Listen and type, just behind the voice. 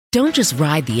Don't just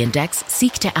ride the index,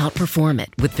 seek to outperform it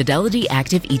with Fidelity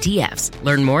Active ETFs.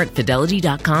 Learn more at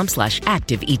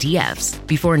fidelity.com/active ETFs.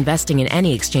 Before investing in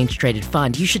any exchange-traded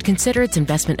fund, you should consider its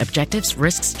investment objectives,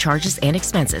 risks, charges, and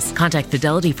expenses. Contact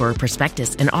Fidelity for a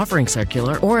prospectus, an offering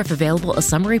circular, or if available, a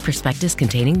summary prospectus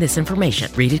containing this information.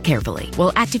 Read it carefully.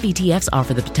 While active ETFs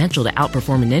offer the potential to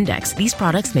outperform an index, these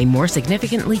products may more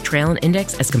significantly trail an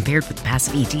index as compared with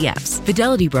passive ETFs.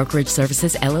 Fidelity Brokerage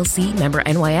Services, LLC, member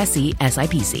NYSE,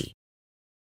 SIPC.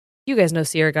 You guys know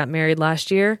Sierra got married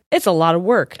last year. It's a lot of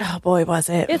work. Oh boy, was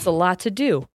it. It's a lot to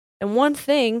do. And one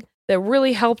thing that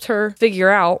really helped her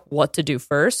figure out what to do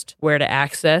first, where to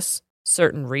access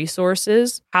certain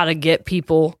resources, how to get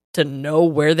people to know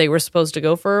where they were supposed to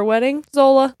go for her wedding,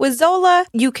 Zola. With Zola,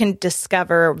 you can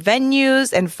discover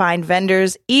venues and find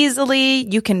vendors easily.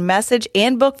 You can message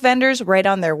and book vendors right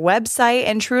on their website.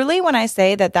 And truly, when I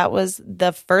say that that was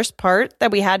the first part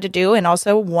that we had to do and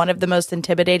also one of the most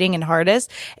intimidating and hardest,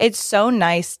 it's so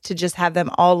nice to just have them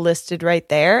all listed right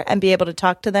there and be able to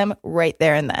talk to them right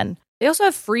there and then. They also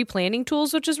have free planning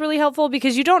tools, which is really helpful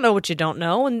because you don't know what you don't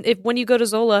know. And when you go to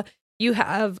Zola, you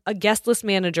have a guest list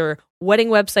manager, wedding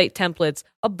website templates,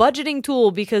 a budgeting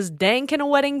tool because dang, can a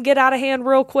wedding get out of hand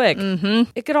real quick? Mm-hmm.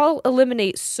 It could all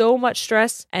eliminate so much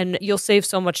stress and you'll save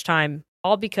so much time,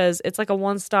 all because it's like a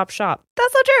one-stop shop.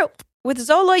 That's so true. With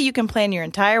Zola, you can plan your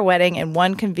entire wedding in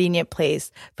one convenient place.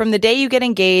 From the day you get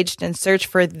engaged and search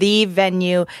for the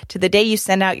venue to the day you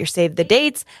send out your save the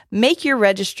dates, make your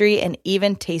registry, and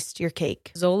even taste your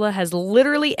cake. Zola has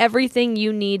literally everything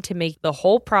you need to make the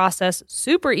whole process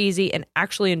super easy and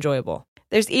actually enjoyable.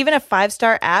 There's even a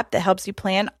 5-star app that helps you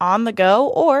plan on the go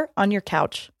or on your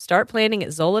couch. Start planning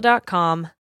at Zola.com.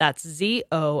 That's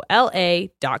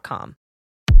ZOLA.com.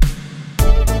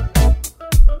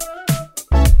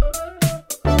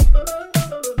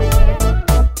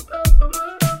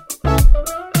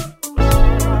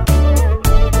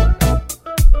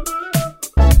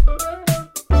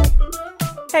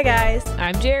 Hey guys,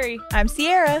 I'm Jerry. I'm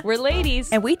Sierra. We're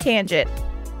ladies. And we tangent.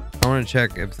 I want to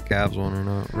check if the Cavs won or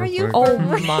not. Are you- Oh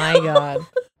my God.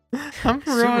 I'm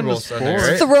Super Bowl Sunday,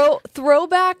 right?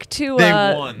 Throwback to They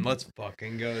won. Let's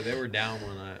fucking go. They were down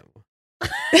one night.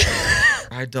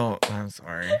 I'm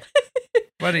sorry.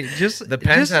 Buddy, just The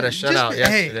Pens had a just shutout be-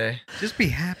 yesterday. Hey, just be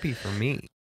happy for me.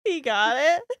 He got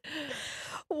it.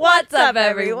 What's up,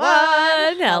 everyone?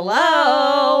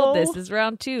 Hello. This is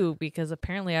round 2 because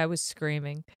apparently I was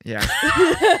screaming. Yeah.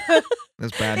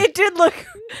 That's bad. It did look.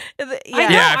 I know.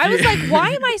 Yeah, I if was you- like, why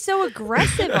am I so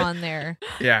aggressive on there?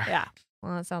 Yeah. Yeah.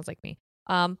 Well, that sounds like me.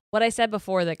 What I said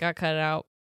before that got cut out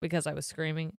because I was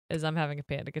screaming is I'm having a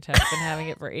panic attack. I've been having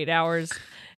it for 8 hours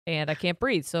and I can't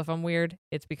breathe. So if I'm weird,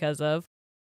 it's because of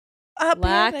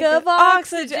lack of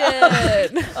oxygen.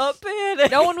 A panic.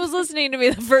 No one was listening to me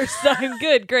the first time.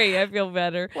 Good, great. I feel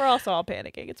better. We're also all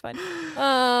panicking. It's fine.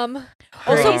 Also,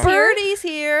 Also, Birdie's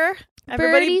here.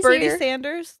 Everybody, Birdie's Birdie here.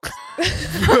 Sanders.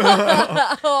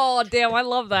 Oh, damn. I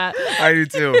love that. I do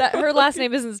too. Her last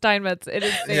name isn't Steinmetz. It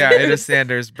is Sanders. Yeah, it is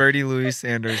Sanders. Birdie Louise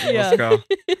Sanders. Let's go.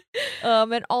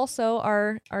 And also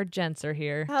our gents are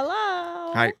here.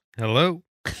 Hello. Hi. Hello.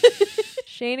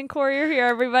 Shane and Corey are here,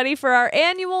 everybody, for our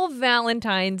annual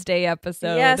Valentine's Day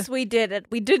episode. Yes, we did it.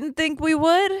 We didn't think we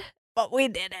would, but we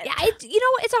did it. Yeah,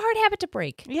 it's a hard habit to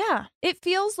break. Yeah. It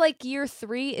feels like year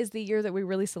 3 is the year that we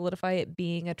really solidify it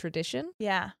being a tradition,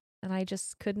 Yeah. and I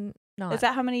just couldn't not. Is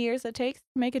that how many years it takes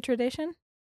to make a tradition?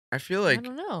 I feel I like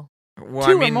don't know. well,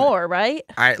 2 I mean, or more, right?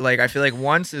 I feel like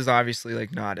once is obviously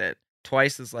like not it.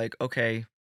 Twice is like, okay,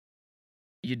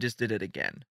 you just did it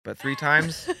again. But 3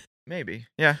 times, maybe.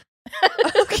 Yeah.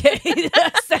 Okay,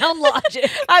 that sound logic.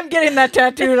 I'm getting that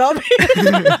tattooed on me.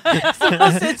 It's the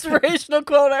most inspirational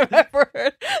quote I've ever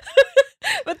heard.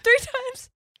 But 3 times,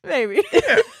 maybe.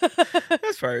 Yeah.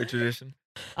 That's probably a tradition.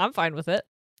 I'm fine with it.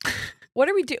 What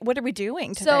are we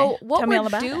doing today? So what Tell me all we're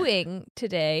about it. doing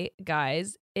today,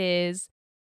 guys, is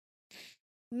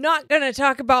not gonna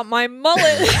talk about my mullet.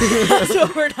 That's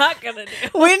what we're not gonna do.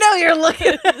 We know you're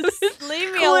looking at us. Just leave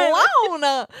me Quit.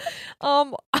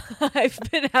 alone. I've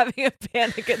been having a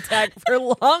panic attack for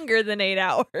longer than 8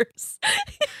 hours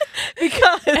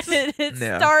because it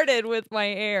Yeah. started with my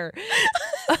hair.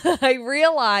 I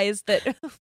realized that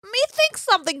me thinks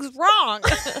something's wrong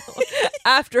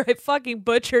after I fucking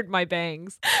butchered my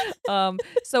bangs.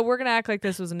 So we're gonna act like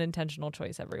this was an intentional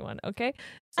choice, everyone. Okay?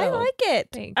 I So, like it.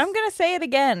 thanks. I'm going to say it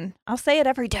again. I'll say it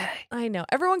every day. I know.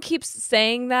 Everyone keeps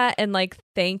saying that and like,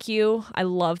 thank you. I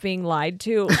love being lied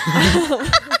to.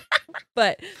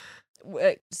 But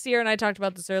Sierra and I talked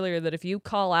about this earlier, that if you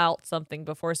call out something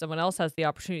before someone else has the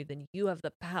opportunity, then you have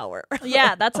the power.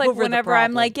 Yeah, that's like over the whenever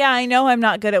I'm problem. like, yeah, I know I'm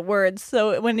not good at words.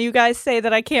 So when you guys say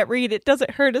that I can't read, it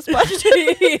doesn't hurt as much.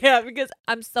 Yeah, because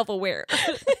I'm self-aware.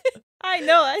 I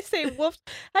know. I say wolf.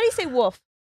 How do you say wolf?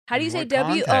 How do you In say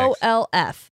what context?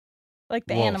 WOLF? Like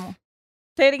the Wolf. animal.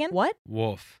 Say it again. What?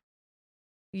 Wolf.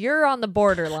 You're on the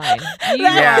borderline. You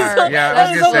Yeah, are- yeah, I That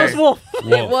was is gonna almost say. wolf. It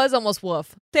Wolf. was almost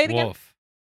wolf. Say it again. Wolf.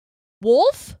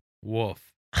 Wolf?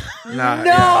 Wolf. Nah,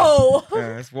 No.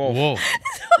 Yeah, it's wolf. Wolf.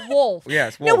 Wolf. Yeah,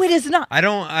 it's wolf. No, it is not. I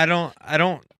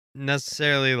don't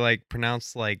necessarily like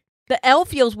pronounce like The L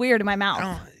feels weird in my I mouth.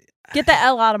 don't Get the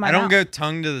L out of my I mouth. don't go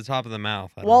tongue to the top of the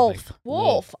mouth. I don't Wolf. think.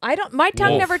 Wolf. I don't. My tongue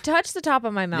Wolf. never touched the top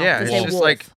of my mouth. Yeah, to it's say just wolf.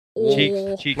 like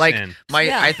Wolf. Cheeks Like, in. My,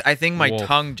 Yeah. I think my Wolf.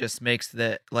 tongue just makes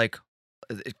the like,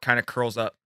 it kind of curls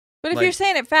up. But if like, you're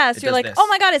saying it fast, it you're does like, this. oh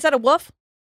my God, is that a wolf?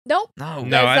 Nope. No,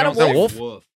 No, Is I that don't a say wolf?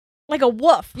 wolf. Like a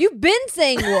wolf. You've been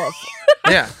saying wolf.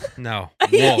 yeah, No.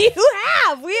 You Wolf.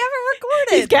 have. We haven't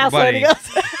He's recorded.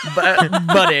 gaslighting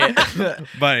Buddy. us. buddy.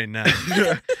 Buddy, no.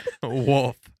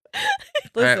 Wolf.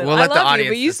 All right, Listen, we'll I let the love audience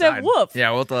you, but you decide. said wolf. Yeah,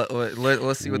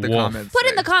 let's see what the Wolf. comments Put in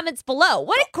say. the comments below.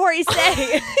 What did Corey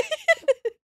say?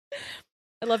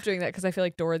 I love doing that because I feel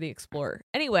like Dora the Explorer.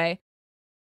 Anyway,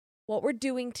 what we're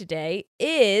doing today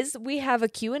is we have a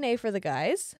Q&A for the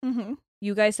guys. Mm-hmm.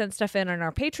 You guys sent stuff in on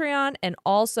our Patreon and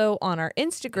also on our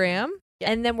Instagram.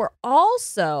 And then we're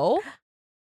also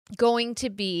going to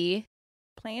be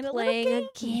Playing a playing little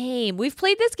a game. We've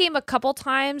played this game a couple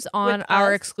times on With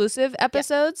our us? exclusive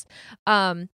episodes.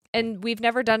 And we've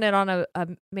never done it on a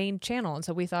main channel. And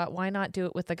so we thought, why not do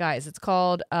it with the guys? It's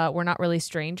called We're Not Really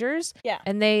Strangers. Yeah.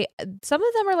 And some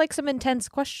of them are like some intense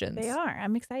questions. They are.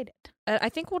 I'm excited. I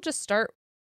think we'll just start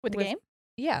With the game?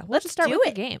 Yeah, we'll Let's just start do with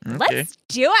it. the game. Okay. Let's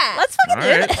do it. Let's fucking All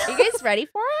do right. it. You guys ready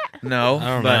for it? No, I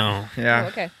don't but know. yeah. Oh,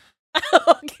 okay.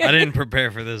 Okay. I didn't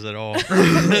prepare for this at all.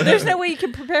 There's no way you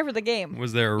can prepare for the game.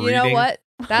 Was there a You reading? know what?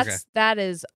 Okay. That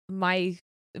is my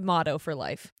motto for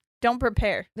life. Don't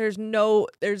prepare. There's no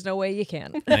way you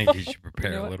can. I think you should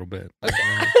prepare You know a what? little bit.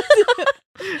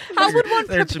 How would one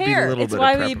There should be a prepare? little It's bit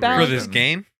why of we For balance- this preparation.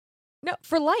 game? No,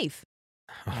 for life.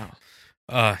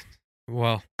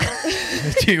 Well,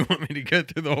 do you want me to go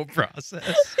through the whole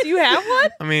process? Do you have one?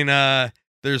 I mean,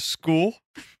 there's school.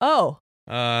 Oh.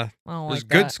 There's Like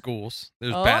good that. schools.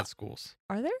 There's Oh. bad schools.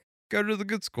 Are there? Go to the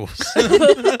good schools.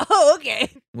 Oh, okay.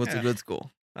 What's a Yeah. good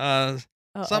school?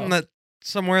 Something that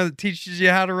somewhere that teaches you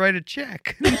how to write a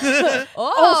check.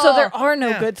 Oh, so there are no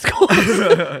Yeah. good schools.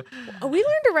 Oh, we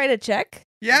learned to write a check.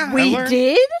 Yeah, I We learned.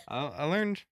 did? I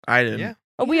learned. I didn't. Yeah.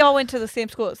 Oh, we all went to the same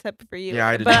school except for you. Yeah,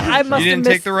 I did But not. I You must You have didn't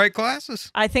missed. take the right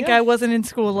classes. I think Yeah. I wasn't in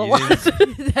school a You lot.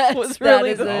 That was is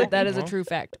really that is a Well. true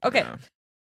fact. Okay. Yeah.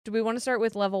 Do we want to start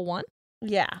with level 1?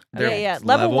 Yeah. There- Yeah.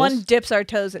 Level levels? 1 dips our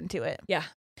toes into it.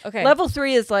 Okay. Level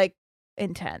 3 is like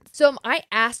intense. So am I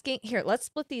asking here, let's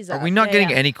split these Are up. we not Yeah, getting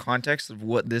yeah. any context of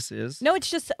what this is? No, it's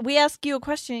just we ask you a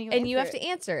question and you have answer to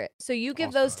answer it. So you give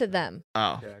Also those to not them.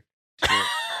 Oh.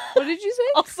 What did you say?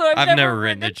 it. Also, I've never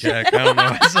written a check. I don't know.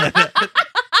 Why I said that.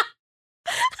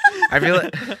 I feel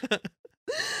like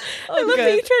I love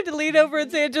that you tried to lean over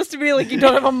and say it just to be like you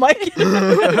don't have a mic.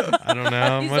 I don't know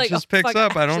how He's much like, this "Oh, picks fuck,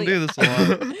 up. I don't actually, do this a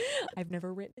lot. I've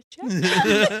never written a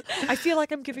check. I feel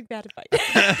like I'm giving bad I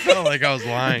advice. felt like I was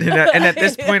lying. and at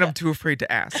this point, I'm too afraid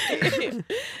to ask.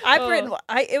 I've Oh. written.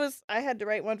 I had to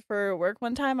write one for work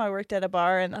one time. I worked at a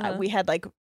bar and Uh-huh. we had like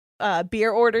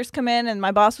beer orders come in, and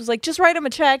my boss was like, "Just write them a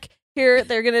check. Here,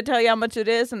 they're gonna tell you how much it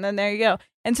is, and then there you go."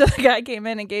 And so the guy came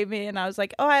in and gave me, and I was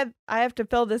like, "Oh, I have to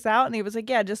fill this out," and he was like,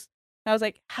 "Yeah, just." And I was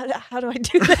like, "How do I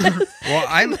do this?" Well,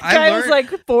 I The guy was learned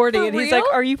like 40, For and he's like,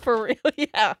 real? "Are you for real?"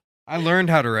 Yeah. I learned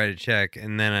how to write a check,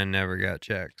 and then I never got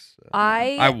checks. So.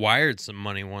 I wired some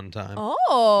money one time.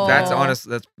 Oh. That's honest.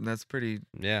 That's pretty.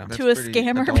 Yeah. That's To a pretty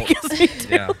scammer adult. because he did.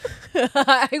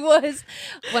 Yeah.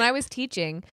 When I was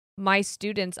teaching my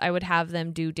students, I would have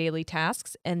them do daily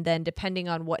tasks, and then depending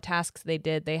on what tasks they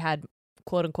did, they had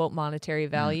quote unquote monetary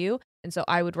value. And so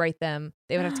I would write them,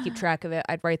 they would have to keep track of it.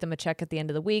 I'd write them a check at the end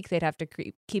of the week. They'd have to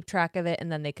keep track of it,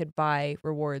 and then they could buy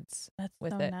rewards That's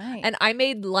with so it. nice. And I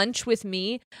made lunch with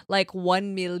me like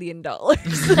 $1 million. I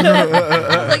was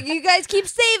like, you guys keep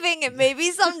saving, and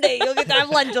maybe someday you'll get to have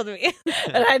lunch with me.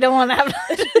 and I don't want to have.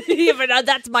 Yeah, but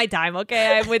that's my time,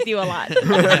 okay? I'm with you a lot.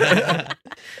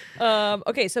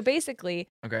 Okay, so basically,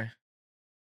 Okay.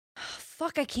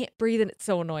 fuck, I can't breathe and it's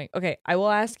so annoying. Okay, I will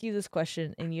ask you this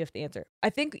question and you have to answer. I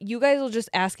think you guys will just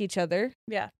ask each other.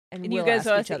 Yeah. And And you we'll guys ask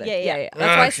will each ask- other. yeah, yeah. That's why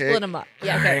I Okay. split them up.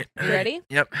 Yeah, okay. Alright. You ready?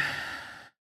 Yep.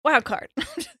 Wild card.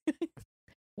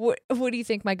 What do you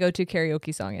think my go-to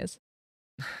karaoke song is?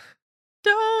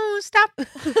 Don't stop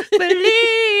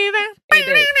believing.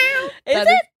 Is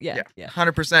it? Yeah.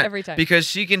 100%. Every time. Because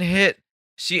she can hit.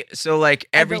 So like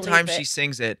every believe time it. she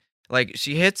sings it, like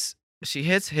she hits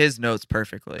his notes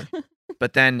perfectly.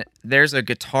 But then there's a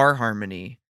guitar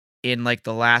harmony in like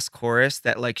the last chorus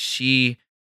that like she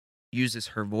uses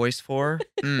her voice for.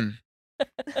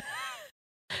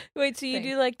 Wait, so you Thanks.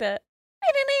 do like the?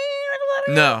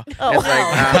 No, Oh, it's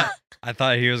like I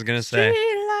thought he was gonna say.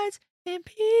 streetlights and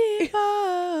people.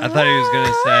 I thought he was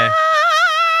gonna say.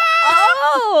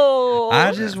 Oh,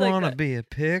 I just like want to that. be a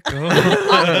pickle.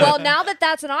 Well, now that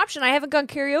that's an option, I haven't gone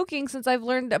karaokeing since I've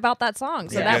learned about that song.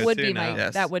 So Yeah. that Go would to be now. my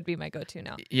Yes. that would be my go-to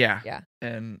now. Yeah. Yeah.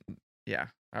 And yeah,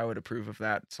 I would approve of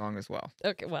that song as well.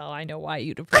 Okay, well, I know why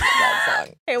you'd approve of that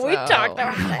song. Hey, we talked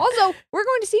about it. Also, we're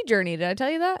going to see Journey. Did I tell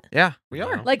you that? Yeah, we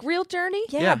are. No. Like real Journey?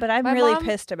 Yeah, Yeah. but I'm My really mom-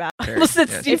 pissed about. I Perry, almost said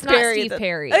yes. Steve It's not Perry. Steve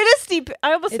Perry. It is Steve.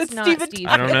 I almost It's said not Steven Steve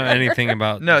I don't know Tyler. anything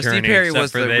about No, Steve Journey Perry except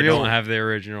was for the they real don't have the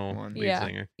original one. lead Yeah.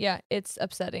 singer. Yeah, it's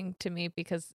upsetting to me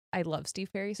because I love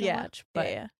Steve Perry so Yeah, much. But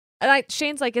yeah. and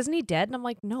Shane's like, isn't he dead? And I'm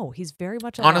like, no, he's very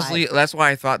much alive. Honestly, that's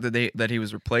why I thought that he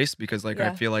was replaced because like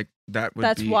Yeah. I feel like that would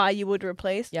That's be. why you would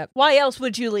replace. Yep. Why else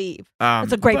would you leave?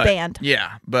 It's a great but- band.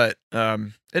 Yeah, but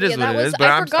it is Yeah, what that it was- is. But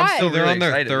I I'm forgot. still So they're really on their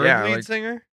excited. third yeah, lead like-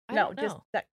 singer. I No, don't just know.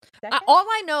 that. All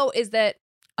I know is that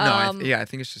No, um, I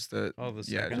think it's just the. Oh, the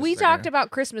yeah, second. just we the talked singer.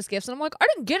 about Christmas gifts, and I'm like, I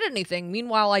didn't get anything.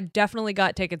 Meanwhile, I definitely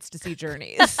got tickets to see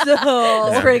Journey. So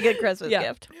It's a pretty good Christmas Yeah.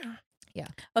 gift. Yeah. Yeah.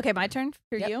 Okay, my turn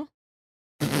for Yep. you.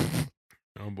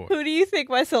 Oh boy. Who do you think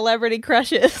my celebrity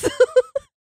crush is?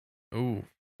 Ooh.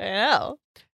 I know.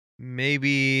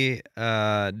 Maybe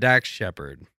Dax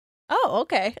Shepard. Oh,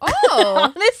 okay.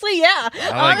 Oh. Honestly, yeah.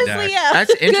 like Honestly, Dax. yeah.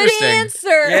 That's Good interesting.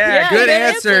 answer. Yeah, good good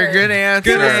answer. answer. Good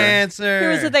answer. Good answer.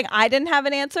 Here's the thing. I didn't have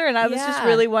an answer, and I was just Yeah.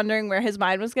 really wondering where his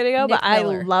mind was going to go, Nick but I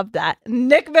Miller. love that.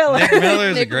 Nick Miller. Nick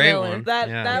Miller's a Nick great Miller. one. That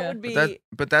yeah. that Yeah. would be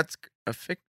But that's a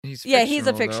he's Yeah, he's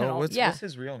a though. fictional. What's, Yeah. what's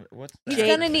his real? What's He's that?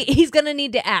 gonna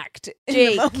need to act. in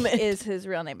Jake the moment is his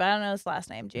real name, but I don't know his last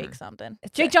name. Jake something.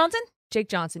 It's Jake a- Johnson? Jake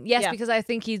Johnson. Yes, Yeah. because I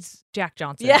think he's Jack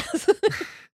Johnson. Yes.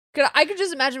 I could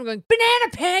just imagine him going,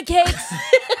 banana pancakes.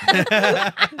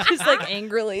 Just like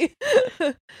angrily.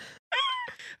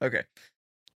 Okay.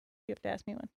 You have to ask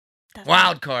me one.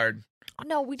 Wild card.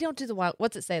 No, we don't do the wild.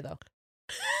 What's it say though?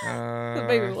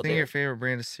 Maybe we'll think do your it. favorite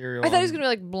brand of cereal. I thought he was gonna be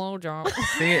like blowjob.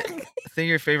 think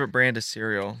your favorite brand of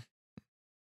cereal,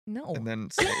 No. and then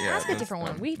say, yeah, Ask a that's different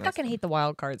one. dumb. We That's fucking dumb. hate the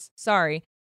wild cards. Sorry.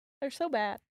 They're so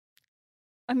bad.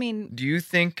 I mean, Do you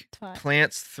think It's fine.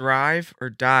 plants thrive or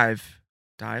dive?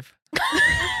 Dive.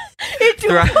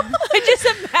 I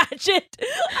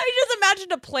just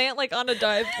imagined a plant like on a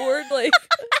dive board, like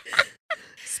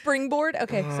springboard.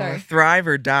 Okay, sorry. Thrive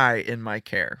or die in my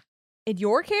care. In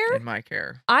your care? In my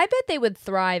care. I bet they would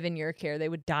thrive in your care. They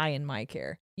would die in my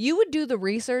care. You would do the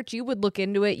research. You would look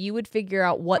into it. You would figure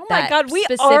out what Oh my that God, we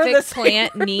are specific the same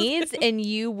plant person. needs, and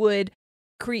you would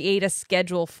create a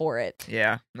schedule for it.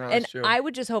 Yeah. No, And that's true. I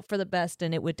would just hope for the best,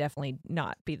 and it would definitely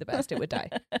not be the best. It would die.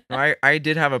 No, I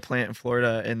did have a plant in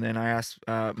Florida, and then I asked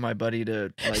my buddy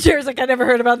to like, Sher's like, I never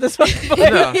heard about this one before.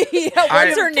 No. Yeah, what's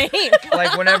I- her name?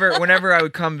 like whenever I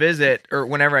would come visit, or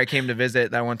whenever I came to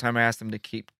visit, that one time I asked him to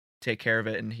take care of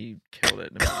it, and he killed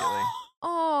it immediately.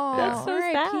 Oh, That's so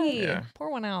sad. R.I.P. Yeah. Pour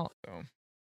one out. So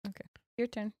Your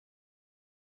turn.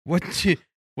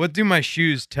 What do my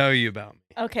shoes tell you about me?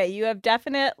 Okay, you have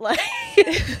definite like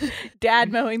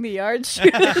dad mowing the yard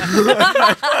shoes.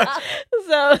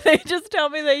 So they just tell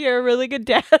me that you're a really good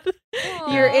dad.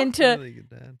 You're Aw. into Really good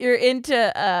dad. you're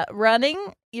into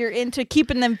running. You're into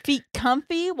keeping them feet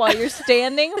comfy while you're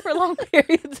standing for long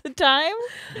periods of time.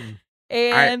 Mm.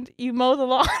 And you mow the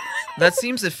lawn. that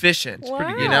seems efficient. Wow.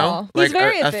 You know, He's like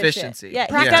very efficient. efficiency. Yeah,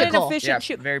 he's got an Practical. efficient Yeah,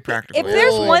 shoe. very practical. If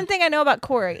there's Ooh. one thing I know about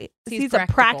Corey, He's he's a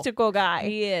practical. practical guy.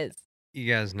 He is.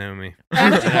 You guys know me.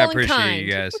 Practical And I and appreciate kind.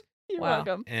 you guys. You're Wow.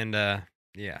 welcome. And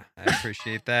yeah, I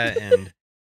appreciate that. And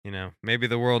maybe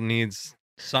the world needs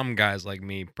some guys like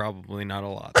me. Probably not a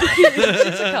lot.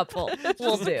 Just a couple.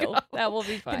 We'll Just a do. couple. That will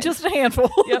be fine. Just a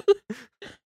handful. Yep.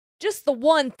 Just the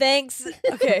one, thanks.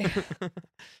 Okay.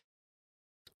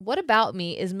 What about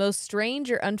me is most strange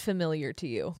or unfamiliar to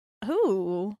you?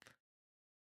 Ooh.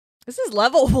 This is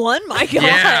level 1, my God.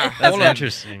 Yeah. That's Hold on.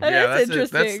 interesting. That Yeah, is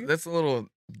that's interesting. that's a little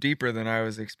deeper than I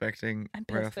was expecting I'm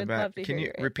right pissed. off the I'd bat. love to Can hear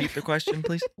you your repeat the question,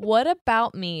 please? What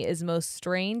about me is most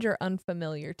strange or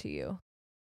unfamiliar to you?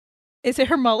 Is it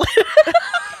her mullet?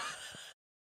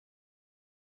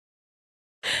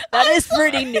 That is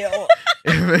pretty new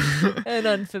if and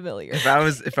unfamiliar. I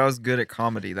was good at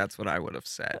comedy, that's what I would have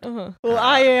said. Uh-huh. Well,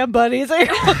 I am, buddy. So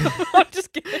I'm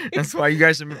just kidding. That's why you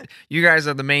guys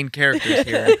are the main characters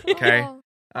here. Okay.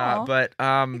 Aw, Aw. But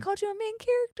he called you a main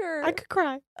character. I could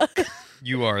cry.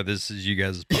 You are. This is you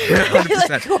guys'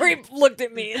 podcast. 100%. Corey looked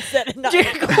at me and said, "No."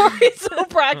 Corey's so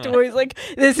practical. He's like,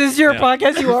 "This is your Yeah.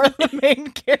 podcast. You are the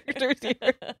main characters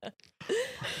here."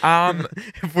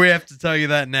 If we have to tell you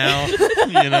that now,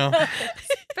 you know.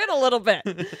 It's been a little bit.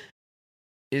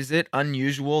 Is it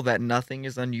unusual that nothing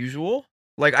is unusual?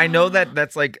 Like, I know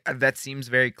that's like that seems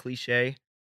very cliche.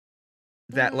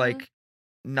 That Mhm. like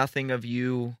nothing of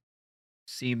you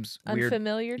seems weird.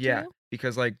 Unfamiliar to Yeah, you?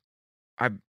 because like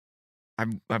I've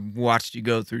watched you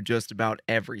go through just about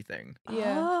everything.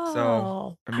 Yeah.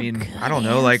 So, I I'm mean, good I don't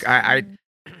know. Like I answering.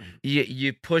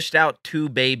 you pushed out 2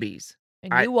 babies,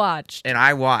 And I- you watched. and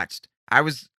I watched. I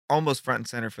was almost front and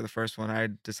center for the first one. I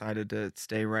decided to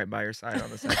stay right by your side on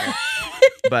the second.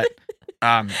 But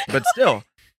still,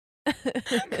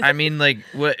 I mean, like,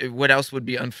 what else would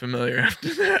be unfamiliar after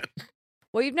that?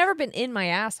 Well, you've never been in my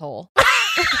asshole.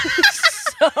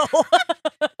 So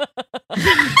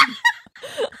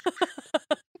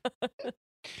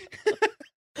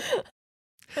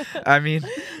I mean,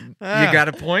 you got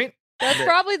a point. that's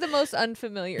probably the most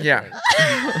unfamiliar Yeah. thing.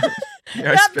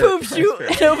 Yeah, I That spit- poops I you.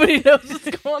 spit. Nobody knows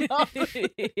what's going on.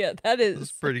 Yeah, that It's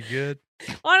is pretty good.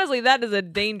 honestly, that is a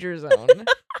danger zone.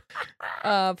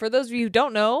 For those of you who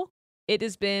don't know, it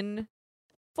has been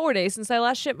 4 days since I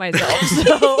last shit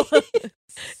myself.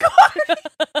 So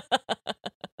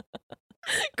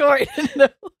Corey didn't know.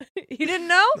 you didn't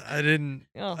know? I didn't.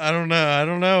 Oh. I don't know. I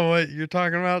don't know what you're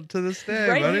talking about to this day,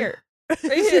 Right buddy. here. Right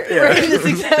here. Yeah. Right in this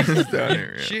exact It's down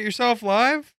here, yeah. Shit yourself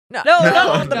live? No, No, No, not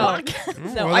on the no.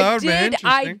 podcast. No, Well, I that would've been did.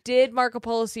 I interesting. did Marco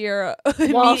Polo Sierra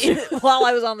While she- while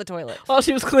I was on the toilet. While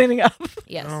she was cleaning up.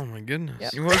 Yes. Oh my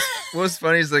goodness. Yep. What was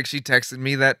funny is like she texted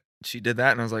me that she did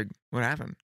that, and I was like, "What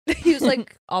happened?" He was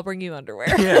like, "I'll bring you underwear."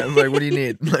 Yeah, I was like, "What do you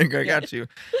need?" Like, I got you.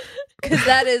 Because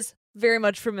that is very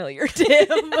much familiar to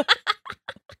him.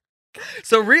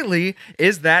 So really,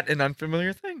 is that an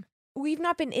unfamiliar thing? We've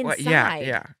not been Well, inside.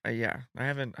 yeah. I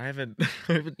haven't. I haven't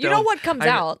You know what comes I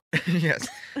know- out? Yes.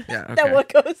 Yeah. Okay. That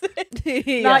what goes in.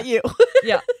 Yeah. Not you.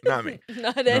 Yeah. Not me.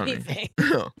 Not Not me. anything.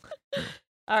 No.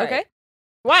 All right. Okay.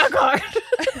 Wild card.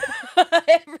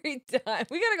 Every time.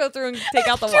 We gotta go through and take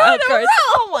out the 2 wild in a cards.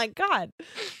 row. Oh my god.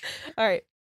 All right.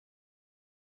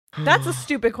 That's a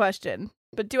stupid question.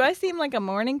 But do I seem like a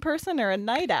morning person or a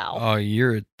night owl? Oh,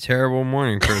 you're a terrible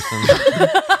morning person.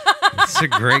 It's a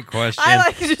great question. I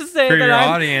like to just say For that your I'm,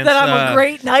 audience, that I'm a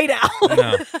great night owl.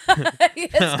 No.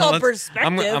 It's called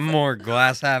perspective. I'm more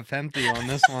glass half empty on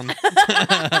this one.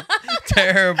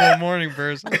 Terrible morning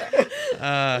person.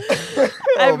 I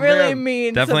Oh, really man.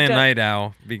 mean Definitely a sometimes- night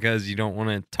owl because you don't want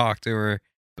to talk to her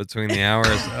between the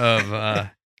hours of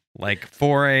like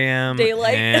 4 a.m.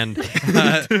 Daylight. and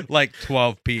like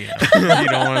 12 p.m. You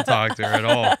don't want to talk to her at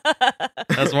all.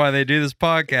 That's why they do this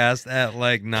podcast at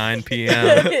like 9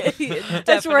 p.m.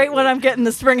 That's right when I'm getting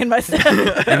the spring in my step.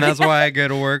 And that's why I go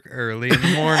to work early in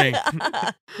the morning.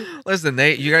 Listen,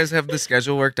 you guys have the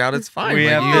schedule worked out. It's fine. We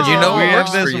Like, have you know we what have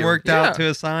works for this you. worked Yeah. out to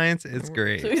a science. It's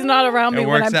great. So he's not around me It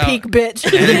when works I'm out. peak bitch.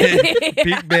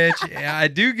 Peak bitch. Yeah, I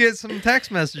do get some text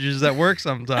messages that work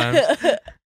sometimes.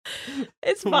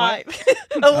 It's What?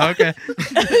 fine. Okay.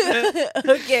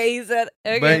 Okay, he said.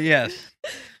 Okay. But yes.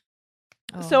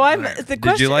 So I'm Alright. the Did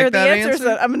question you like or the that answer is answer?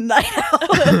 that I'm a night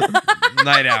owl.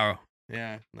 Night owl.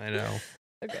 Yeah, night owl.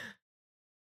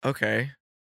 Okay.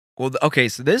 Well, okay.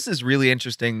 So this is really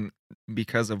interesting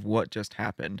because of what just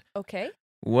happened. Okay.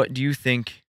 What do you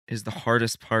think is the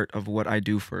hardest part of what I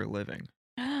do for a living?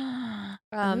 Ooh.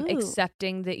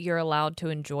 Accepting that you're allowed to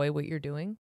enjoy what you're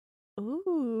doing.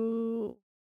 Ooh.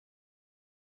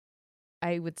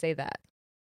 I would say that.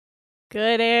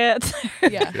 Good answer.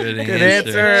 Yeah. Good, Good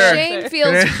answer. answer. Shane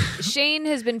feels Shane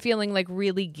has been feeling like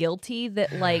really guilty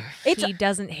that like It's- he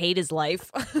doesn't hate his life.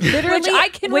 Literally, Which I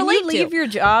can when relate you leave to. your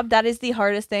job, that is the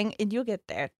hardest thing, and you'll get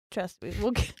there. Trust me.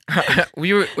 We'll get.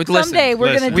 we were listen, Someday we're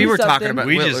listen, gonna we do were something. talking about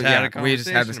We well, just had a we just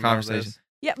had this conversation about conversation. this.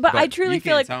 Yeah, but I But truly You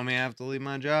feel can't like tell me I have to leave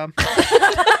my job.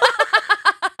 I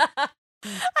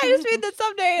just mean that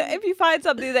someday if you find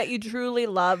something that you truly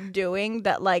love doing,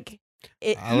 that like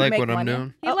I you like make what I'm money.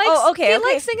 doing. He Oh, likes okay, he okay.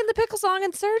 likes singing the pickle song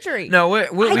in surgery. No, we I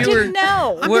were didn't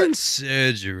know. I'm What- in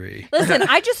surgery. Listen,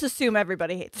 I just assume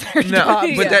everybody hates their no, job. but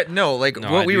Yeah. that no, like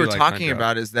No, what I we do were like my talking job.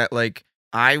 about is that like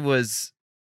I was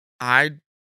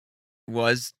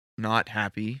not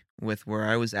happy with where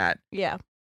I was at, Yeah.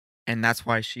 and that's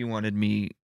why she wanted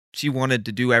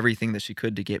to do everything that she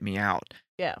could to get me out.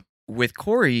 Yeah. with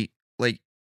Corey, like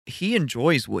he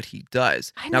enjoys what he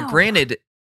does. I Now, know. granted,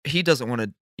 he doesn't want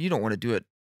to. You don't want to do it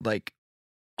like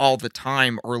all the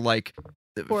time or like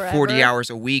 40 Forever. hours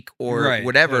a week or Right,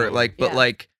 whatever. totally. Like, but Yeah.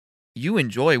 like you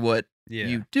enjoy what Yeah.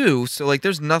 you do, so like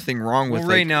there's nothing wrong with Well,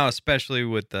 right like, now, especially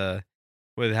with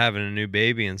having a new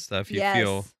baby and stuff, you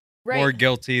feel Right. more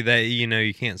guilty that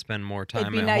you can't spend more It'd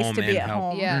time be at nice home to be and at help.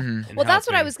 home. Yeah. Mhm. and Well, that's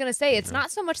what I helping, was gonna say. It's you know.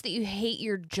 not so much that you hate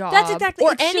your job. That's exactly-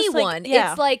 or it's just like- anyone.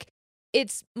 yeah. It's like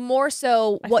it's more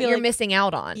so I what feel you're like- missing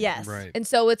out on. Yes. Right. And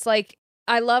so it's like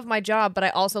I love my job, but I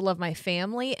also love my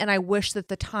family, and I wish that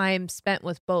the time spent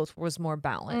with both was more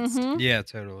balanced. Mhm. Yeah,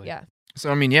 totally. Yeah.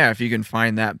 So I mean, yeah, if you can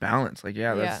find that balance, like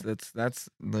Yeah. that's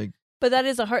like But that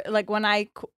is a hard, like when I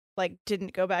like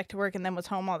didn't go back to work and then was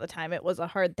home all the time, it was a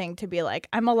hard thing to be like,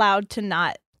 I'm allowed to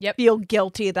not Yep. feel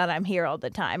guilty that I'm here all the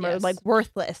time or Yes. like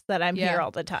worthless that I'm Yeah. here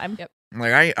all the time. Yep.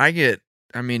 like I get.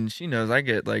 I mean, she knows I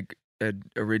get like a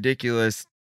ridiculous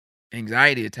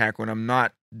anxiety attack when I'm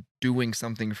not doing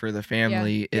something for the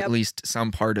family Yep. at least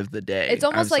some part of the day. It's I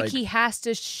almost was like he has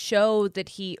to show that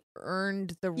he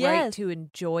earned the right Yes. to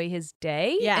enjoy his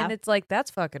day. Yeah. And it's like, that's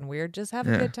fucking weird. Just have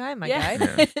a Yeah. good time, my yeah. guy.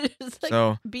 Yeah. It's like,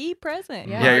 So be present.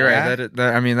 Yeah. yeah, you're Yeah. right.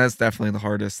 That I mean, that's definitely the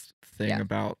hardest thing Yeah.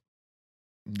 about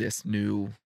this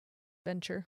new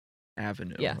Venture.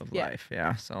 avenue Yeah. of Yeah. life.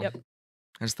 Yeah. So Yep.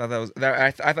 I just thought that was that.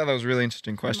 I thought that was a really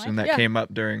interesting question that Yeah. came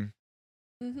up during.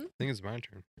 Mm-hmm. I think it's my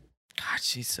turn. God,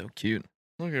 she's so cute.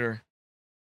 Look at her.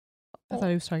 I thought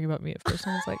he was talking about me at first.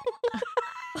 And I was like,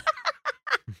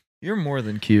 You're more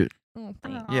than cute. oh,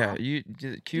 thanks. Aw. Yeah, cute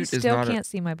You is still not. can't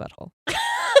see my butthole.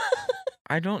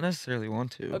 I don't necessarily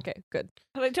want to. Okay, good.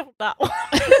 But I don't know.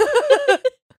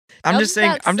 I'm Now just that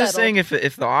saying. that's I'm just settled. saying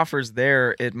if the offer's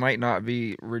there, it might not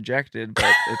be rejected,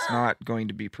 but it's not going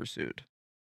to be pursued.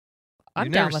 I'm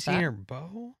You've down never with seen that. her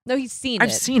bow? No, he's seen I've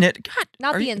it. seen it. God,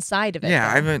 Not are the you- inside of it. Yeah,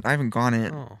 though. I haven't gone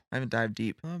in. Oh, I haven't dived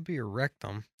deep. that would be a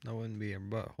rectum. That wouldn't be a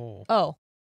butthole. Oh.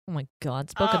 Oh my God.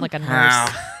 Spoken like a nurse.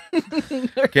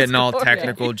 Wow. Getting all Nurse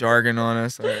technical jargon on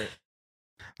us. All right.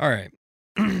 All right.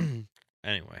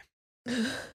 Anyway,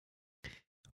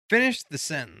 finish the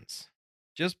sentence.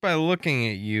 Just by looking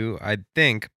at you, I'd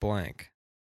think blank.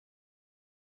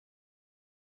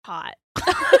 Hot.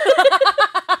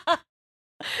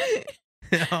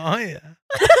 Oh yeah.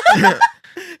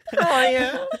 Oh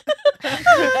yeah.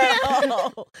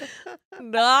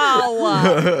 No.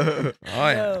 Oh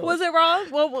yeah. Was it wrong?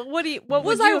 What do you? What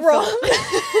Was would you I have wrong?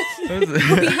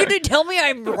 said? You didn't tell me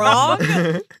I'm wrong.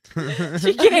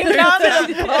 She came down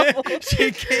in a bubble.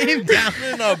 She came down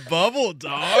in a bubble,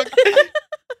 dog.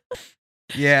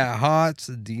 Yeah, hot's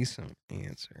a decent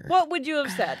answer. What would you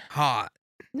have said? Hot.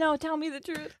 No, tell me the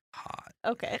truth. Hot.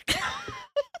 Okay.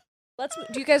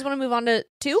 Do you guys want to move on to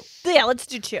 2? Yeah, let's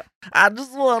do 2. I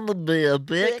just want to be a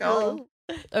big old-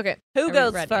 Okay. Who Are we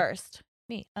goes ready? first?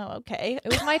 Me. Oh, okay. It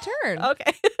was my turn.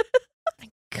 Okay.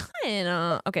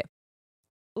 Kinda. Okay.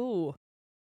 Ooh.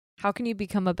 How can you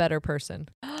become a better person?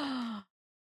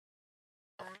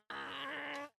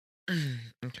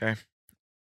 Okay.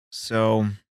 So,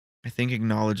 I think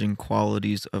acknowledging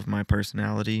qualities of my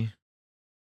personality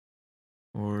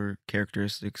or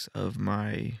characteristics of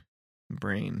my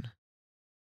brain,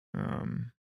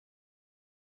 and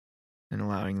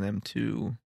allowing them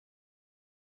to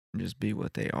just be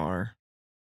what they are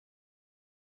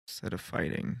instead of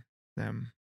fighting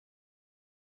them.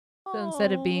 So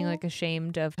instead of being Aw. like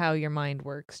ashamed of how your mind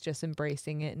works, just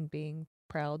embracing it and being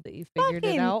proud that you figured it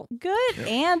Fucking out. Good Yep.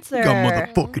 answer.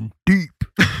 deep.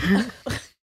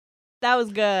 That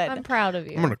was good. I'm proud of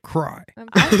you. I'm gonna cry. I'm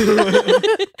I'm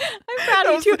proud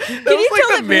of you too. Can you was like tell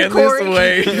the that me, manliest Corey,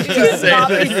 way can to you say not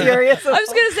be that. serious? I was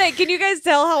gonna say, can you guys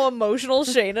tell how emotional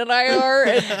Shane and I are?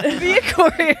 And Me and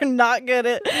Corey are not good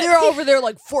at. they're over there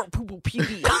like Fort Poo Poo Pee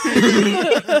Pee.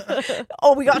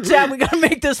 Oh, we got time. We gotta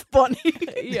make this funny.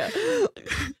 Yeah. Good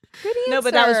answer. No,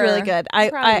 but that was really good. I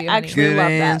proud of you, honey. actually Good love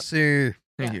that. answer.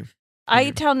 Thank Yeah. you. I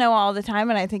Mhm. tell Noah all the time,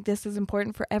 and I think this is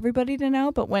important for everybody to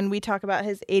know. But when we talk about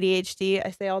his ADHD,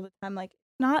 I say all the time, like,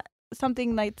 not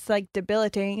something that's like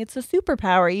debilitating. It's a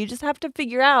superpower. You just have to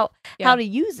figure out Yeah. how to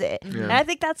use it. Mhm. Yeah. And I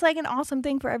think that's like an awesome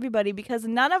thing for everybody because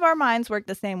none of our minds work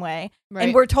the same way. Right.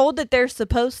 And we're told that they're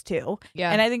supposed to.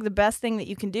 yeah. And I think the best thing that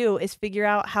you can do is figure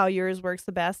out how yours works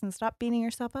the best and stop beating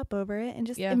yourself up over it and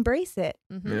just Yeah. embrace it.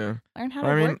 Mhm. Yeah. Learn how to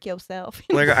I mean, work yourself.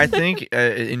 Like I think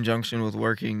in junction with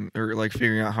working or like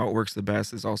figuring out how it works the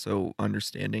best is also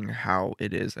understanding how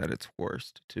it is at its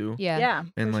worst too. Yeah. yeah.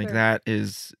 And for like sure. that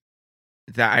is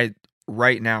that I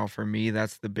right now for me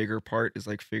that's the bigger part is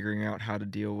like figuring out how to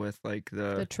deal with like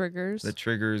The triggers. the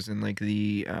triggers and like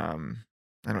the I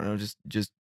don't know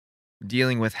just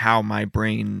dealing with how my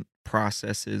brain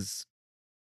processes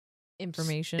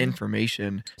Information.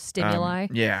 Um, Stimuli.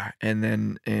 yeah, and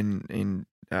then in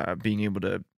being able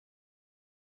to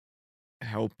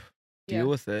help deal Yeah.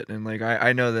 with it, and like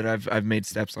I know that I've made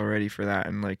steps already for that,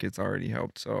 and like it's already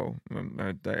helped. So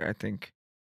I think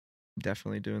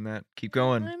definitely doing that. Keep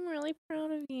going. I'm really proud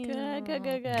of you. Good.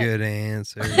 Good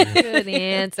answer. Good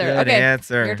answer. Good Okay,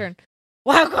 answer. your turn.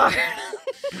 Wild card.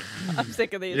 I'm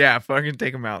sick of these. Yeah, fucking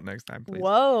take them out next time, please.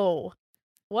 Whoa.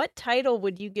 What title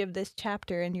would you give this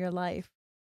chapter in your life?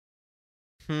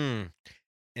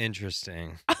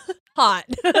 Interesting. Hot.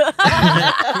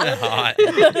 Hot.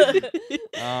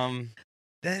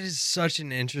 That is such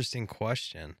an interesting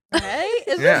question. Right?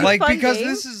 Isn't Yeah. this a Like, fun because game?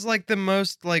 this is like the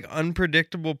most like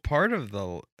unpredictable part of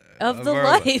the of the our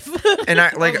life. And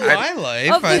I like of I, my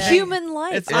life. of I the think human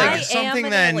life. it's I like am something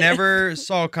an that I alien. never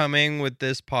saw coming with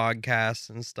this podcast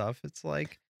and stuff. It's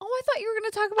like, Oh, I thought you were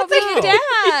going to talk about being a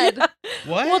dad.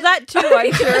 what? Well, that too,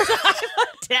 I'm sure.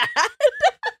 Dad?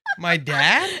 My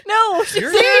dad? No,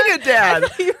 You're being a dad. I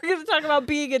thought you were going to talk about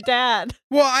being a dad.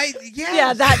 Well,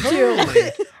 Yeah, that too.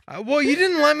 totally. Well, you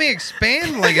didn't let me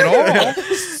expand like at all.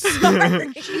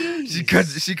 Sorry. she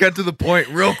cut to the point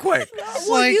real quick. It's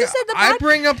Well, like you said the I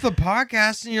bring up the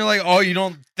podcast and you're like, oh, you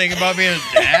don't think about being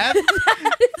a dad?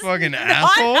 Fucking Not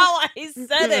asshole. how I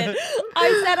said it.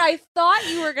 I said I thought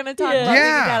you were going to talk about being a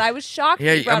Yeah. dad. I was shocked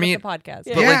Yeah, you brought I mean, up the podcast.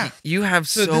 But Yeah. like you have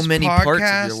So so this many parts of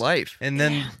podcast- your life. And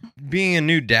then being a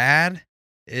new dad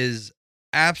is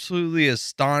absolutely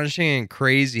astonishing and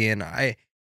crazy. And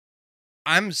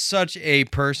I'm such a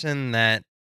person that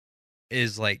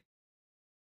is like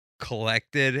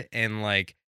collected and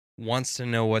like wants to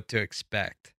know what to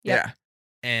expect. Yeah.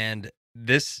 And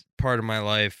this part of my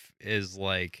life is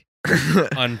like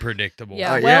unpredictable.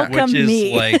 Yeah. Welcome which is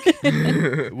me.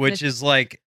 like which is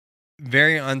like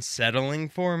very unsettling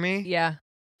for me. Yeah.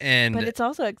 And But it's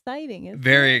also exciting. Isn't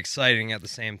very it? exciting at the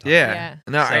same time. Yeah. Yeah.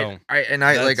 No, So, I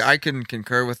like that's- I can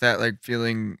concur with that. Like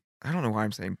feeling. I don't know why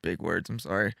I'm saying big words. I'm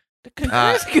sorry.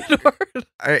 Concur is a good word.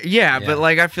 Yeah, Yeah. but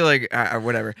like I feel like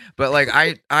whatever. But like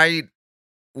I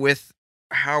with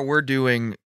how we're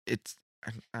doing, it's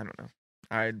I don't know.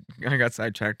 I got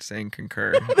sidetracked saying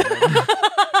concur.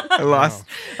 I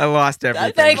lost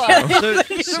everything. Thank so.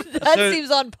 you. So- that so- seems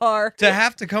on par. To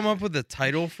have to come up with a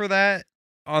title for that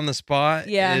on the spot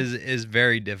Yeah. is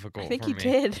very difficult I think for you me.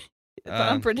 did. It's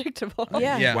Um, unpredictable.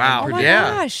 Yeah. Yeah. Wow. Oh my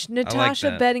Yeah. gosh.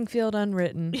 Natasha that. Bedingfield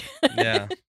unwritten. Yeah.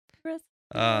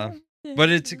 But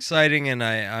it's exciting and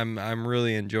I'm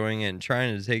really enjoying it and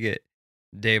trying to take it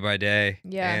day by day.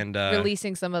 Yeah. And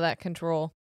Releasing some of that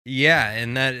control. yeah,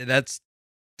 and that's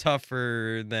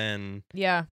tougher than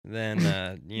Yeah.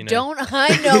 you know. Don't I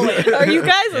know it? Are you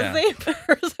guys Yeah. the same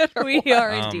person? or We what?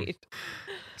 are Um, indeed.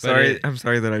 Sorry, it- I'm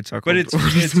sorry that I chuckled.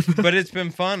 But it's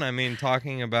been fun. I mean,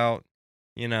 talking about,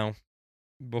 you know,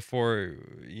 before,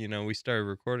 you know, we started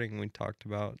recording, we talked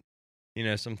about, you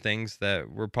know, some things that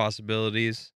were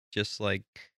possibilities, just like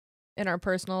In our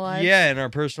personal lives. yeah, in our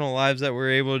personal lives that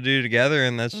we're able to do together,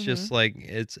 and that's Mhm. just like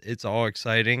it's all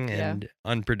exciting Yeah. and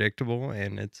unpredictable,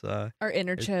 and it's Our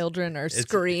inner It's- children are it's-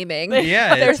 screaming.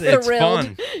 yeah, They're it's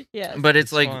thrilled. fun. Yes. But it's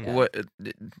It's like fun. what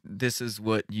this is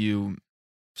what you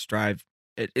strive.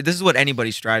 This is what anybody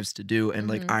strives to do, and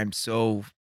like Mhm. I'm so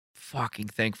fucking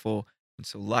thankful and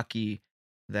so lucky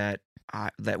that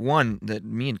that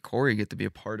me and Corey get to be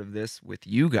a part of this with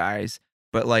you guys.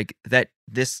 But like that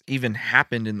this even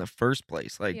happened in the first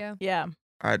place. Like Yeah. Yeah.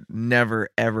 I'd never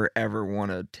ever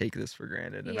want to take this for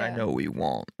granted, and I Yeah. know we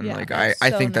won't. And Yeah, like I that's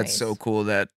so think that's so nice. cool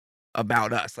that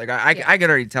about us. Like I Yeah. I could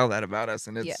already tell that about us,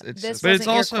 and it's Yeah. it's This just. But it's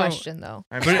wasn't also- your question though.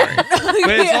 I'm But sorry.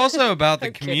 But it's Yeah. also about the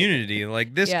I'm kidding. community.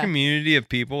 Like this Yeah. community of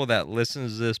people that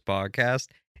listens to this podcast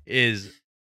is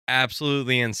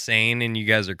absolutely insane, and you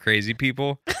guys are crazy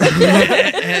people.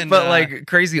 And, but like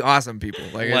crazy awesome people.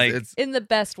 Like, like- it's In the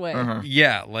best way. uh-huh.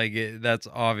 yeah, like that's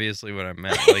obviously what I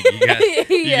meant. Like you guys,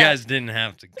 you Yeah. guys didn't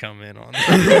have to come in on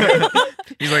that.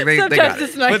 He's like they Sometimes got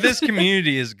it's it. nice. But this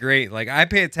community is great. Like I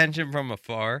pay attention from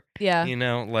afar, Yeah. you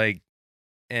know, like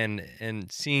and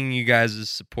seeing you guys'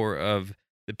 support of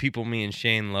the people me and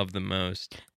Shane love the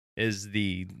most is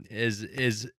the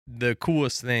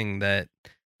coolest thing that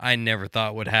I never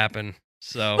thought would happen.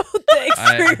 So Thanks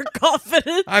I- for your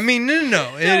confidence. I mean, no.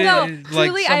 No, Like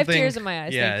truly, I have something- tears in my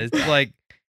eyes. Yeah, Thank you. it's like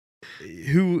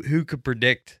who could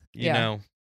predict, you Yeah. know,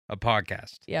 a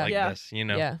podcast Yeah. like Yeah. this, you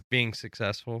know, Yeah. being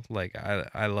successful. Like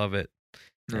I love it.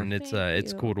 Yeah. And it's Thank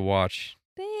it's you. cool to watch.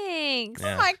 Thanks.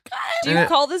 Yeah. Oh my god. Do you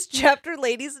call this chapter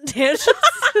Ladies and Tangents?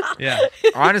 Yeah.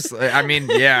 Honestly, I mean,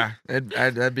 yeah,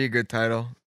 that'd be a good title.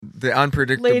 The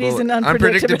Ladies and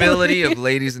unpredictability of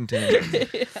ladies and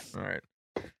tangents. Yeah. All right.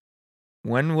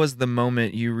 when was the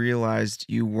moment you realized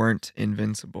you weren't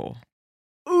invincible?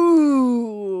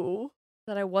 Ooh.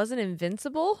 That I wasn't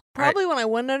invincible? Probably when I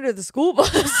went under the school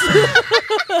bus.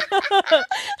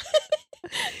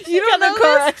 You don't know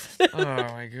this? Oh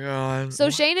my god. So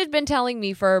Shane had been telling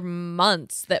me for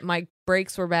months that my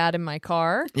brakes were bad in my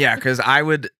car. Yeah, because I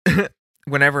would,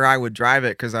 whenever I would drive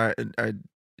it, because You would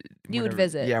whenever-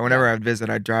 visit. Yeah, whenever I'd visit,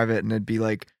 I'd drive it, and it'd be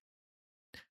like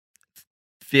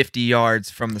 50 yards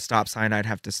from the stop sign. I'd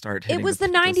have to start hitting It was the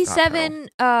stop pedal.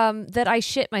 97 that I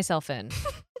shit myself in.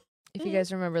 If you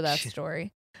guys remember that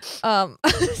story.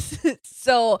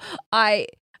 So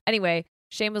anyway,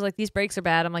 Shane was like, these brakes are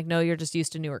bad. I'm like, no, you're just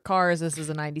used to newer cars. This is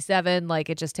a 97. Like,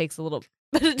 it just takes a little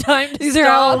bit of time to These are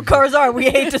how stop. old cars are. We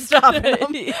hate to stop in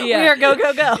them. Yeah. We are go,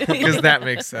 go, go. Because that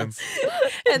makes sense.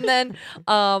 And then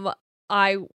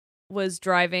I was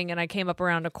driving and I came up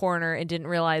around a corner and didn't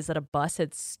realize that a bus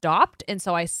had stopped, and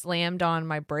so I slammed on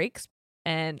my brakes,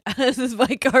 and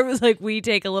my car was like, we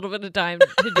take a little bit of time to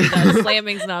do that.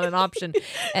 Slamming's not an option.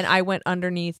 And I went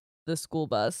underneath the school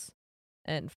bus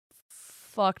and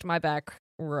fucked my back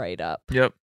right up.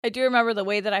 Yep. I do remember the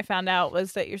way that I found out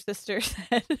was that your sister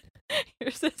said,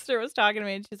 your sister was talking to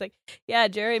me and she's like, yeah,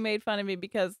 Jerry made fun of me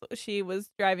because she was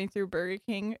driving through Burger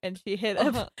King and she hit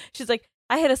she's like,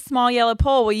 I hit a small yellow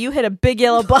pole. Well, you hit a big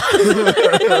yellow bus.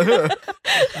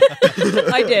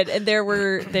 I did, and there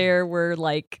were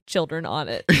like children on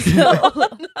it. So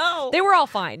No. they were all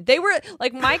fine. They were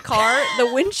like, my car,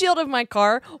 the windshield of my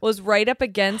car was right up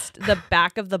against the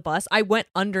back of the bus. I went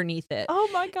underneath it. Oh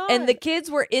my God. And the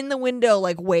kids were in the window,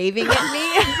 like waving at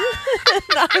me. And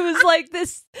I was like,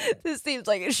 "This seems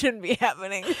like it shouldn't be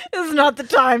happening." It's not the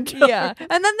time to. Yeah. And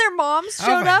then their moms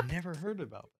How have showed I up. never heard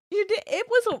about You did. It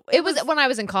was. It was when I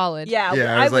was in college. Yeah.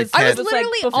 Yeah, I was like I was 10.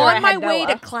 literally before I on my had way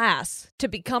to Noah. class to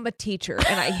become a teacher,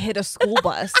 and I hit a school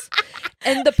bus.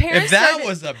 And the it. parents. If that started-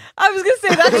 was a I was gonna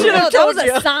say that should no, have that told was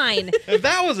you. a sign. if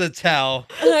that was a tell,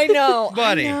 I know,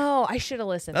 Buddy. I should have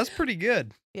listened. that's pretty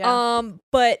good. Yeah.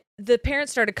 But the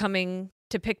parents started coming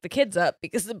to pick the kids up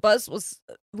because the bus was.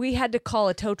 We had to call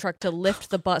a tow truck to lift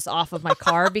the bus off of my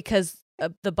car because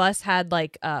the bus had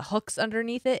like hooks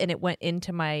underneath it, and it went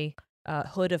into my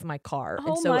hood of my car, and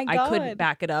Oh so my I couldn't God.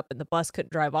 back it up, and the bus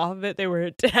couldn't drive off of it. They were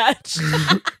attached.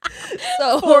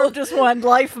 So Or just one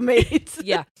life mates.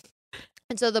 yeah.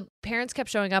 And so the parents kept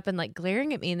showing up and like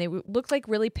glaring at me, and they looked like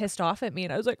really pissed off at me.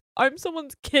 And I was like, I'm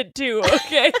someone's kid too,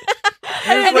 okay?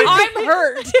 and like- I'm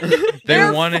hurt. They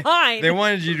They're wanted fine. they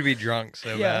wanted you to be drunk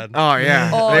so Yeah. bad. Oh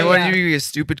yeah. Oh, they wanted yeah. you to be a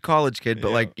stupid college kid, but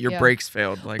Yeah. like your Yeah. brakes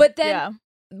failed. Like, But then Yeah.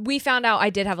 we found out I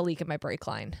did have a leak in my brake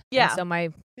line. Yeah. And so my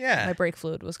Yeah. brake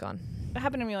fluid was gone. It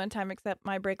happened to me one time, except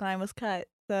my brake line was cut.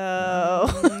 So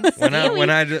When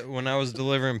I was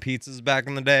delivering pizzas back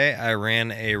in the day, I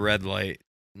ran a red light,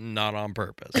 not on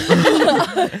purpose.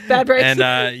 bad brakes.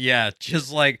 And yeah,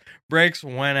 just like brakes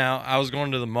went out. I was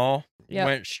going to the mall, Yep.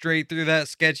 went straight through that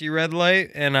sketchy red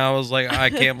light, and I was like, I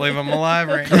can't believe I'm alive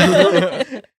right now.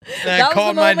 And That I was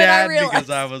called the my moment I dad because realized.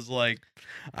 I was like,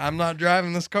 I'm not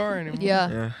driving this car anymore. Yeah.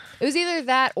 yeah. It was either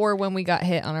that or when we got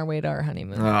hit on our way to our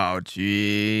honeymoon. Oh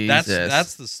Jesus.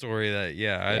 That's the story that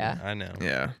Yeah. I know. Yeah.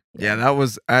 Yeah. Yeah, that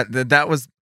was that was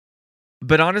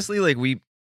but honestly like we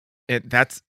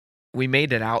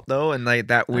made it out though, and like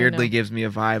that I weirdly know. gives me a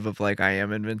vibe of like I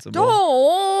am invincible.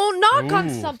 Don't knock on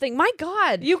Ooh. something. My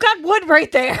God. you got wood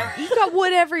right there. You've got wood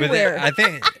But everywhere. I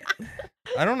think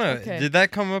I don't know. Okay. Did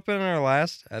that come up in our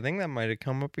last? I think that might have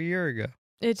come up a year ago.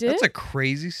 it did? That's a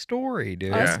crazy story,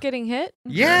 dude. Us Yeah. getting hit?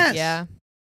 Yes. Yeah.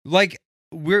 Like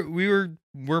we're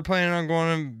planning on going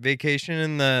on vacation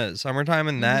in the summertime,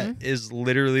 and Mm-hmm. that is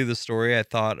literally the story I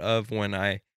thought of when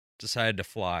I decided to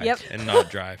fly Yep. and not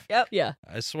drive. Yeah.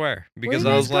 I swear, Where because are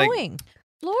you I guys was like, going?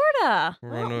 Florida. we're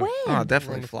going to- When? Oh,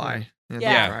 definitely Wonderful. fly.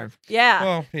 Yeah. Drive. Yeah.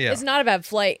 well, yeah. It's not a bad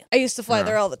flight. I used to fly No.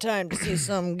 there all the time to see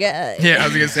some guy. Yeah, I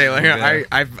was gonna say like Yeah.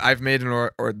 I've made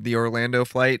the Orlando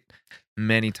flight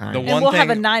many times. The And one we'll have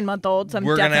a thing- 9-month-old, so I'm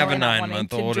we're gonna have a definitely not wanting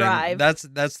 9-month-old. to drive. That's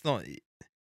the.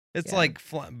 It's Yeah. like,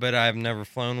 but I've never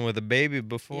flown with a baby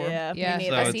before. Yeah, Yeah, me So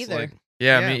neither. us it's either. like,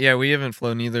 yeah, yeah. we haven't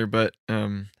flown either, but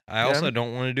I also Yeah.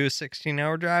 don't want to do a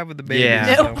 16-hour drive with a baby.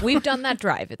 Yeah. so- We've done that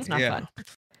drive. It's not Yeah. fun.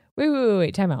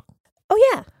 Wait. Time out.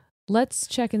 Oh yeah. Let's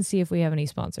check and see if we have any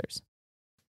sponsors.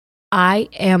 I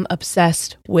am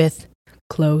obsessed with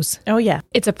clothes. Oh yeah.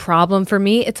 It's a problem for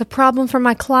me. It's a problem for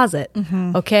my closet.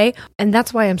 Mm-hmm. Okay. And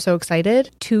that's why I'm so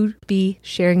excited to be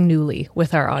sharing Nuuly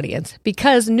with our audience,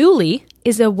 because Nuuly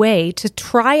is a way to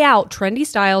try out trendy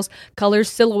styles, colors,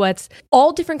 silhouettes,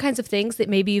 all different kinds of things that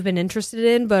maybe you've been interested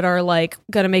in but are like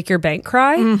gonna make your bank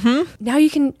cry. Mm-hmm. Now you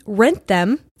can rent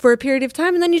them for a period of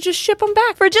time and then you just ship them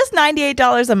back. For just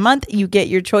 $98 a month, you get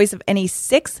your choice of any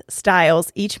 6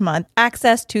 styles each month,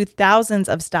 access to thousands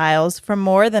of styles from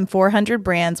more than 400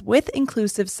 brands with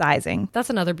inclusive sizing. That's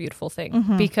another beautiful thing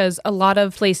because a lot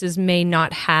of places may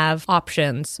not have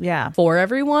options Yeah. for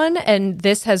everyone. And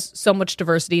this has so much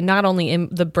diversity, not only in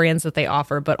the brands that they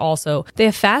offer, but also they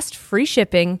have fast, free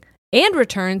shipping and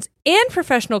returns and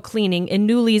professional cleaning in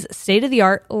Nuuly's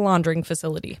state-of-the-art laundering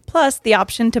facility. Plus, the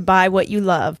option to buy what you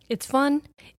love. It's fun,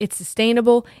 it's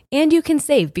sustainable, and you can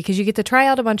save because you get to try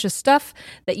out a bunch of stuff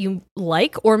that you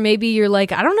like, or maybe you're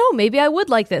like, I don't know, maybe I would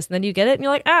like this. And then you get it and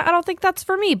you're like, I don't think that's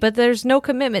for me, but there's no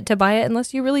commitment to buy it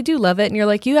unless you really do love it. And you're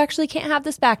like, you actually can't have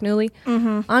this back, Nuuly.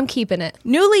 I'm keeping it.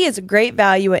 Nuuly is a great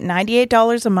value at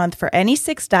 $98 a month for any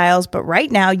 6 styles, but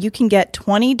right now you can get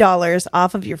 $20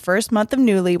 off of your first month of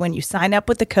Nuuly when you sign up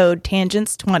with the code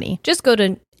TANGENTS20. Just go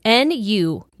to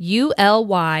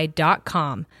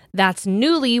NUULY.com. That's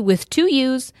Nuuly with 2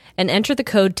 U's and enter the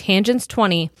code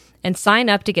TANGENTS20 and sign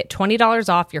up to get $20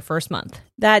 off your first month.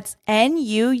 That's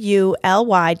NUULY.com.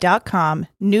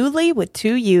 Nuuly with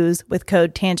 2 U's with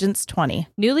code TANGENTS20.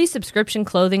 Nuuly subscription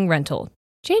clothing rental.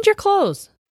 Change your clothes.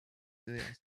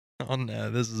 Oh no,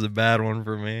 this is a bad one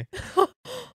for me.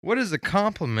 What is a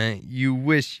compliment you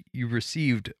wish you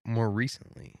received more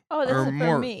recently? Oh, this or is for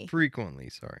more me. frequently,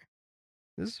 sorry.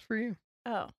 This is for you.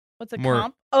 Oh, what's a More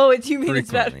comp? Oh, it's you mean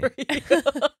it's bad for you.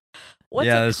 What's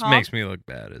yeah, a this comp? makes me look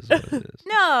bad is what it is.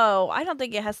 No, I don't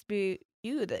think it has to be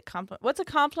you that compliment. What's a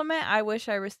compliment I wish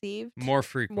I received? More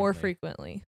frequently. More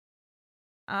frequently.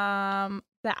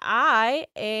 That I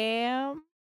am.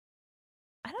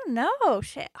 I don't know.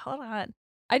 Shit, hold on.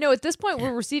 I know at this point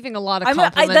we're receiving a lot of I'm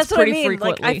compliments that's what I pretty mean.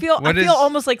 frequently. Like I feel What is-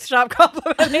 almost like stop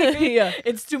complimenting. Yeah.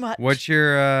 It's too much. What's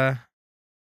your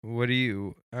what do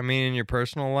you I mean in your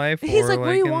personal life? He's or like, what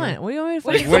do you in the- want? What do you want me to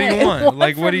What do fucking What do say? you want?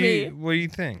 Like from what do me? you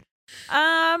think?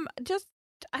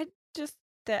 Just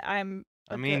that I'm.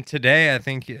 I mean, today I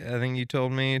think you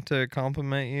told me to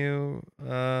compliment you.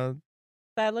 that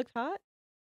I looked hot.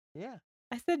 Yeah.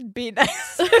 I said be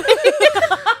nice.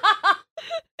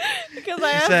 Because I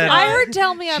She asked said- him- I heard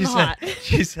tell me I'm She hot.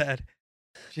 said,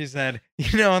 she said,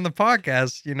 on the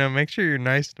podcast, make sure you're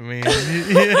nice to me.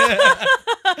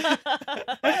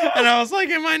 And I was like,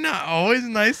 am I not always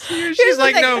nice to you? She's the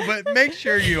like, thing. no, but make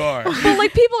sure you are. But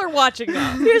like people are watching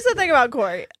now. Here's the thing about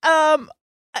Corey.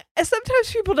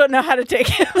 Sometimes people don't know how to take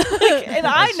him, and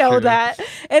I That's know true. that,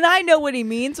 and I know what he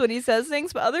means when he says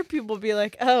things. But other people be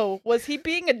like, "Oh, was he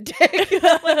being a dick?"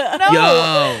 I'm like, no,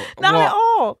 Yo, not well, at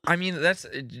all. I mean,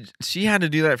 she had to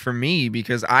do that for me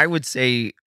because I would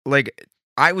say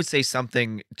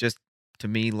something just to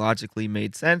me logically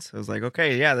made sense. I was like,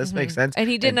 okay, yeah, this makes sense. And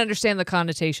he didn't understand the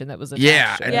connotation that was attached.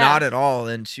 Yeah, to and it. Yeah. not at all.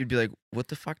 And she'd be like, "What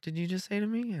the fuck did you just say to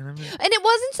me?" And I'm like, And it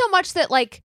wasn't so much that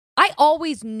like I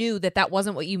always knew that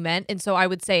wasn't what you meant, and so I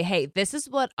would say, "Hey, this is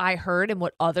what I heard, and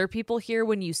what other people hear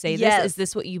when you say Yes. this. Is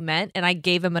this what you meant?" And I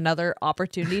gave him another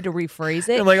opportunity to rephrase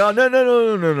it I'm like, "Oh no,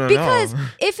 because no."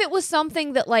 if it was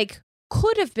something that like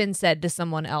could have been said to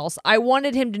someone else, I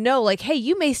wanted him to know, like, "Hey,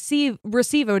 you may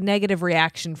receive a negative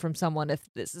reaction from someone if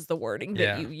this is the wording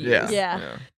Yeah. that you use." Yeah,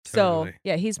 Yeah. So Totally.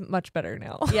 yeah, he's much better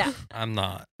now. Yeah. I'm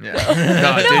not. yeah. No,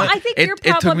 dude, I think your it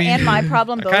took problem me- and my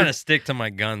problem I both. kind of stick to my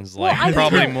guns, Well, like I think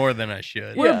probably that- more than I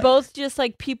should. We're Yeah. both just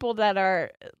like people that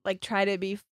are like try to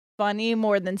be funny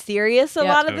more than serious a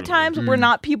Yeah. lot of the Totally. times. We're Mm.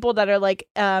 not people that are like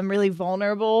really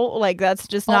vulnerable. Like that's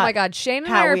just Oh not. my God, Shane and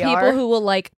how I are we people are. who will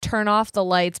like turn off the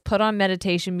lights, put on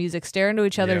meditation music, stare into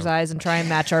each other's Yeah. eyes, and try and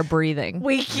match our breathing.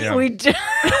 We Yeah. we do.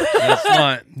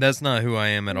 That's not who I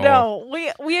am at all. No,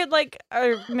 we like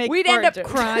make. We'd end up fart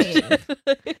jokes. crying.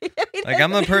 Like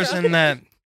I'm the person that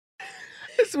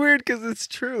It's weird because it's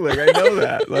true. Like I know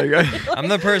that. Like I'm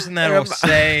the person that Like, will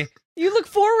say You look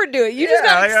forward to it. You just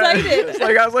got excited. It's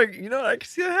like I was like, I can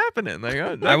see that happening. Like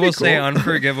I will say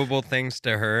unforgivable things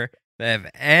to her that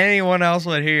if anyone else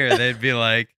would hear, they'd be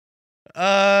like,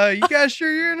 you guys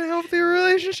sure you're in a healthy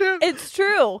relationship? It's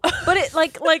true, but it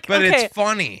like But okay. it's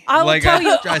funny. I will like tell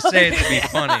you- I say it to be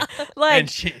funny. Like and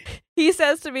she he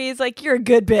says to me, he's like, "You're a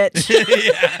good bitch."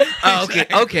 yeah, Oh, okay,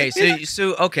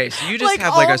 exactly. okay. So you just Like,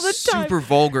 have like all a the time. super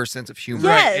vulgar sense of humor.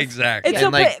 Yes. Right, exactly. And so,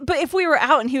 And, like- but if we were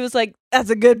out and he was like, "That's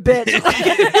a good bitch,"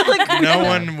 like, No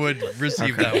one would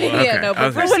receive that Okay. well. Yeah, no, but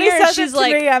Okay. for when he Sarah, says she's it to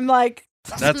like, me, I'm like,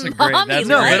 That's a great. Mommy That's a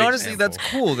No, Right. great but honestly, example.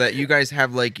 that's cool that you guys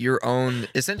have like your own,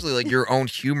 essentially like your own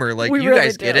humor. Like We you really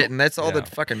guys get do. it, and that's all Yeah. that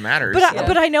fucking matters. but Yeah.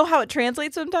 but I know how it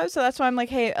translates sometimes, so that's why I'm like,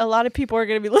 hey, a lot of people are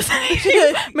going to be listening to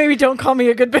you. Maybe don't call me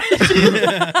a good bitch.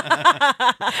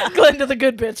 Glenda the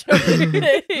good bitch.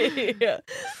 Yeah.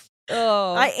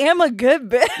 Oh, I am a good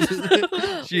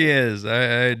bitch. She is.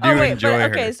 I do enjoy her.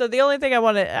 Okay, so the only thing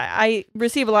I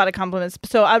receive a lot of compliments.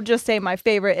 So I'll just say my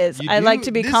favorite is You I do? like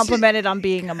to be This complimented on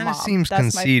being a Kind mom. of seems That's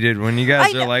conceited when you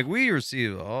guys I are know. like, we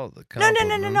receive all the No,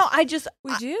 compliments. no. I just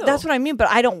We do. That's what I mean. But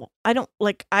I don't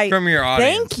like. I From your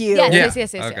audience. thank you. Yes.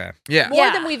 Yeah. Okay. Yeah. more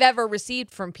Yeah. than we've ever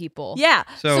received from people. Yeah.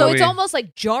 So we, it's almost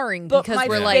like jarring But because my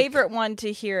we're like, favorite one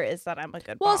to hear is that I'm a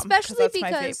good Well, mom. 'cause especially that's my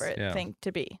because- favorite Yeah. thing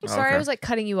to be. I'm sorry, Okay. I was like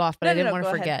cutting you off, but No, I didn't no, want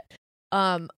to go forget.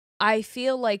 I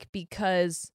feel like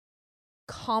because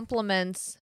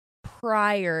compliments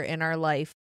prior in our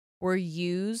life were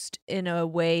used in a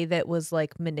way that was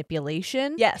like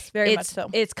manipulation. Yes, very much it's so.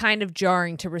 it's kind of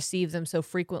jarring to receive them so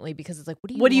frequently because it's like,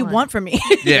 what What do you want from me?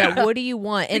 Yeah. What do you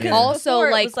want? And Because also, before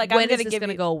it like, was like, I'm when is gonna this give going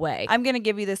to you- go away? I'm going to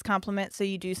give you this compliment so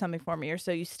you do something for me or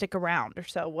so you stick around or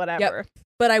so whatever.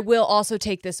 But I will also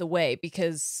take this away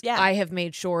because Yeah. I have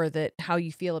made sure that how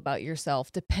you feel about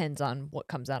yourself depends on what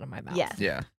comes out of my mouth. Yes.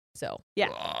 Yeah. So Yeah.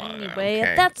 anyway,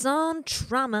 Okay. that's on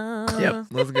trauma. Yep.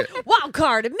 Let's get. Wild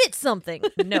card, admit something.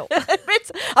 No.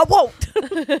 I won't.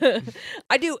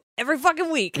 I do every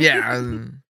fucking week. Yeah.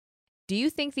 Do you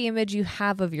think the image you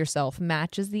have of yourself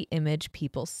matches the image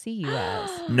people see you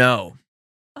as? No.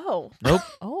 Oh. Nope.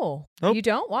 Oh, Nope. you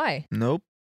don't? Why? Nope.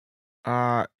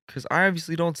 Because I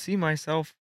obviously don't see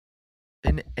myself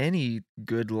in any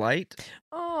good light.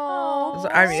 Oh,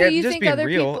 I mean, so yeah, you just think being other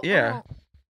real, people? yeah. Oh.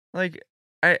 Like,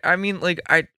 I mean, like,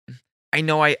 I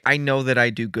know that I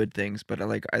do good things, but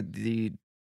the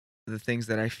things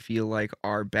that I feel like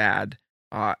are bad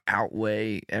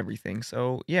outweigh everything.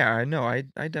 So yeah, I know. I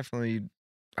definitely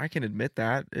I can admit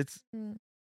that it's Mm.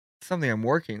 something I'm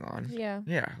working on. Yeah.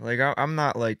 Yeah, like I'm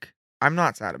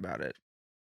not sad about it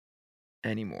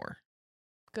anymore.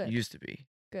 Good. Used to be.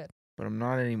 Good. But I'm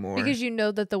not anymore. Because you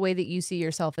know that the way that you see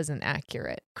yourself isn't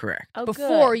accurate. Correct. Oh,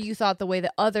 Before good. you thought the way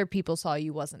that other people saw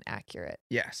you wasn't accurate.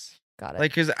 Yes. Got it.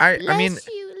 Like, cause I mean, Bless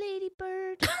you, Lady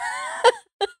Bird.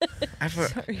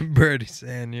 Sorry. Birdie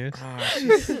Sanders.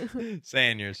 oh,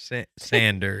 Sanders.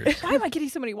 Why am I getting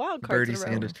so many wild cards Bertie in a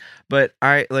row? Sanders. But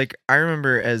I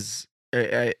remember as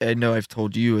I know I've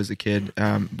told you as a kid,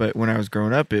 but when I was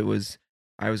growing up, I was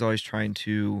always trying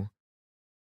to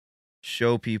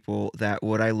show people that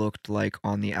what I looked like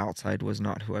on the outside was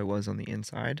not who I was on the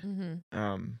inside.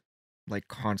 Mm-hmm. Like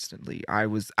constantly, I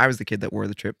was the kid that wore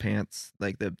the trip pants,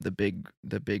 like the big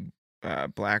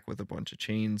black with a bunch of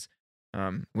chains,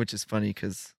 which is funny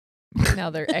because Now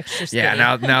they're extra skinny.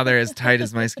 yeah, now they're as tight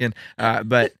as my skin.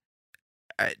 But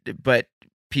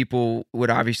people would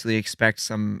obviously expect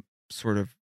some sort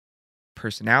of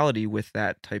personality with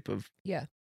that type of. There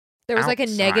was like a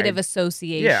outside. negative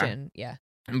association. Yeah.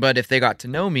 But if they got to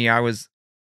know me, I was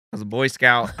a Boy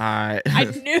Scout. I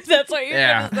knew that's what you were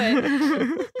yeah. going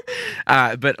to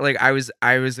say. But like I was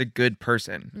a good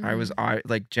person. I was Mm-hmm.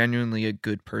 like genuinely a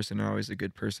good person. Always a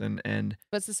good person, and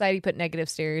But society put negative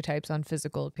stereotypes on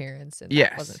physical appearance, and Yes.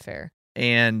 that wasn't fair.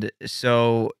 And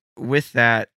so with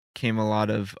that came a lot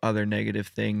of other negative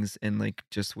things, and like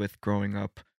just with growing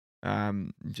up,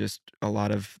 just a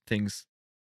lot of things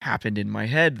happened in my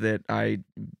head that I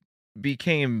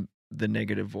became the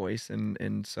negative voice,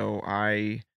 and so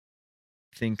I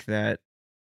think that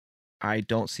I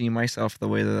don't see myself the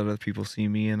way that other people see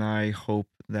me, and I hope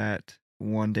that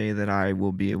one day that I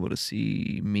will be able to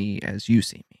see me as you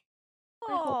see me.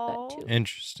 I hope that too.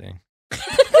 Interesting.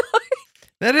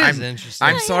 That is interesting.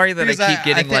 I'm sorry that I Because keep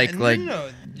getting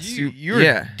you're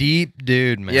yeah. a deep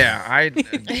dude, man. Yeah,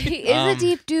 He is a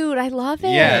deep dude. I love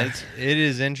it. Yeah, it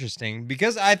is interesting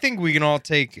because I think we can all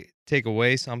take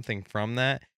away something from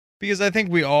that because I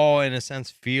think we all, in a sense,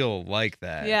 feel like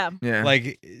that. Yeah. yeah.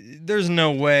 Like, there's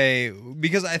no way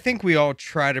because I think we all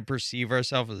try to perceive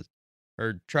ourselves as,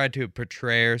 or try to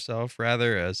portray ourselves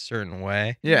rather a certain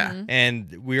way, yeah. Mhm.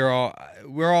 and we're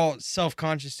all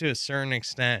self-conscious to a certain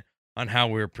extent on how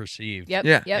we're perceived. Yep.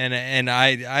 Yeah. Yep. And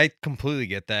I completely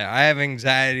get that. I have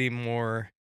anxiety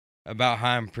more about how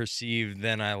I'm perceived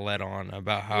than I let on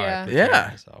about how Yeah. I portray Yeah.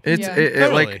 myself. It's Yeah.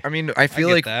 Totally. like, I mean, I feel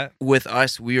get like that. with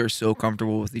us, we are so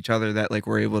comfortable with each other that like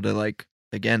we're able to like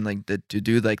again like to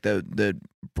do like the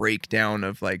breakdown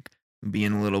of like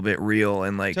being a little bit real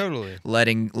and like Totally.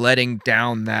 letting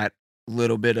down that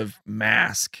little bit of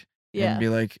mask Yeah. and be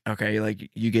like, okay, like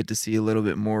you get to see a little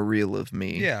bit more real of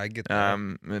me. Yeah, I get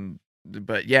that.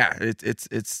 But yeah,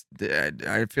 it's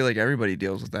I feel like everybody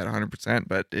deals with that 100%,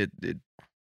 but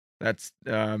that's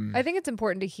I think it's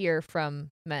important to hear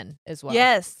from men as well.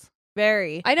 Yes.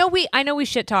 Very. I know we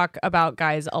shit talk about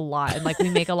guys a lot and like we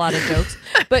make a lot of jokes,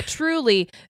 but truly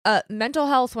mental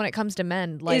health when it comes to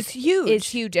men like It's huge. is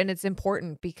huge, and it's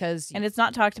important because And it's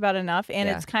not talked about enough. And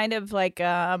Yeah. it's kind of like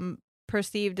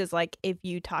perceived as like if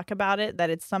you talk about it, that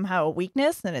it's somehow a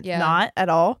weakness, and it's Yeah. not at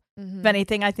all. Mhm. If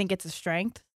anything, I think it's a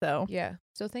strength. So Yeah.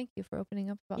 So thank you for opening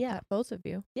up about Yeah. that, both of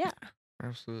you.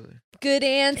 Absolutely. Good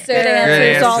answer. Good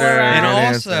answers all answer. around. And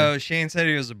Good also, answer. Shane said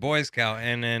he was a Boy Scout,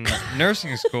 and in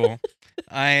nursing school,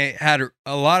 I had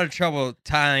a lot of trouble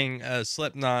tying a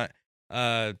slip knot.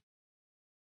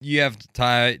 You have to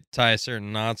tie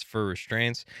certain knots for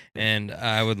restraints, and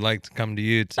I would like to come to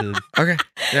you to Okay.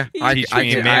 Yeah. Teach me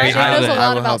maybe Shane how knows to- a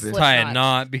lot about slip tie a knots.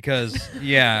 knot because,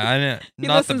 yeah, I didn't, he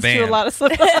not the listens band. to a lot of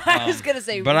slip. I was Um, gonna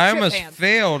say, But I trip almost hands.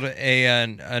 failed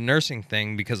a nursing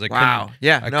thing because I Wow.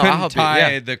 Yeah. couldn't, I No, I'll couldn't help tie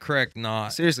you. Yeah. the correct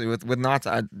knot. Seriously, with knots,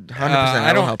 100%. I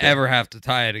will don't help ever have to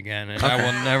tie it again, and I Okay.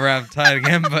 will never have to tie it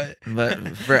again. But You.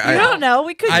 But for, I don't know.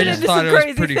 We could I get just into thought some it was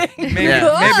crazy pretty. things. Maybe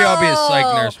Yeah. maybe I'll be a psych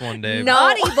Whoa. nurse one day. but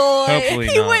Naughty boy. Hopefully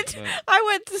He not. went. but I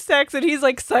went to sex, and he's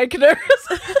like psych nurse.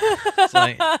 it's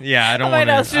like, yeah, I don't might want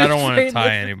not to. I don't want to restrain tie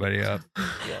this. anybody up.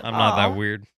 I'm not Aw. that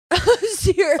weird.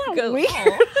 Sierra So goes, weird.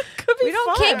 "Oh." Could be We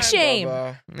don't fun. kink shame.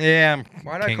 Yeah, I'm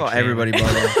Why not kink call shaming. everybody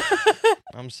Bubba?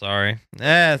 I'm sorry.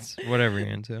 It's whatever you're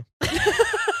into.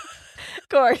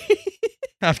 Corey.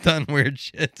 I've done weird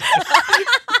shit.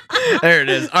 There it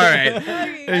is. All right.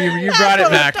 You brought it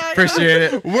back.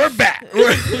 Appreciate it. We're back.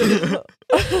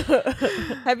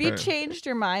 Have you Alright. changed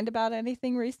your mind about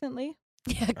anything recently?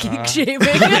 Yeah, kink Uh, shaming.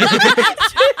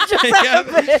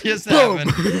 Yeah, just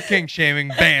happened. King shaming.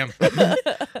 Bam.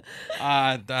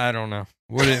 I don't know.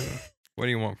 What do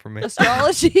you want from me?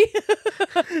 Astrology.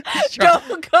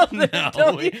 Don't go there. No,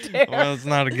 Don't you dare. well, let's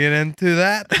not get into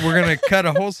that. We're gonna cut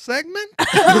a whole segment.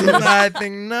 I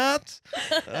think not.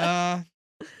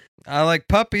 I like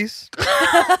puppies.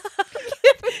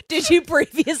 Did you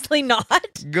previously not?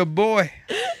 Good boy.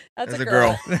 That's As a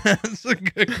girl. That's a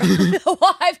good girl.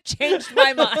 Well, I've changed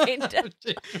my mind.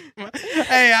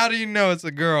 Hey, how do you know it's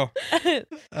a girl?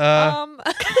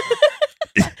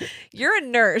 You're a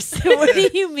nurse. What do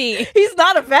you mean? He's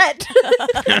not a vet.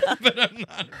 But I'm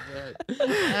not a vet. I'm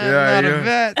Yeah, not a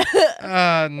yeah.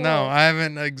 vet. No, I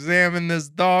haven't examined this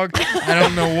dog. I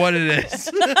don't know what it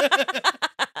is.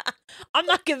 I'm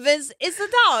not convinced it's a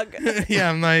dog. Yeah,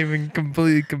 I'm not even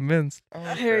completely convinced.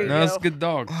 Here you No, it's go. a good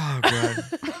dog. Oh god.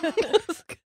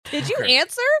 Did you Okay.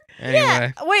 answer?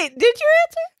 Anyway, Wait, did you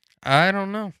I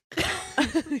don't know.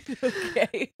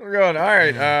 Okay. We're going. All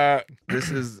right. This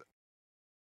is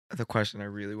the question I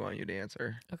really want you to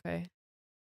answer. Okay.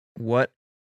 What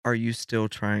are you still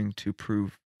trying to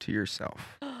prove to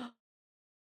yourself?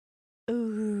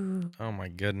 Ooh. Oh my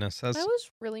goodness, that's That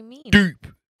was really mean. deep.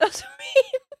 That's me.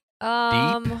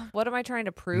 What am I trying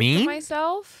to prove Mean? to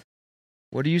myself?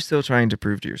 What are you still trying to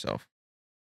prove to yourself?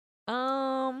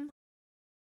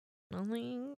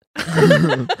 Nothing.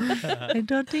 I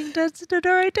don't think that's the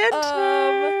right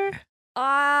answer.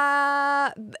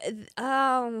 I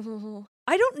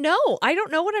don't know. I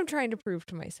don't know what I'm trying to prove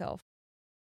to myself.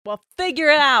 Well, figure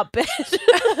it out,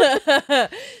 bitch.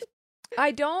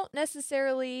 I don't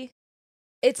necessarily.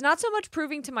 It's not so much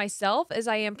proving to myself as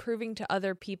I am proving to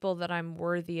other people that I'm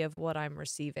worthy of what I'm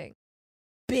receiving.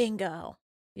 Bingo.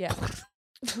 Yeah.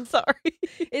 Sorry.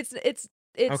 It's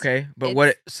Okay, but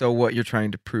it's- what you're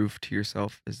trying to prove to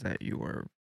yourself is that you are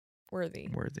worthy.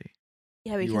 worthy.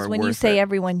 Yeah, You because are when you worth say it.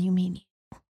 everyone, you mean you.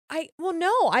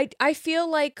 I feel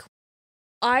like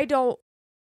I don't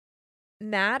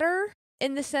matter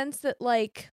in the sense that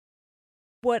like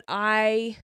what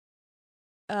I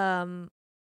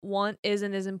want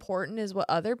isn't as important as what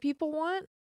other people want.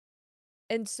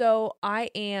 And so I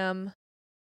am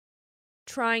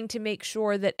trying to make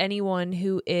sure that anyone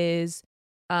who is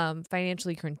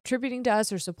financially contributing to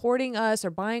us or supporting us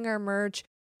or buying our merch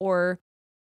or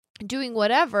doing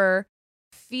whatever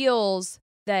feels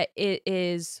that it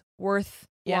is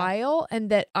worthwhile and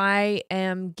that I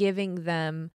am giving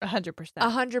them 100%.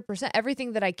 100%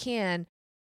 everything that I can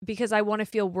because I want to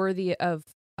feel worthy of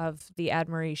the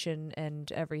admiration and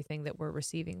everything that we're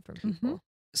receiving from people.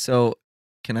 So,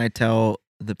 can I tell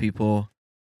the people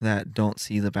that don't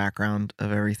see the background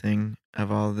of everything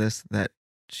of all of this that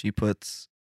she puts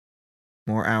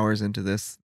more hours into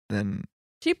this than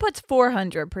She puts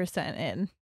 400% in.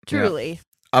 Truly.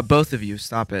 both of you?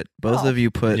 Stop it! Both Oh. of you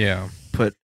put Yeah.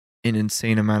 an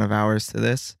insane amount of hours to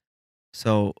this.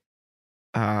 So,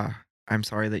 I'm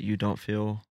sorry that you don't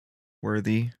feel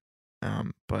worthy,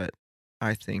 but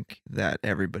I think that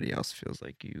everybody else feels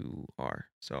like you are.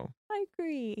 So, I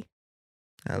agree.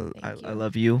 I Thank you.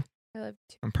 love you. I love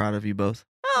you. I'm proud of you both.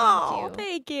 Oh, you.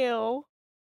 thank you.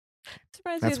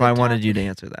 Surprised That's you're why I the wanted top- you to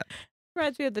answer that.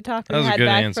 Reminds me of the talk That we was a had good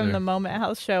back answer. from the Moment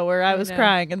House show where I was know.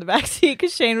 crying in the backseat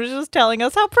because Shane was just telling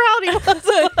us how proud he was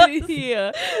of us.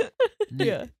 Yeah.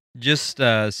 Yeah. Just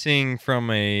seeing from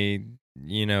a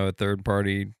a third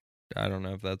party, I don't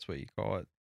know if that's what you call it,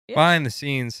 Yeah. behind the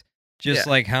scenes, just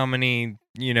Yeah. like how many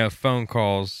phone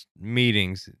calls,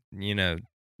 meetings, you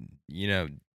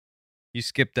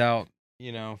skipped out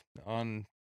on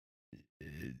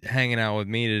hanging out with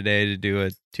me today to do a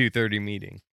 2:30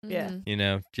 meeting. Yeah.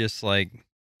 Mhm. Just like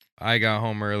I got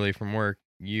home early from work,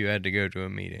 you had to go to a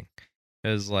meeting.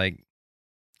 Because like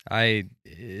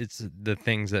it's the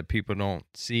things that people don't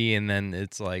see, and then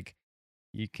it's like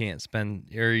you can't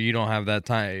spend, or you don't have that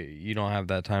time. You don't have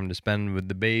that time to spend with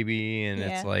the baby, and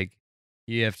Yeah. it's like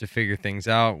you have to figure things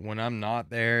out. When I'm not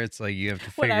there, it's like you have to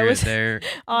When I figure was it there.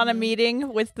 On a Mhm.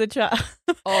 meeting with the child.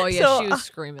 Oh yeah, So, she was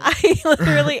screaming. I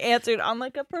literally answered on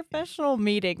like a professional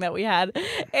meeting that we had.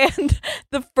 And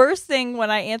the first thing when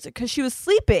I answered, because she was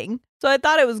sleeping, so I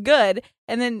thought it was good.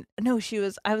 And then, no,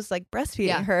 I was like breastfeeding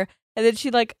Yeah. her. And then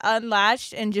she like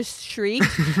unlatched and just shrieked.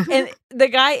 And the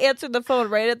guy answered the phone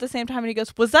right at the same time. And he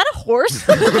goes, "Was that a horse?"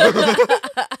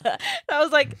 I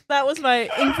was like, "That was my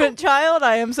infant child.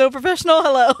 I am so professional.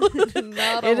 Hello.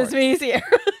 Not a It is horse. me here."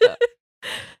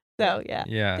 So, yeah.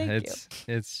 Yeah, Thank you.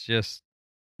 it's just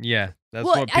that's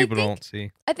Well, what I people think- don't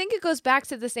see. I think it goes back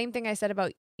to the same thing I said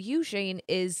about you, Shane,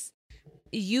 is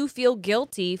you feel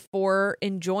guilty for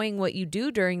enjoying what you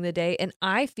do during the day, and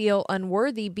I feel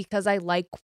unworthy because I like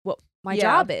what my Yeah.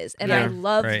 job is, and I Yeah,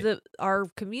 love right. our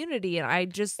community, and I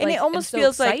just And like, it almost am so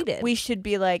feels excited. like we should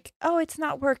be like, "Oh, it's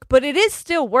not work," but it is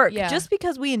still work. Yeah. Just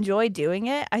because we enjoy doing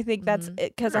it, I think that's Mhm.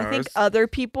 it. Because I No, think it's- other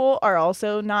people are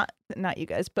also not you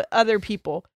guys, but other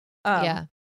people, yeah,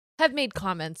 have made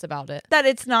comments about it. that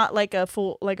it's not like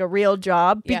a real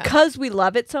job Yeah. because we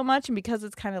love it so much and because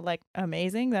it's kind of like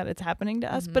amazing that it's happening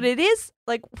to us. But it is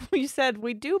like we said,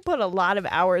 we do put a lot of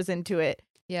hours into it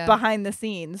Yeah, behind the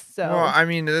scenes. So Well, I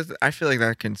mean, I feel like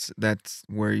that's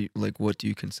where you, like, what do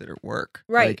you consider work?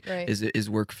 Right. Like, right. is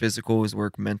work physical? Is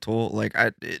work mental? Like,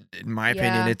 in my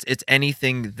opinion, Yeah. it's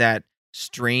anything that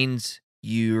strains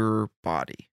your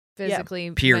body. physically,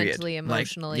 Period. mentally, Like,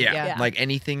 emotionally. yeah, Yeah. like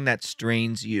anything that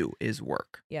strains you is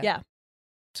work. yeah.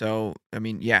 So, I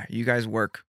mean, yeah, you guys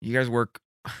work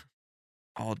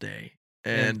all day,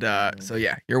 and so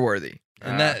yeah, you're worthy.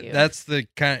 And Thank you. that's the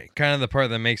kind of the part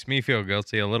that makes me feel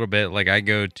guilty a little bit. Like I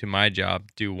go to my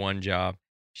job, do one job.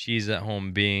 She's at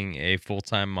home being a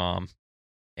full-time mom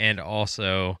and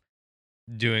also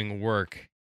doing work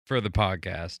for the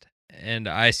podcast. And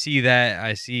I see that.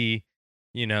 I see,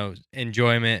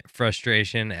 enjoyment,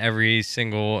 frustration, every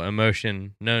single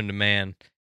emotion known to man.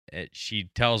 She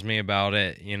tells me about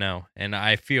it, and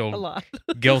I A feel lot.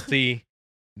 guilty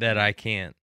that I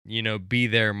can't, be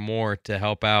there more to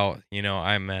help out.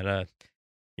 I'm at a,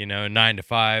 9 to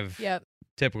 5 Yep.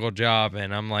 typical job,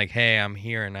 and I'm like, hey, I'm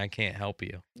here and I can't help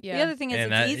you. Yeah. The other thing is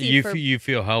And it's easy for you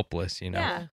feel helpless,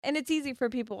 Yeah. And it's easy for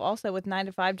people also with 9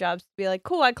 to 5 jobs to be like,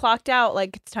 cool, I clocked out.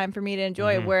 Like, it's time for me to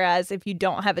enjoy it. Mhm. Whereas if you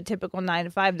don't have a typical 9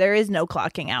 to 5, there is no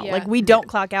clocking out. Yeah. Like, we don't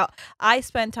clock out. I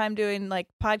spend time doing like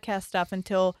podcast stuff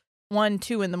until 1,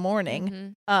 2 in the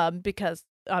morning Mhm. because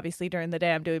obviously during the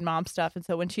day I'm doing mom stuff. And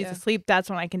so when she's Yeah. asleep, that's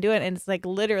when I can do it. And it's like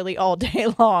literally all day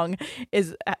long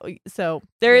so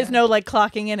there is Yeah. no like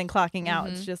clocking in and clocking out.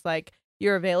 It's Mhm. just like,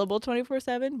 you're available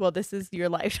 24/7. Well, this is your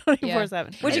life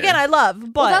 24/7, which Yeah. again, I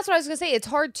love, but Well, that's what I was gonna say. It's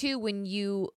hard too when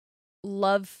you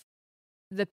love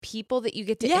the people that you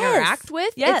get to Yes. interact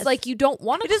with. Yes. It's like you don't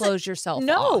want It to doesn't- close yourself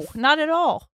No, off. not at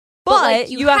all. But, But, like,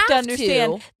 you have to have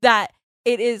understand to. that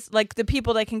it is like the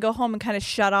people that can go home and kind of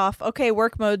shut off. Okay,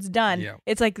 work mode's done. Yeah.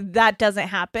 It's like that doesn't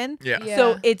happen. Yeah. Yeah.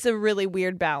 So it's a really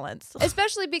weird balance.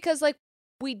 Especially because like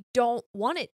we don't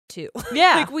want it to.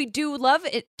 Yeah. Like we do love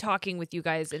it talking with you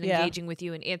guys and Yeah. engaging with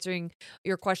you and answering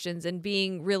your questions and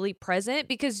being really present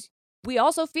because we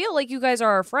also feel like you guys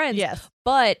are our friends. Yes.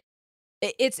 But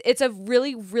it's a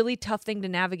really, really tough thing to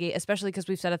navigate, especially because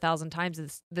we've said 1,000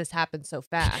 times this happens so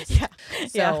fast. Yeah. So,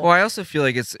 Yeah. Well, I also feel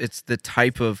like it's the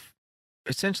type of,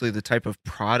 essentially the type of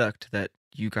product that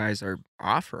you guys are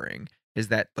offering is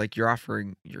that like you're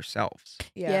offering yourselves,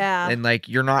 Yeah. and like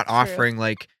you're not True. offering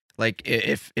like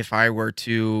if I were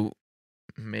to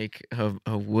make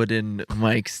a wooden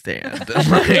mic stand,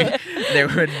 like, there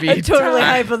would be a totally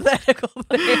time. hypothetical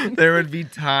thing. There would be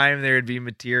time, there would be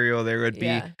material, there would be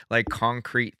Yeah. like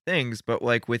concrete things. But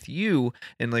like with you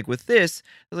and like with this,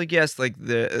 like yes, like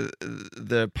the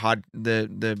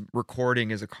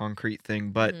recording is a concrete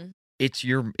thing, but Mhm. it's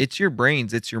your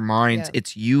brains, it's your minds, Yeah.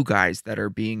 it's you guys that are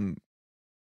being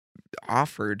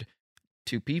offered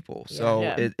to people. Yeah. So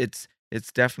Yeah.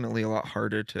 it's definitely a lot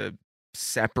harder to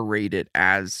separate it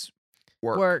as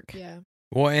work. Yeah.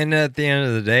 Well, and at the end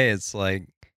of the day, it's like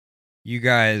you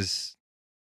guys,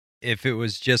 if it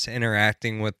was just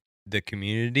interacting with the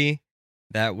community,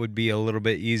 that would be a little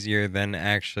bit easier than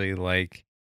actually like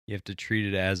you have to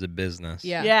treat it as a business.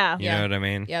 Yeah. Yeah, You know what I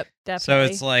mean? Yep. definitely.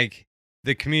 So it's like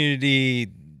the community,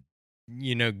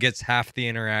 gets half the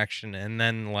interaction, and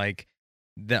then like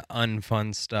the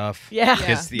unfun stuff yeah,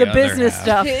 gets the the other business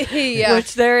half, stuff, Yeah.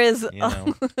 which there is You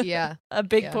know? Yeah. a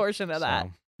big Yeah. portion of that.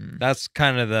 So that's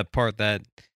kind of the part that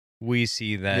we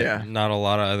see that Yeah. not a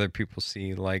lot of other people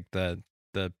see, like the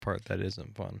part that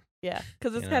isn't fun. Yeah,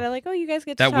 because it's You kind know. of like, oh, you guys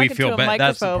get to That we talk feel into a bad.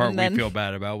 That's the microphone, part and then we feel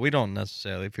bad about. We don't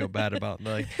necessarily feel bad about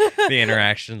like the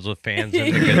interactions with fans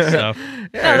and the good stuff.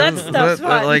 that's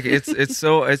fun. like it's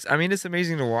I mean, it's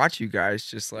amazing to watch you guys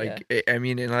just like I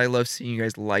mean, and I love seeing you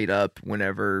guys light up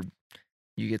whenever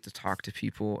you get to talk to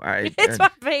people. it's my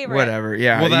favorite. Whatever.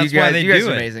 Yeah. Well, that's you guys, why they you guys do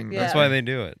are it. amazing. Yeah. That's why they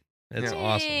do it. It's Yeah.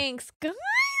 awesome. Thanks, guys.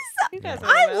 You guys are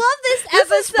I the love best. this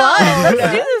This is episode. fun.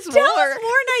 Let's do this Tell more. us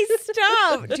more nice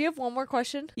stuff. Do you have one more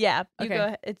question? Yeah, you Okay. go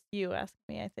ahead. It's you asking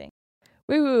me, I think.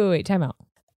 Wait. Time out.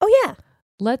 Oh yeah.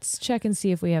 Let's check and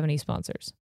see if we have any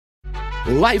sponsors.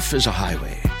 Life is a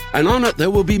highway, and on it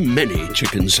there will be many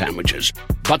chicken sandwiches.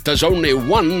 But there's only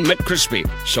one McCrispy.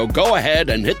 So go ahead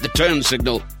and hit the turn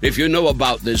signal if you know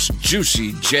about this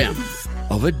juicy gem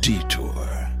of a detour.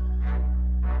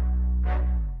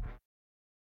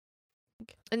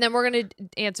 And then we're gonna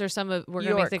answer we're gonna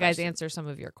Your make the guys questions. answer some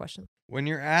of your questions. When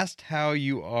you're asked how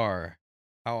you are,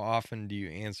 how often do you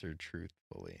answer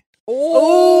truthfully?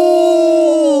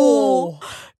 Oh,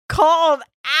 called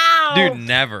out. Dude,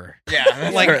 never.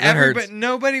 Yeah. Like that hurts.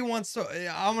 nobody wants to.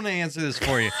 I'm gonna answer this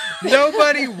for you.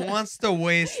 Nobody wants to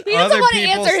waste He doesn't other want to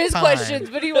people's answer his time. questions,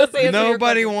 but he wants to answer your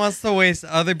Nobody questions. wants to waste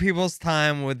other people's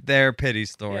time with their pity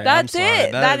story. I'm That's sorry.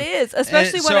 it. That is,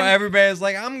 especially And when so I'm- everybody's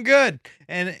like, I'm good.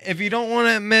 And if you don't want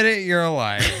to admit it, you're a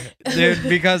liar, dude.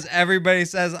 Because everybody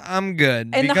says I'm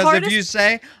good. And the because hardest- if you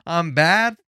say I'm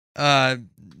bad,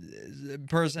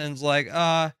 person's like,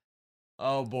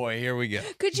 oh boy, here we go.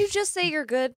 Could you just say you're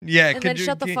good? Yeah, And then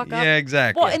shut the fuck up? Yeah,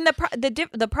 exactly. Well, and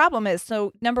the problem is,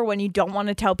 so number one, you don't want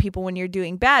to tell people when you're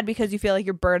doing bad because you feel like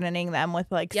you're burdening them with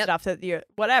like Yep. stuff that you're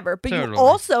whatever. But Totally. you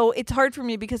also, it's hard for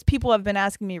me because people have been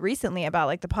asking me recently about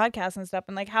like the podcast and stuff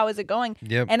and like how is it going?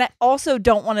 Yep. And I also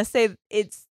don't want to say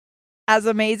it's as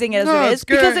amazing as No, it it's is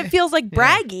because good. it feels like Yeah.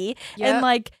 braggy Yep. and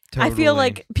like I feel Totally.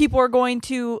 like people are going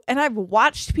to, and I've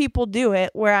watched people do it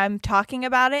where I'm talking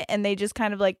about it and they just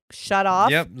kind of like shut off.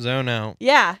 Yep, zone out.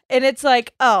 Yeah, and it's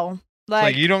like, oh, It's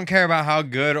like you don't care about how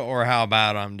good or how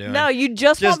bad I'm doing. no, you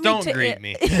just Just want don't me to, greet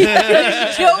me.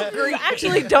 don't greet.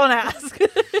 Actually, don't ask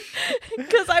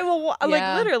because I will Yeah.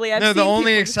 like literally. I've No, the seen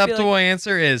only people just be acceptable like,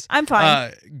 answer is I'm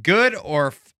fine. Good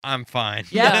or I'm fine.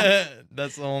 Yeah.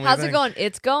 That's the only How's thing. it going?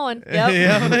 It's going.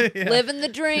 Yep. Yeah. Living the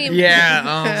dream. Yeah.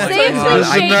 Oh my Safely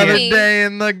God. shady. Another day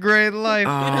in the great life.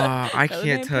 I Another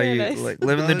can't day tell you. paradise. Like,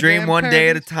 living the Another dream day in one day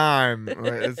at a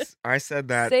paradise. time. I said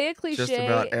that Say a cliche. just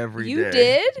about every day. You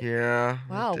did? Yeah.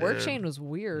 I Wow, work did. Shane was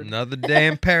weird. Another day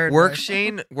in paradise.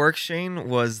 Work Shane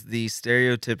was the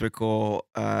stereotypical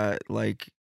like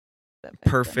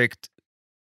perfect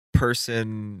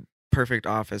person, perfect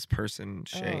office person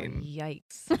Shane. Oh,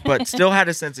 yikes. But still had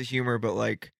a sense of humor, but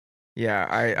like yeah,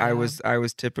 I Yeah.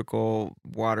 was typical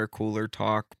water cooler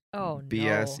talk Oh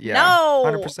BS. no. Yeah. No.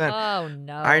 100%. Oh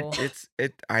no.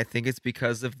 I think it's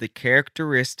because of the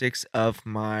characteristics of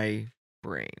my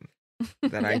brain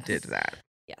that I did that.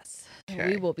 Yes.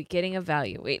 Okay. We will be getting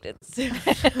evaluated soon.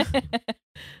 We're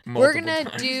multiple gonna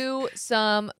times. do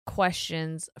some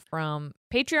questions from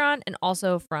Patreon and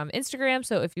also from Instagram.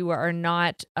 So if you are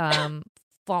not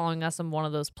following us on one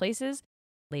of those places,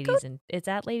 it's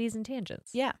at Ladies and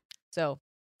Tangents. Yeah. So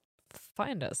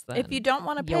find us then. If you don't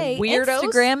want to You pay, weirdos.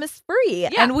 Instagram is free, Yeah.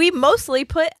 and we mostly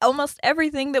put almost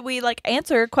everything that we like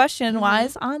answer question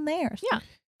wise on there. Yeah.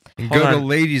 And Hold go to on.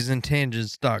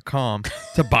 ladiesandtangents.com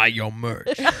to buy your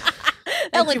merch.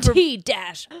 Thank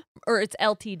it's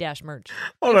LT dash merch.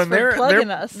 Hold Thanks on, for they're plugging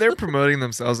they're, us. they're promoting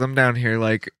themselves. I'm down here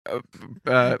like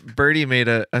Birdie made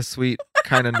a sweet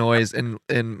kind of noise, and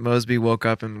Mosby woke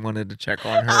up and wanted to check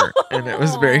on her, and it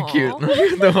was very cute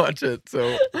to watch it.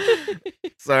 So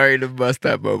sorry to bust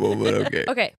that bubble, but okay.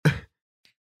 Okay.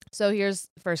 So here's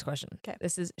the first question. Okay.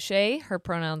 This is Shay. Her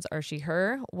pronouns are she,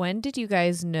 her. When did you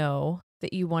guys know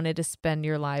that you wanted to spend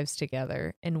your lives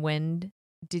together? And when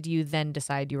did you then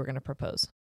decide you were going to propose?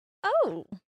 Oh,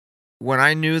 When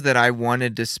I knew that I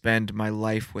wanted to spend my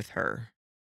life with her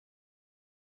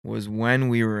was when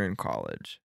we were in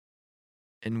college,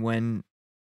 and when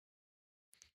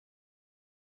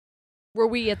Were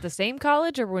we at the same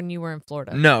college or when you were in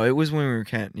Florida? No, it was when we were in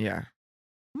Kent. Yeah,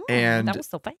 and That was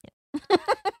so fun.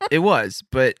 it was,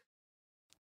 but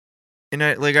and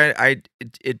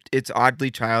it's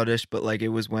oddly childish, but like it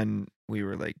was when we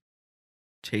were like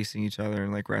chasing each other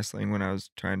and like wrestling when I was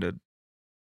trying to.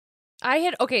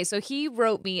 So he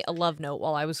wrote me a love note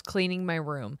while I was cleaning my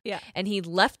room. Yeah. And he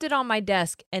left it on my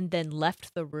desk and then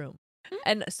left the room.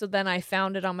 And so then I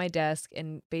found it on my desk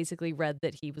and basically read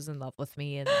that he was in love with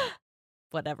me and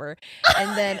whatever.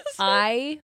 And then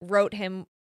I wrote him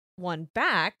one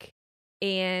back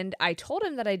and I told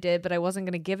him that I did, but I wasn't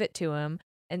going to give it to him.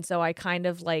 And so I kind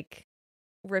of like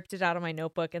ripped it out of my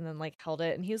notebook and then like held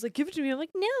it and he was like, give it to me. I'm like,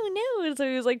 no. And so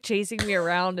he was like chasing me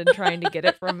around and trying to get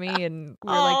it from me and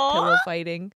we were like pillow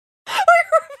fighting.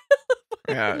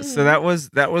 Yeah, so that was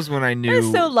when I knew.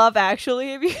 That's so Love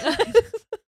Actually of you guys.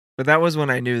 But that was when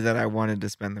I knew that I wanted to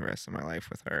spend the rest of my life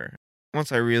with her.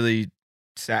 Once I really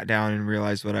sat down and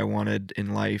realized what I wanted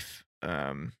in life,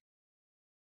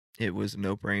 it was a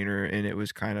no-brainer, and it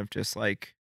was kind of just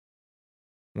like,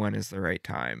 when is the right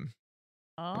time?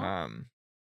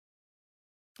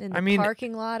 In the I mean-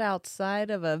 parking lot outside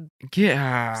of a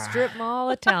Yeah. strip mall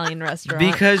Italian restaurant.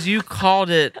 Because you called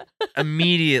it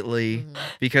immediately, Mhm.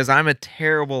 because I'm a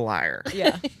terrible liar.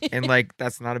 Yeah. And like,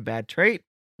 that's not a bad trait,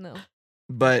 No.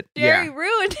 but Jerry yeah.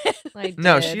 ruined it. I did.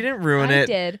 No, she didn't ruin I it.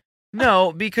 did.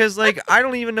 No, because like, I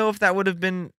don't even know if that would have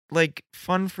been like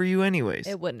fun for you anyways.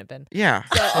 It wouldn't have been. Yeah.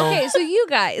 So, okay, so you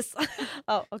guys.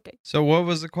 Oh, okay. So what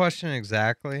was the question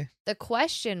exactly? The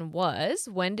question was,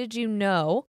 when did you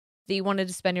know that you wanted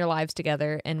to spend your lives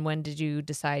together and when did you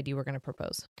decide you were going to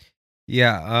propose?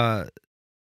 Yeah,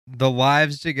 the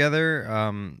lives together.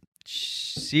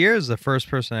 Sierra's the first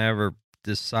person I ever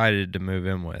decided to move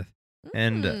in with,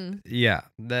 and Mm. yeah,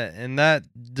 that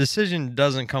decision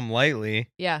doesn't come lightly.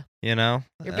 Yeah, You know,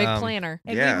 you're a big planner.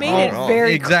 And Yeah, we not made at it all.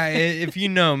 very exactly. If you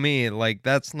know me, like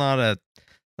that's not a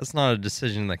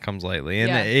decision that comes lightly, and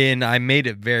Yeah. and I made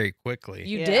it very quickly,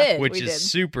 You Yeah. did. which we is did.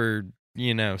 super,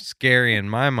 scary in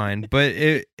my mind, but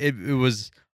it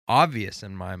was obvious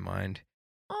in my mind.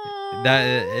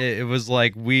 That it was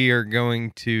like we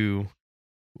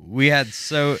had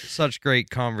such great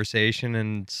conversation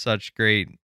and such great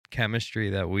chemistry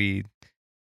that we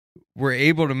were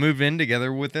able to move in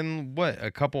together within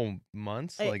a couple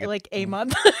months, like a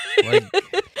month. like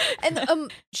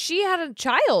And she had a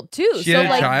child too. she so had a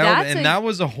like child, that's and that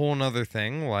was a whole nother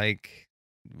thing. Like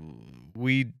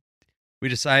we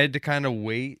decided to kind of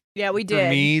wait Yeah, we for did.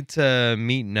 me to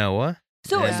meet Noah.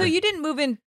 So Yeah. so you didn't move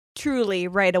in truly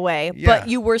right away, Yeah. but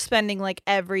you were spending like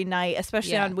every night,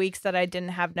 especially Yeah. on weeks that I didn't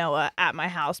have Noah at my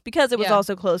house because it was Yeah.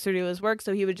 also closer to his work.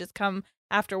 So he would just come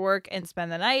after work and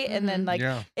spend the night, and then Mhm. like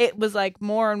Yeah. it was like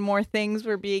more and more things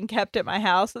were being kept at my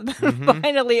house, and then Mhm.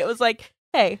 finally it was like,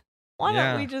 hey, why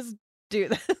Yeah. don't we just do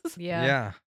this?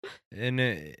 yeah. And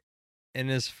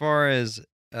as far as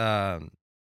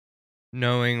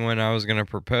knowing when I was going to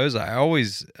propose, I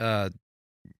always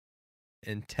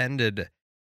intended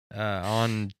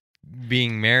on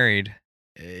being married,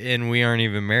 and we aren't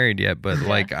even married yet, but Yeah.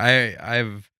 like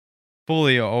I've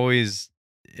fully always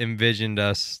envisioned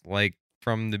us like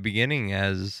from the beginning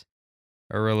as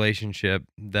a relationship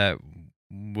that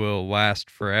will last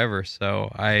forever. So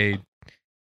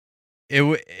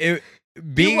being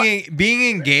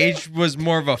engaged was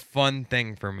more of a fun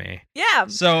thing for me. Yeah.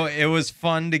 So it was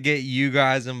fun to get you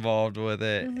guys involved with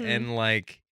it Mhm. and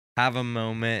like have a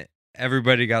moment.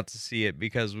 Everybody got to see it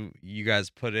because you guys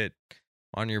put it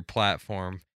on your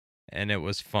platform, and it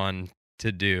was fun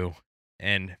to do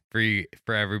and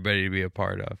for everybody to be a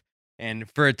part of, and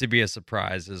for it to be a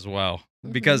surprise as well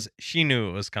because she knew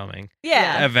it was coming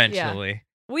Yeah. eventually.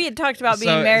 We had talked about being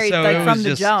So- married so like it from was the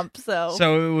just- jump. So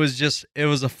So it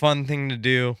was a fun thing to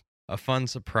do, a fun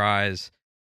surprise.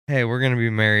 Hey, we're gonna be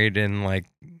married in like,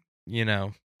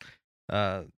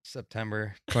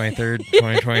 September 23rd,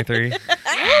 2023.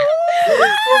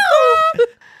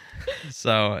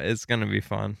 So it's gonna be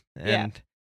fun, Yeah. and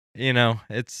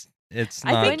it's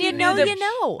I not. think When you know, you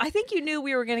know. I think you knew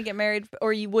we were going to get married,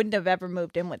 or you wouldn't have ever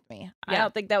moved in with me. I Yeah.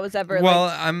 don't think that was ever. Well,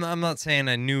 like, I'm not saying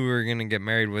I knew we were gonna get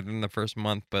married within the first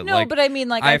month, but no, like but I mean,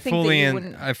 like, I think that you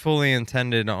wouldn't. I fully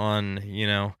intended on,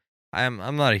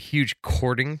 I'm not a huge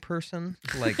courting person,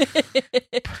 like,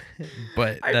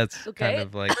 but that's okay. kind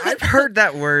of like I've heard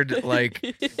that word like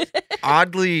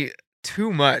oddly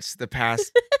too much the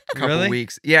past couple Really?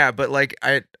 weeks. Yeah, but like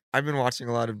I've been watching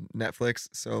a lot of Netflix,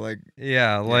 so like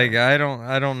yeah, like I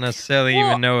don't necessarily Well,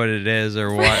 even know what it is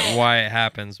or why it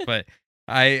happens, but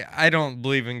I don't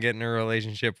believe in getting a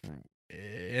relationship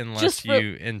unless Just for-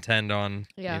 you intend on,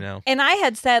 Yeah. you know. And I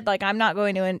had said, like, I'm not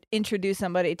going to introduce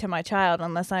somebody to my child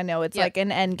unless I know it's Yep. like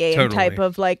an end game Totally. type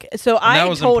of like. So that I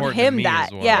was told important to him me that.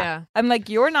 as well. Yeah. I'm like,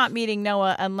 you're not meeting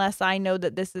Noah unless I know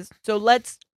that this is. So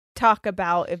let's talk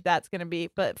about if that's going to be.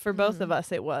 But for both of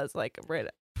us, it was like right.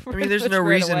 I mean, there's pretty no much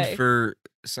right reason away. for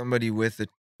somebody with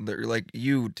like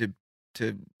you to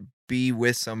be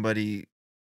with somebody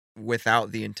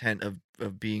without the intent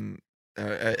of being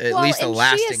at least a and she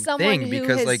lasting is someone thing, who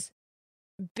because has like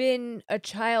been a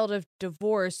child of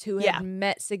divorce who Yeah. had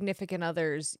met significant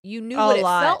others. You knew A what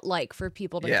lot. it felt like for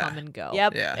people to Yeah. come and go.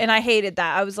 Yep. Yeah. And I hated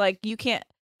that. I was like, you can't.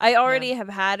 I already have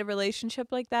had a relationship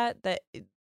like that.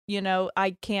 You know,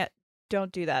 I can't.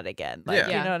 Don't do that again. Like,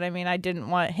 Yeah. you know what I mean? I didn't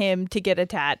want him to get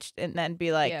attached and then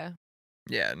be like, Yeah.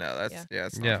 yeah, no, that's Yeah.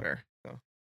 it's not Yeah. fair. So.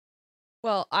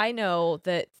 Well, I know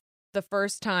that the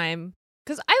first time,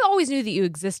 because I always knew that you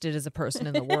existed as a person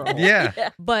in the world. Yeah.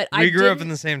 But I We grew up didn't- know. In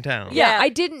the same town. Yeah, Yeah, I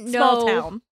didn't small know.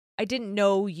 town. I didn't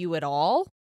know you at all,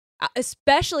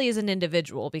 especially as an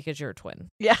individual because you're a twin.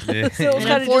 Yeah. Yeah. So it was And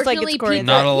kind of just like unfortunately, it's Corey. people-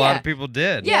 Not a lot Yeah. of people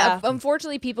did. Yeah, Yeah.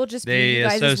 unfortunately, people just view They you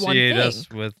guys as one associate thing. us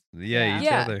with each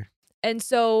Yeah. other. And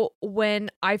so when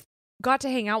I got to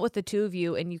hang out with the two of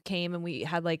you and you came and we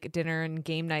had like dinner and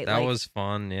game night, That like, was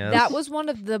fun. Yeah. that was one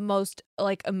of the most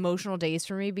like emotional days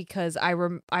for me because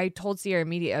I told Sierra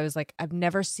immediately, I was like, I've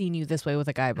never seen you this way with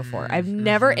a guy before. I've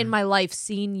never in my life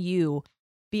seen you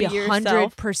be Be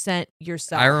yourself. 100%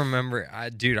 yourself. I remember, I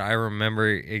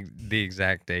remember the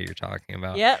exact day you're talking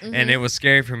about. Yep. And it was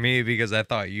scary for me because I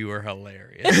thought you were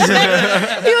hilarious. He was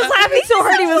laughing so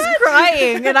hard he was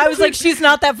crying, and I was like, "She's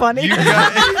not that funny."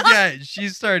 Yeah, she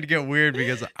started to get weird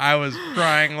because I was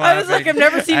crying laughing. I was like, "I've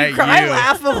never seen you at cry you.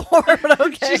 laugh before." But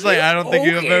okay. She's like, I don't think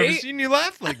I've ever Okay. seen you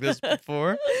laugh like this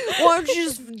before. Why don't you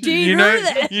just date You her know,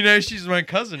 then? you know, she's my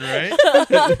cousin, right?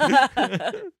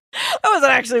 I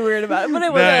wasn't actually weird about it, but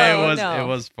it was. It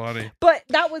was funny. But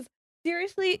that was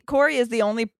seriously, Corey is the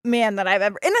only man that I've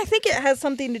ever, and I think it has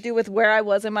something to do with where I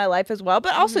was in my life as well.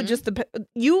 But also just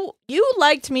you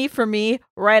liked me for me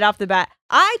right off the bat.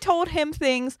 I told him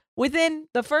things within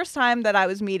the first time that I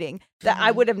was meeting that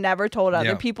I would have never told other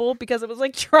Yeah. people because it was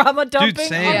like trauma dumping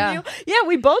same. on Yeah. you. Yeah,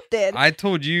 we both did. I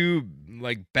told you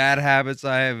like bad habits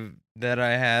I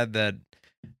had that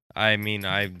I mean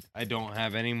I don't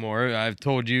have anymore. I've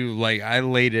told you like I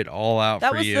laid it all out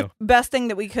that for was you. the best thing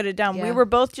that we could have done. We Yeah. were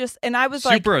both just, and I was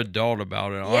like, Super adult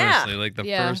about it, Yeah. honestly. Like the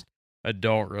Yeah. first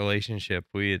adult relationship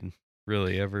we had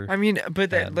really ever. I mean, but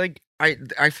that Bad. like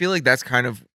I feel like that's kind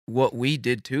of what we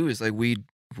did too. Is like we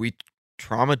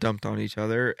trauma dumped on each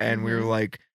other, and we were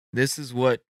like, "This is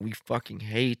what we fucking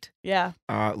hate. yeah,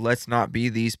 Let's not be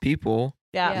these people.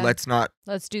 yeah. Yeah. Let's not.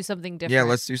 Let's do something different. Yeah,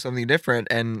 let's do something different,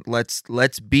 and let's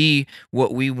be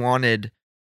what we wanted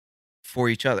for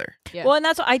each other." Yeah. Well, and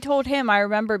that's what I told him. I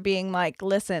remember being like,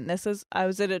 listen, I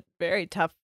was at a very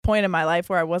tough point in my life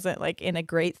where I wasn't like in a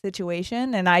great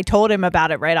situation. And I told him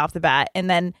about it right off the bat. And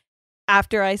then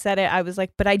after I said it, I was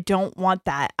like, but I don't want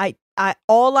that.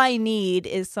 All I need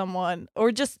is someone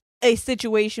or just a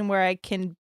situation where I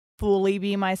can fully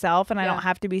be myself and I Yeah. don't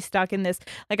have to be stuck in this.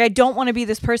 Like, I don't want to be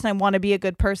this person. I want to be a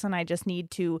good person. I just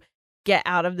need to get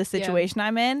out of the situation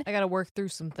I'm in. I got to work through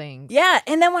some things. Yeah.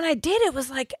 And then when I did, it was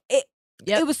like,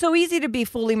 it was so easy to be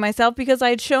fully myself because I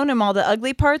had shown him all the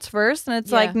ugly parts first. And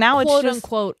it's like, now quote it's just.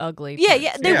 unquote ugly. Yeah, parts.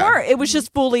 yeah, they Yeah. weren't. It was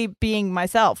just fully being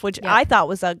myself, which Yeah. I thought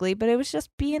was ugly, but it was just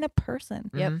being a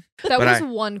person. Yep. Mhm. That But was I-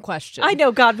 one question. I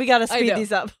know, God, we got to I speed know.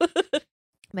 these up.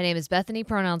 My name is Bethany.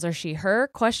 Pronouns are she, her.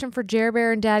 Question for Jer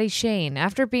Bear and Daddy Shane.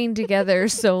 After being together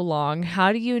so long,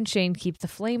 how do you and Shane keep the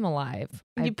flame alive?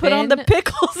 You I've put on the been-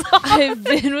 pickles. I've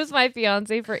been with my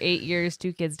fiance for 8 years,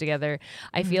 2 kids together.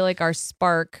 I Mm-hmm. feel like our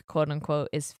spark, quote unquote,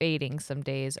 is fading. Some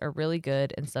days are really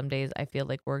good, and some days I feel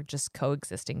like we're just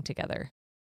coexisting together.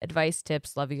 Advice,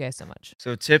 tips, love you guys so much.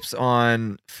 So tips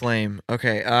on flame.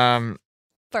 Okay.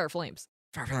 Fire flames.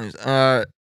 Fire flames.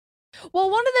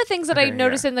 Well, one of the things that I Okay,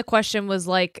 noticed in the question was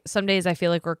like, some days I feel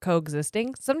like we're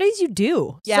coexisting. Some days you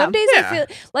do. Yeah. Some days Yeah. I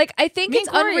feel like I think Me it's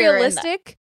and Corey are in that.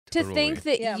 unrealistic to Totally. think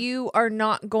that Yeah. you are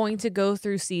not going to go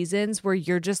through seasons where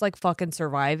you're just like fucking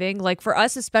surviving. Like for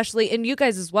us, especially, and you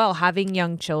guys as well, having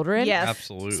young children. Yes.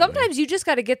 Absolutely. Sometimes you just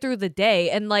got to get through the day.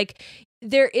 And like,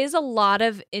 there is a lot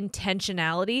of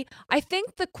intentionality. I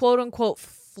think the quote unquote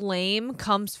flame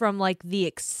comes from like the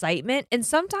excitement. And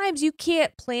sometimes you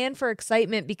can't plan for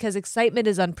excitement because excitement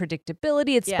is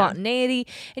unpredictability, it's Yeah. spontaneity.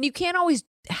 And you can't always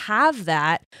have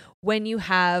that when you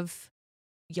have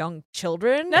young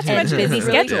children Not to and mention busy it's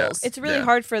really, schedules. it's really Yeah.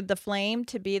 hard for the flame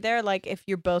to be there. Like if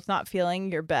you're both not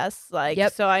feeling your best. Like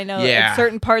Yep. so, I know Yeah. at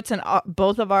certain parts in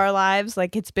both of our lives,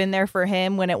 like it's been there for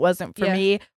him when it wasn't for Yeah.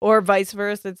 me, or vice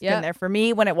versa. It's Yep. been there for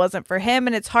me when it wasn't for him,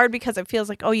 and it's hard because it feels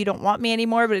like, oh, you don't want me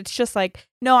anymore. But it's just like,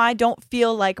 no, I don't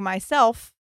feel like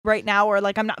myself right now, or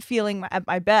like I'm not feeling at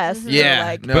my best. Mhm. So, Yeah,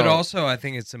 like no. But also, I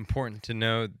think it's important to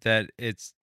know that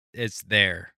it's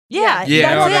there. yeah, Yeah. That's, You know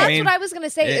what I that's mean? what I was gonna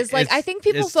say. It- Is like I it's- think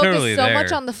people it's focus totally so much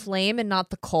there. on the flame and not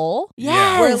the coal.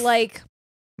 yes. Where like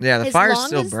Yeah, the As fire's long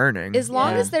still as- burning. as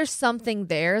long Yeah. as there's something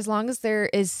there, as long as there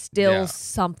is still Yeah.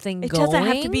 something it going, doesn't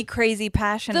have to be crazy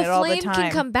passionate the all flame the time.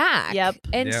 can come back. Yep.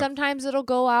 And Yep. sometimes it'll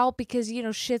go out because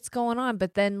shit's going on.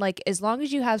 But then like as long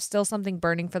as you have still something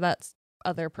burning for that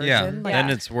other person, Yeah, like,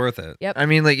 and it's worth it. Yep. I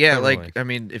mean, like, yeah, Totally. like, I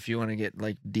mean, if you want to get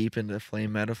like deep into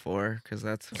flame metaphor, because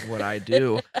that's what I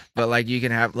do. But like, you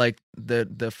can have like the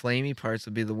flamey parts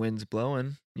would be the winds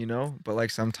blowing, But like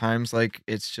sometimes, like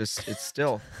it's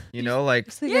still,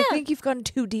 like So I think you've gone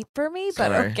too deep for me, but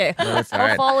Sorry. okay, No, it's all I'll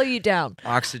right. follow you down.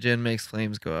 oxygen makes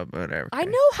flames go up, whatever. I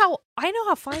okay. know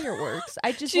how fire works.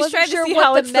 I just She's trying wasn't to sure see what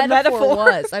how the it's the metaphor metaphor.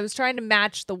 was. I was trying to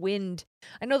match the wind.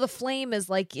 I know the flame is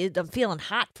like I'm feeling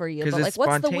hot for you, Because but like it's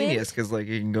what's the spontaneous. wind? Because like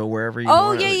you can go wherever you Oh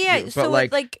want. yeah, with yeah. you. So but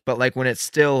like but like when it's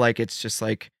still like it's just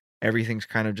like everything's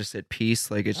kind of just at peace.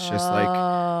 Like it's just like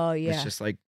oh yeah, it's just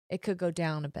like it could go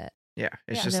down a bit. yeah.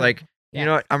 It's Yeah. just No. like Yeah. you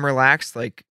know what? I'm relaxed.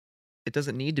 Like it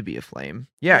doesn't need to be a flame.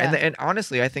 Yeah, Yeah. And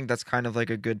honestly, I think that's kind of like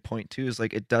a good point too. Is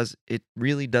like it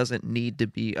really doesn't need to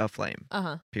be a flame.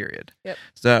 Uh-huh. Period. Yep.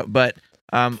 So, but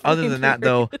other than that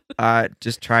though, Period.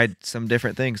 just tried some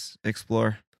different things.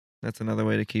 Explore. That's another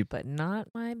way to keep. But not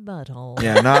my butthole.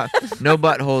 Yeah, not no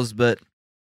buttholes, but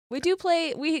We do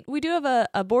play. We do have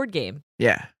a board game.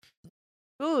 yeah,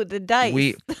 ooh, the dice.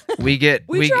 we get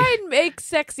We try and make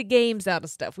sexy games out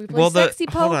of stuff. We play well sexy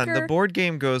poker. hold on. The board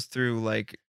game goes through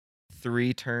like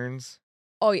 3 turns.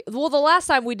 Oh yeah. Well, the last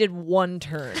time we did one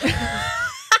turn.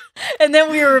 and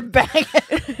then we were banging.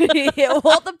 Yeah,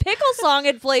 well, the pickle song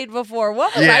had played before.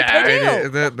 What was I to do?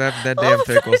 That What damn was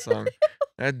I pickle to song.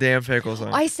 That damn pickle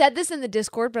song. I said this in the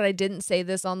Discord, but I didn't say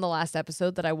this on the last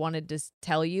episode that I wanted to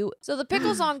tell you. So the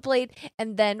pickle song played,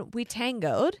 and then we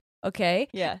tangoed, okay?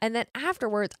 Yeah. And then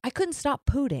afterwards, I couldn't stop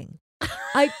pooting.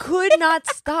 I could not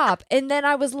stop. And then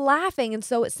I was laughing, and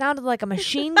so it sounded like a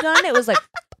machine gun. It was like,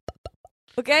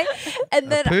 okay? And A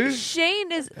then poo?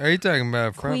 Shane is Are you talking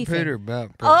about front Queefing. poot or back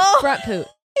poot? Oh, front poot.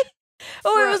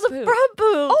 oh, it was a Front front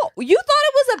boot. Oh, you thought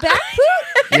it was a back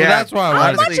poot? Well, Yeah, that's why I How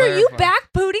wanted to much are you clarify. back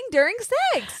pooting during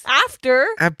sex? After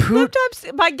I poop.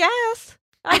 sometimes by gas.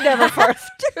 I never fart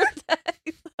after that.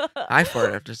 I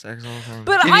fart after sex all the time.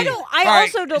 But Can I you- don't. all I right,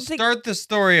 also don't think. Start the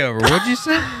story over. What'd you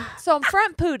say? So I'm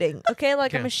front pooting, okay,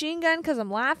 like a Okay. machine gun because I'm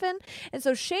laughing. And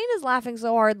so Shane is laughing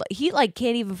so hard, he like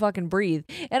can't even fucking breathe.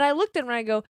 And I looked at him and I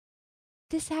go,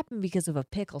 this happened because of a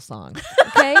pickle song,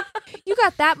 okay? You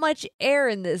got that much air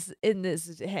in this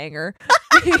hanger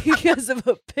because of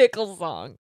a pickle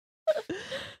song.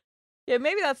 Yeah,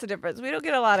 maybe that's the difference. We don't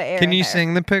get a lot of air. Can in you there.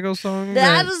 sing the pickle song? I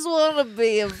then? just want to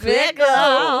be a pickle.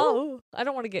 I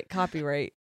don't want to get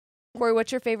copyright. Corey,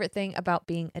 what's your favorite thing about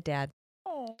being a dad?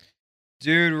 Oh.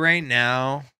 Dude, right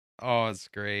now. Oh, it's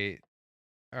great.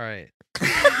 All right.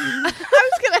 I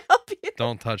was gonna help you.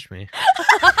 Don't touch me.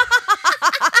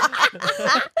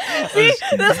 See,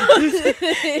 this was,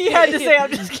 you had to say,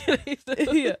 "I'm just kidding."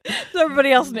 Yeah. So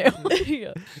everybody else knew.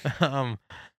 Yeah.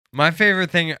 My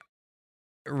favorite thing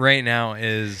right now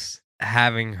is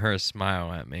having her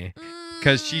smile at me.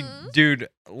 Because she, dude,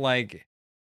 like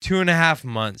 2.5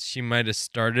 months, she might have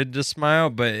started to smile,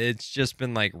 but it's just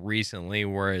been like recently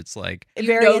where it's like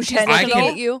Very she's intentional. looking I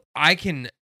at you. I can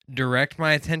direct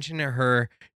my attention to her,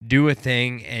 do a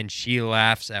thing, and she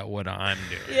laughs at what I'm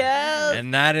doing. Yes.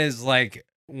 And that is like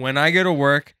when I go to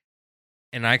work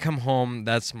and I come home,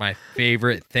 that's my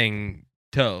favorite thing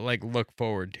to like look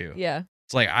forward to. Yeah.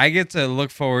 It's like I get to look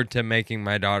forward to making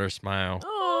my daughter smile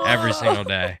every single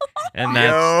day. And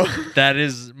that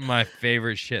is my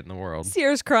favorite shit in the world.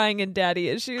 Sierra's crying in daddy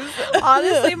issues.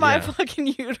 Honestly, my Yeah. fucking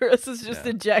uterus is just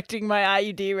Yeah. injecting my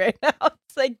IUD right now.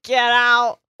 It's like, get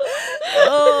out.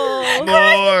 Oh.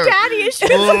 More. Daddy issues.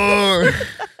 More.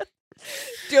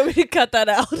 Do you want me to cut that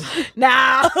out?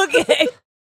 Nah. Okay.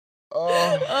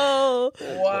 Oh, Oh.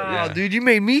 wow, Yeah. dude, you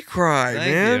made me cry,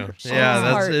 Thank man. you. Shane's Yeah,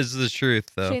 that's heart. is the truth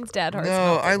though. Shane's dad heart's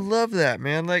No, I melting. love that,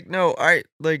 man. Like, no, I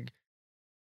like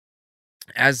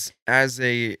as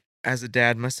a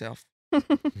dad myself.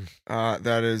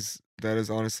 That is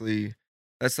honestly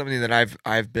that's something that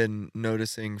I've been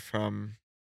noticing from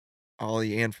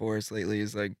Ollie and Forrest lately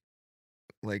is like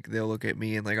they'll look at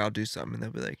me and like I'll do something and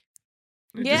they'll be like,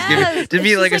 Yes, Give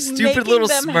me it's like a just, like, stupid making little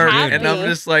them smirk, and I'm happy.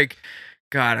 just like,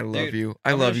 God, I love Dude, you.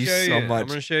 I I'm love gonna you show so I'm much.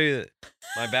 gonna show you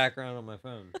my background on my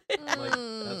phone. Like,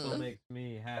 that's what makes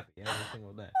me happy every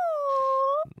single day.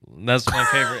 That's my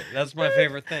favorite. That's my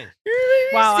favorite thing.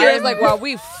 Wow, Sierra's like, "Wow,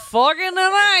 we fucking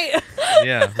tonight."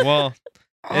 Yeah. Well,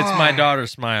 it's my Ah. daughter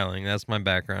smiling. That's my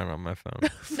background on my phone.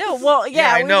 No, well,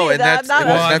 yeah, I we know, knew and that. that's- Not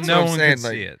well, us. that's no what I'm one saying, can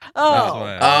like- see it. Oh.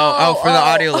 That's why. For the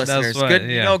audio That's listeners, what- good.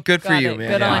 yeah. Good for Got you, it.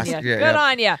 man. Good on Yeah, you. yeah, Good yeah.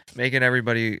 on you. Making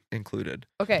everybody included.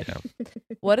 Okay.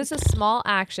 What is a small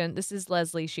action? This is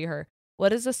Leslie, she, her.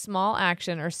 What is a small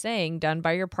action or saying done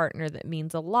by your partner that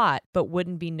means a lot but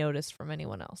wouldn't be noticed from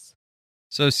anyone else?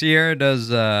 So Sierra does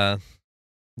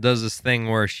this thing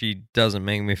where she doesn't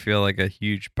make me feel like a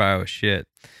huge pile of shit.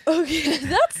 Okay,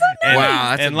 that's so And, Wow,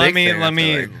 that's a and let big me thing, I let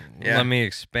me feel like. Yeah. let me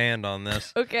expand on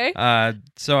this. okay.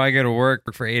 So I go to work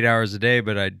for 8 hours a day,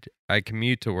 but I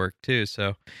commute to work too.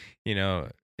 So,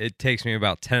 it takes me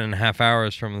about 10 and a half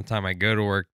hours from the time I go to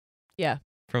work. Yeah.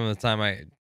 From the time I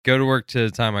go to work to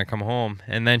the time I come home.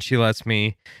 And then she lets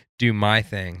me do my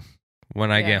thing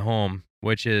when I Yeah. get home,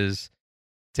 which is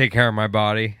take care of my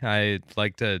body. I've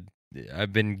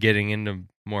been getting into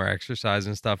more exercise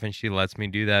and stuff, and she lets me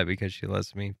do that because she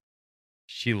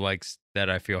likes that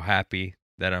I feel happy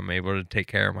that I'm able to take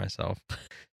care of myself.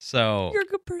 So You're a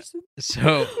good person.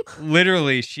 so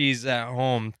literally she's at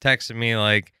home texting me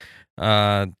like,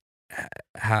 how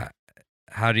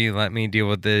do you let me deal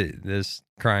with this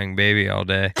crying baby all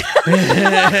day?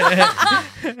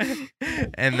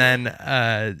 And then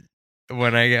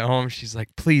when I get home, she's like,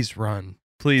 please run.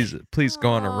 Please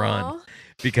go on a run, Aw.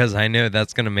 because I know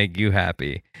that's going to make you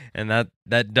happy. And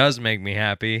that does make me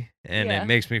happy, and Yeah. it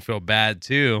makes me feel bad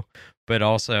too. But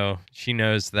also she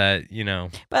knows that,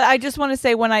 But I just want to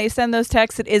say, when I send those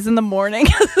texts, it is in the morning.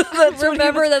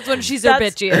 Remember, that's when she's her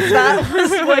that's- bitchiest. That was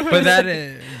what he but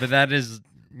said. that is,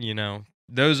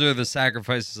 those are the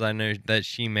sacrifices I know that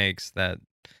she makes that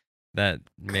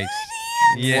makes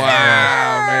yeah.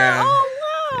 Wow, man. Oh,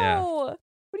 wow. Yeah. What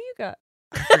do you got?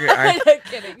 I, I'm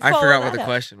kidding. I Follow forgot what that the up.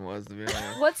 question was, to be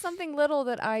honest. What's something little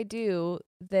that I do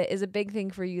that is a big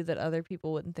thing for you that other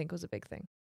people wouldn't think was a big thing?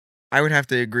 I would have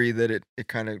to agree that it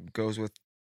kind of goes with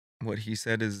what he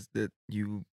said, is that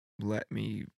you let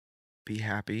me be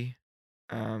happy.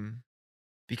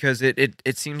 Because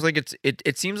it seems like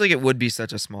it seems like it would be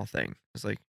such a small thing. It's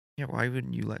like, yeah, why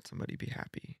wouldn't you let somebody be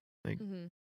happy? Like,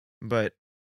 but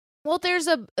Well, there's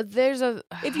a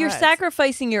If you're it's-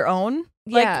 sacrificing your own,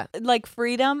 Yeah. like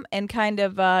freedom and kind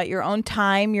of your own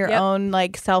time, your Yep. own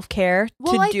like self care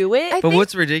Well, to do it. I but think-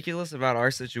 what's ridiculous about our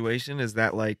situation is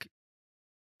that, like,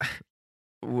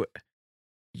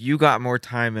 you got more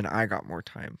time and I got more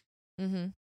time.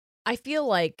 I feel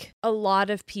like a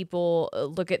lot of people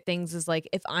look at things as like,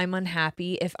 if I'm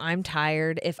unhappy, if I'm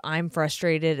tired, if I'm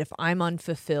frustrated, if I'm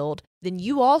unfulfilled, then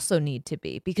you also need to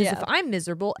be. Because if Yeah. I'm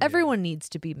miserable, everyone needs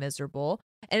to be miserable.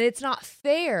 And it's not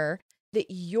fair that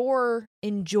you're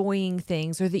enjoying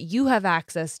things or that you have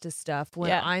access to stuff when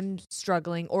Yeah. I'm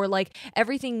struggling, or like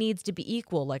everything needs to be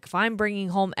equal. Like if I'm bringing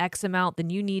home X amount,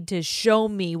 then you need to show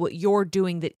me what you're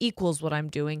doing that equals what I'm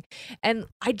doing. And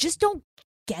I just don't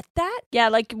get that. Yeah,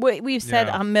 like what we've said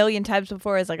Yeah. a million times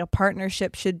before is like a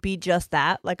partnership should be just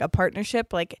that. Like a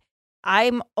partnership, like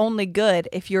I'm only good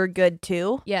if you're good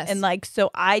too. Yes. And like, so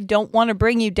I don't want to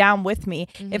bring you down with me.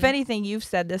 If Mhm. anything, you've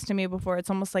said this to me before. It's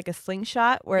almost like a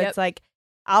slingshot where Yep. it's like,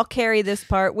 I'll carry this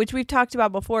part, which we've talked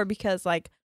about before, because like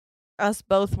us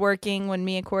both working when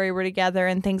me and Corey were together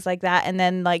and things like that. And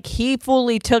then like he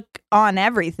fully took on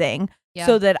everything Yeah.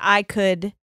 so that I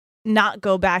could not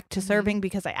go back to Mhm. serving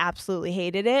because I absolutely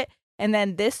hated it. And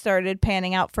then this started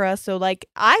panning out for us. So like,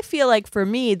 I feel like for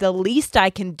me, the least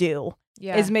I can do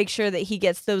Yeah. is make sure that he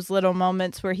gets those little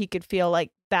moments where he could feel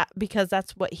like that, because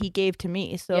that's what he gave to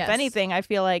me. So Yes. if anything, I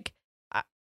feel like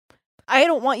I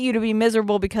don't want you to be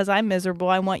miserable because I'm miserable.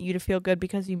 I want you to feel good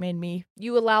because you made me.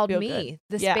 You allowed feel me good.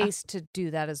 the Yeah. space to do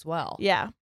that as well. Yeah.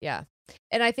 Yeah.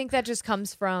 And I think that just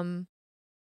comes from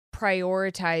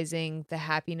prioritizing the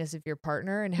happiness of your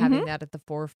partner and having that at the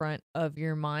forefront of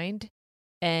your mind.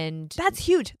 And That's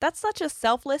huge. That's such a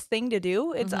selfless thing to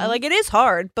do. It's Mhm. like, it is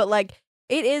hard, but like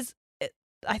it is,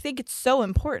 I think it's so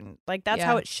important. Like that's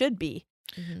how Yeah. it should be.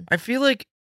 Mhm. I feel like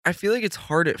it's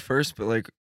hard at first, but like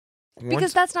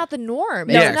because that's not the norm.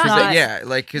 No, It's it's not, not. yeah,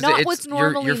 like because not it's what's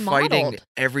you're normally fighting modeled.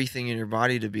 everything in your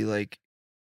body to be like,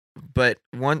 but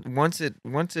once it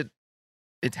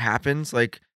happens,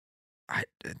 like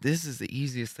this is the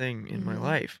easiest thing in my Mhm.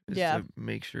 life is Yeah. to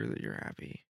make sure that you're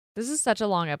happy. This is such a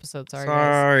long episode. Sorry,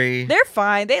 Sorry. They're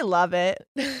fine. They love it.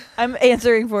 I'm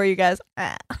answering for you guys.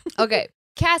 Ah. guys. Okay.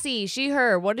 Cassie, she,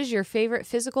 her. What is your favorite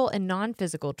physical and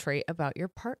non-physical trait about your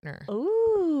partner?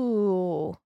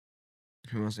 Ooh.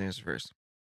 Who wants to answer first?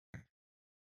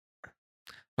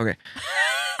 Okay.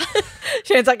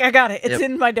 Shane's like, I got it. It's Yep.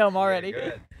 in my dome already.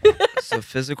 So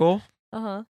physical,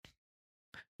 Uh-huh.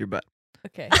 your butt.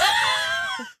 Okay.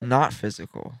 Not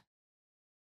physical.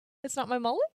 It's not my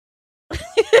mullet?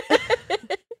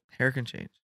 Hair can change.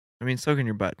 I mean, so can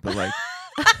your butt, but like,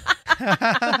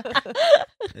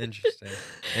 Interesting.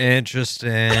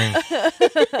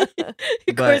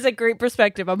 Corey's a great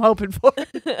perspective I'm hoping for.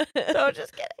 So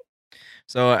just kidding.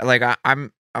 so like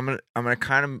I'm gonna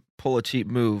kind of pull a cheap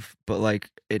move, but like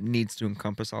it needs to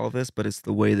encompass all of this. But it's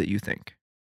the way that you think,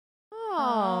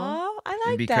 Oh. I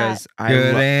like because that.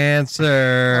 Good I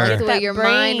answer. I like the way That your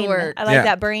brain. mind works. I like Yeah.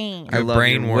 that brain. I Good love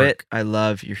brain your work. wit. I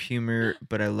love your humor,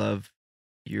 but I love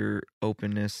your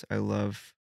openness. I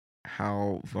love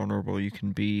how vulnerable you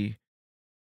can be.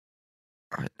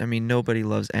 I mean, nobody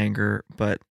loves anger,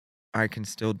 but I can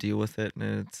still deal with it,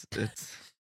 and it's Do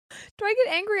I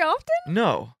get angry often?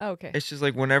 no. Okay. It's just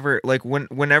like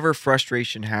whenever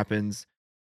frustration happens,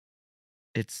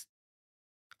 it's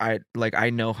I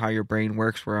know how your brain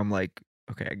works. Where I'm like,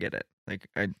 okay, I get it. Like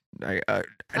I'm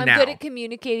now. good at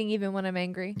communicating even when I'm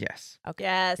angry. Yes.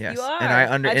 Yes, Yes, you are. and I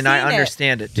I've seen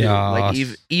understand it too. Like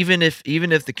Yes. even if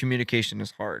the communication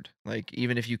is hard, like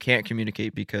even if you can't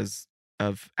communicate because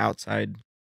of outside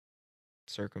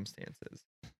circumstances,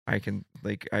 I can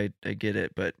like I get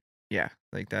it. But yeah,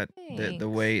 like that the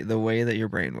way that your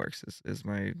brain works is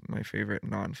my favorite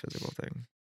non-physical thing.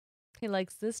 He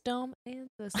likes this dome and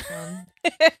this one.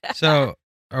 it. So,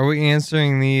 are we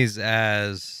answering these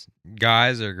as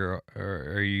guys or girl?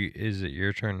 Or are you? Is it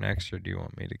your turn next, or do you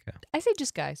want me to go? I say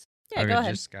just guys. Yeah, Okay, go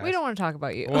ahead. just guys. We don't want to talk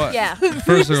about you. What? Yeah. we First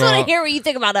of just want all- to hear what you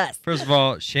think about us. First of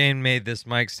all, Shane made this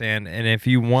mic stand, and if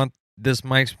you want this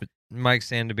mic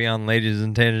stand to be on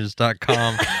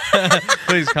ladiesandtangents.com,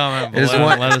 please comment It is below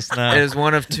one- and let us know. It is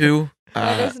one of two.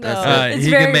 Let us know. that's it. It's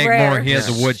he very can make rare. more. He has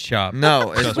Yeah. a wood shop.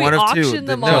 No, it's Just- We one of two. auction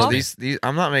them no, off. these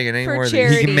I'm not making any For more of charity,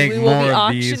 these. He can make we will be more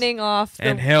of these, auctioning off the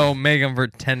and he'll make them for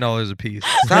 $10 a piece.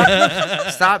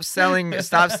 Stop selling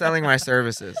my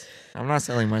services. I'm not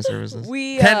selling my services.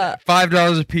 we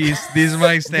 $5 a piece. These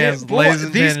mic stands. These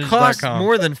cost ladiesandtangents.com.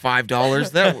 more than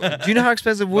 $5. That do you know how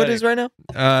expensive wood Buddy. is right now?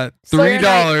 $3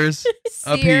 a piece.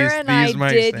 Sierra and I These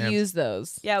mic did stands. use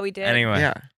those. Yeah, we did. Anyway,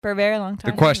 Yeah. For a very long the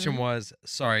time. question was.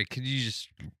 Sorry, could you just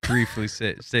briefly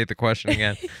state the question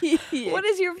again? What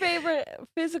is your favorite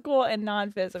physical and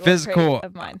non-physical Physical. trait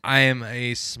of mine? I am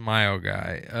a smile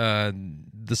guy.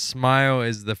 The smile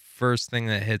is the first thing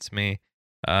that hits me.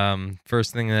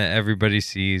 First thing that everybody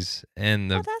sees, and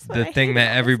the Oh, that's what I thing hate that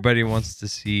about this. everybody wants to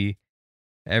see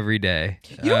every day.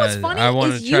 You know what's funny I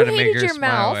want is to you try to make hated her your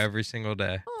smile mouth. every single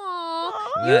day. Aw.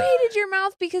 Aw. You That- hated your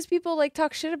mouth because people like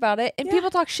talk shit about it, and Yeah. people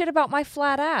talk shit about my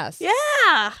flat ass.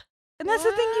 Yeah. And that's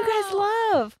the thing you guys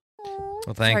love.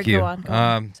 Well, thank Sorry, you. go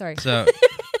on. Sorry.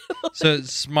 So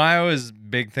smile is a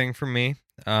big thing for me.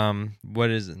 What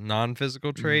is it?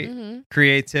 Non-physical trait? Mhm.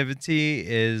 Creativity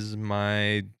is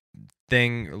my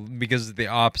thing because the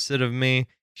opposite of me.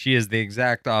 She is the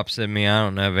exact opposite of me. I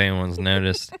don't know if anyone's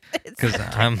noticed because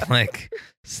I'm like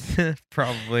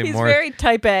probably He's more. very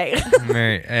type A.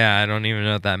 Yeah, I don't even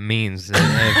know what that means. If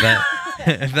that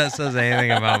if that says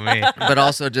anything about me. But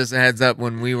also, just a heads up,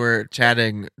 when we were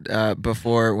chatting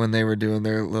before, when they were doing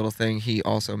their little thing, he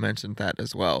also mentioned that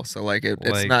as well. So like, it's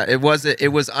Like- not. It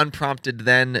was unprompted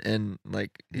then, and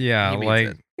like, Yeah, he means like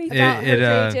it. About her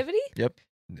it, creativity?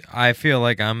 I feel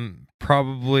like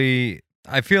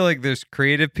I feel like there's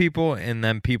creative people and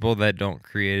then people that don't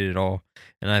create at all.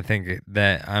 And I think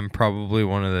that I'm probably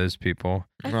one of those people.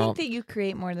 I Well- think that you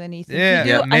create more than you think Yeah, you do.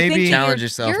 yeah, I maybe- think that Challenge you're-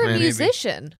 yourself, You're a man.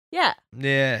 musician. Yeah.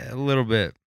 Yeah, a little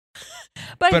bit.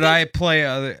 But But I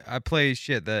think, I play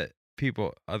shit that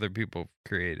other people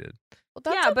created. Well,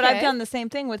 that's yeah, but I've okay. done the same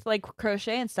thing with like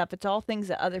crochet and stuff. It's all things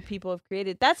that other people have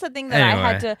created. That's the thing that I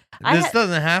had to. This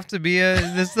doesn't have to be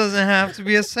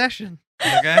a session.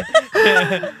 Okay?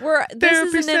 This Therapy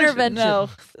is an session. intervention. No,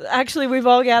 actually, we've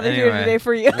all gathered here Anyway, today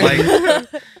for you.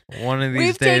 like, one of these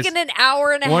We've days taken an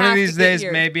hour and a one half. of these to get days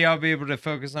here. maybe I'll be able to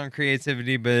focus on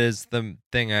creativity, but it's the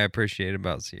thing I appreciate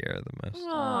about Sierra the most.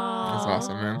 That's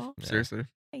awesome, man. Aw. Seriously.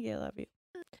 I love you.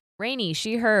 Rainy,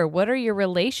 she, her. What are your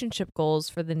relationship goals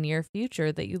for the near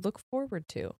future that you look forward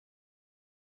to?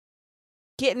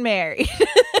 Getting married,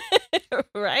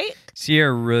 right?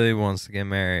 Sierra really wants to get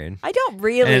married. I don't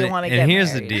really want to get married. And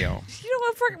here's the deal. You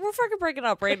know what? We're fucking breaking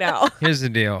up right now. Here's the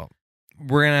deal.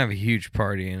 we're gonna have a huge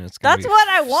party, and it's gonna That's be what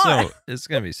I want. So, it's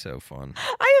gonna be so fun.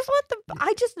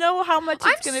 I just know how much it's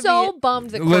I'm going to so be. bummed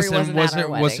that Corey Listen, wasn't what's at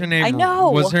our her wedding. name? I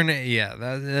know. What's her name? Yeah,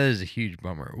 that is a huge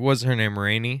bummer. What's her name?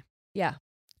 Rainey. Yeah.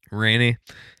 Rainey,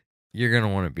 you're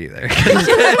gonna want to be there You're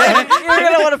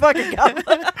going to want to fucking come.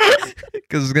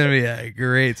 because it's gonna be a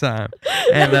great time.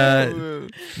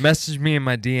 And message me in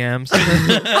my DMs For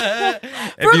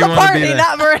if you the want to be party, there.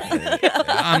 not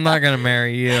for I'm not gonna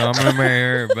marry you. I'm gonna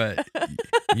marry her, but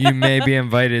you may be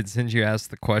invited since you asked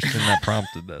the question that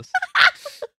prompted this.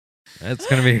 It's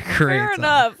gonna be a great Fair time.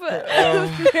 enough.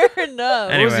 Fair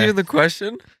enough. Anyway. What was even the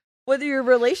question? What are your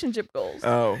relationship goals?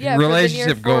 Oh. Yeah, for the near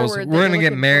Relationship goals. forward that We're you're gonna get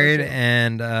looking married forward to.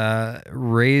 and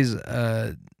raise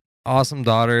a awesome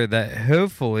daughter that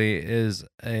hopefully is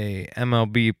a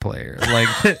MLB player, like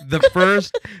the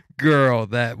first girl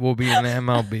that will be in the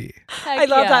MLB. I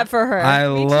love that for her. I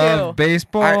Me love too.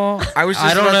 baseball. I was just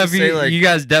I don't about know to if say, you, like- you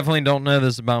guys definitely don't know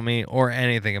this about me or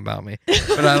anything about me,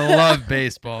 but I love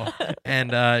baseball.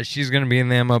 And she's going to be in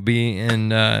the MLB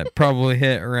and probably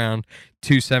hit around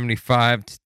 275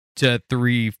 to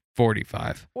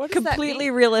 345. What does that Completely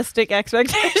mean? realistic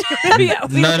expectation. Yeah,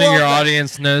 we None of love your that.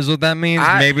 audience knows what that means.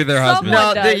 I- Maybe their Someone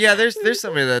husband. No, does. yeah, there's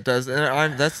somebody that does,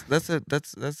 and that's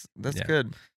Yeah.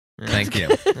 good. Yeah. Thank you.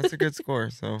 That's a good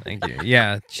score. So Thank you.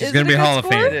 Yeah, she's Is going it to a be good Hall of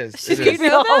score? Fame. it is. She's It gonna is. be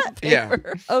all Yeah.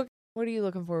 paper. What are you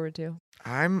looking forward to?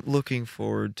 I'm looking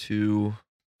forward to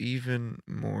even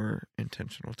more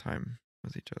intentional time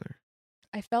with each other.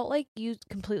 I felt like you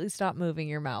completely stopped moving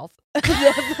your mouth.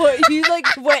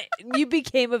 You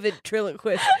became a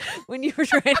ventriloquist when you were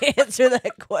trying to answer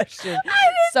that question.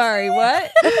 Sorry,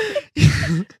 what?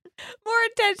 More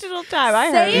intentional time.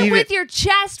 I Say heard it Even- with your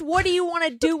chest. What do you want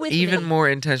to do with Even me? more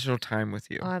intentional time with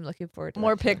you. I'm looking forward to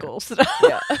more that too. pickles.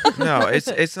 No,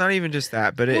 it's not even just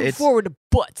that, but Look it's forward to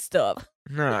butt stuff.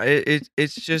 no,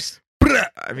 it's just.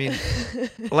 I mean,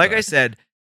 like I said,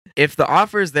 if the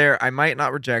offer is there, I might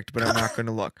not reject, but I'm not going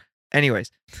to look.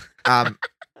 Anyways,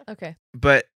 Okay.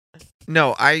 but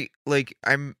no,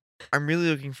 I'm really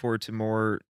looking forward to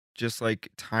more just like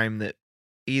time that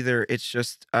either it's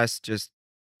just us just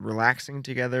relaxing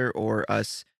together or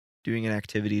us doing an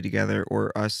activity together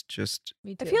or us just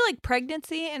Me I too. feel like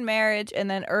pregnancy and marriage and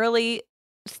then early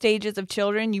stages of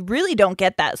children, you really don't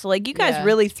get that. So like you guys Yeah.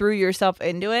 really threw yourself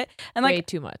into it. And like way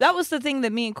too much. that was the thing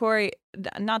that me and Corey,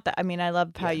 not that, I mean, I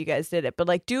love how Yeah. you guys did it, but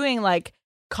like doing like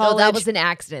No, college. that was an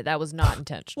accident. That was not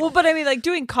intentional. well, but I mean like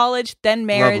doing college, then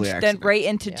marriage, then accident. right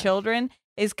into Yeah. children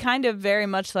is kind of very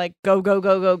much like go, go,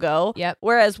 go, go, go. Yep.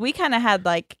 Whereas we kind of had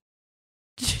like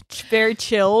very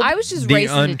chilled. I was just The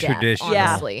racing to death, untraditional. Yeah.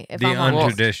 honestly. If The I'm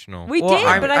honest. untraditional. we Well, did,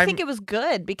 I'm- but I I'm- think it was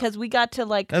good because we got to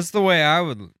like That's the way I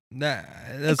would. That's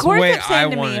the Corey way kept saying I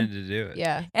to me- wanted to do it.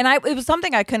 Yeah. And it was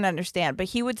something I couldn't understand, but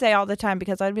he would say all the time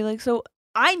because I'd be like, so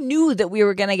I knew that we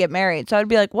were going to get married. So I'd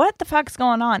be like, what the fuck's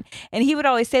going on? And he would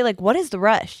always say like, what is the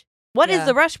rush? What is Yeah.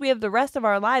 the rush? We have the rest of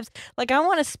our lives. Like I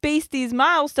want to space these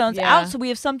milestones Yeah. out so we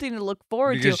have something to look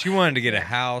forward Because to. she wanted to get a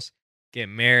house, get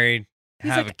married,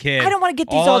 He's have like, a kid. I don't want to get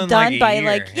these all all in done like a by year.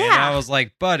 like, And yeah. I was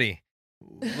like, buddy,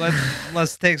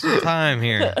 let's take some time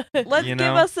here. Let's you give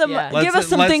know? us some Yeah. give us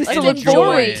some Let's things to Let's look enjoy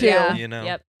forward it, to. yeah. You know?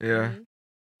 Yep. yeah. Mhm.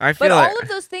 I feel But like all of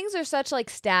those things are such like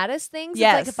status things.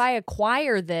 Yes. It's like if I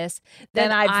acquire this,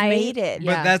 Then I've made it. But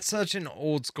Yeah. that's such an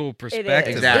old school is.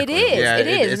 perspective. exactly. It is, Yeah, it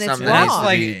is, and it's something And that it's wrong.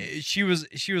 needs to like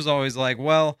be- she was always like,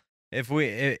 well, if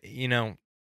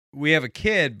we have a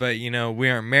kid, but we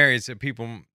aren't married, so people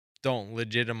don't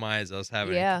legitimize us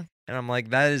having. Yeah. And I'm like,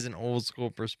 that is an old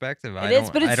school perspective. It is,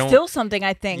 but I it's don't, still something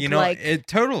I think like it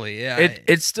totally, yeah.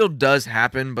 it still does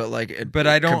happen, but like But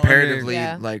I don't comparatively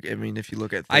Yeah. like I mean if you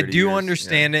look at 30 I do years,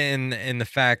 understand it in the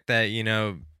fact that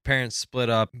parents split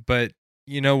up, but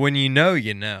when you know,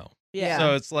 yeah.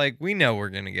 So it's like we know we're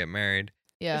gonna get married,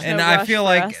 Yeah. There's and no I rush feel for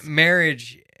like us.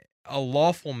 marriage, a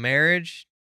lawful marriage,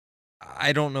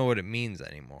 I don't know what it means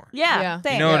anymore. Yeah, Yeah.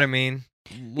 same. You know what I mean?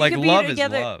 Like could be love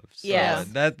together- is love. So Yeah.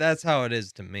 that's how it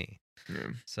is to me. Yeah.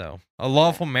 So a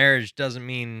lawful marriage doesn't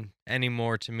mean any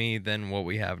more to me than what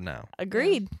we have now.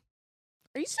 Agreed.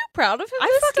 Are you so proud of him? I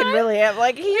this fucking time? really am.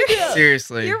 Like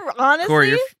Seriously. you're honestly Corey,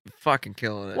 you're fucking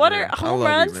killing it. what man. are I home love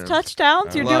you, runs, man.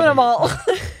 touchdowns? I You're love doing them you. all.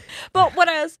 But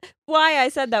why I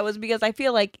said that was because I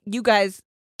feel like you guys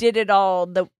did it all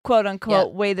the quote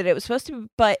unquote way that it was supposed to be.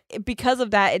 But because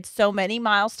of that, it's so many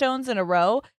milestones in a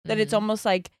row that it's Mhm. almost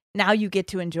like now you get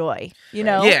to enjoy. You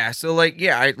know? Yeah, so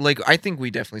I think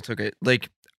we definitely took it. Like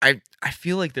I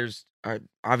feel like there's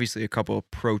obviously a couple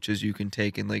approaches you can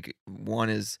take, and like one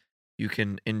is you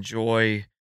can enjoy.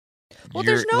 Well,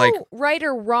 your, there's no like right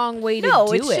or wrong way to No,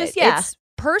 do it's it. just, yeah. It's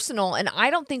personal, and I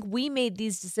don't think we made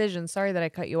these decisions. Sorry that I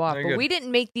cut you off, Very but good. we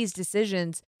didn't make these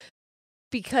decisions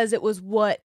because it was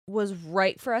what was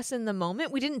right for us in the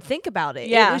moment. We didn't think about it.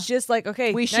 Yeah. It was just like,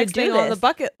 okay, We next should do thing on the this.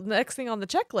 bucket, next thing on the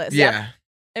checklist. Yeah.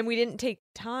 And we didn't take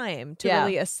time to Yeah.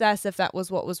 really assess if that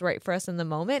was what was right for us in the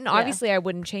moment. And Yeah. obviously, I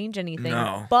wouldn't change anything.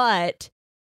 No. But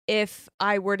if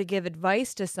I were to give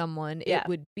advice to someone, Yeah. it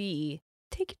would be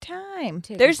Take your time.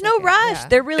 Take a There's no second, rush. yeah.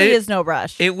 There really It- is no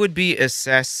rush. It would be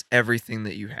assess everything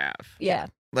that you have. yeah.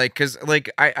 Like, cause like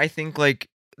I think like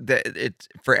that it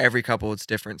for every couple it's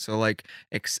different. So like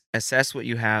assess what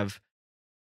you have.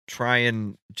 Try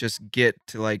and just get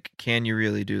to like, can you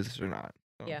really do this or not?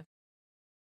 So. Yeah.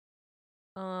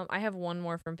 I have one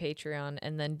more from Patreon,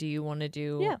 and then do you want to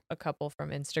do Yeah. a couple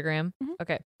from Instagram? Mhm.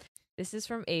 Okay. This is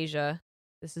from Asia.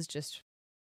 This is just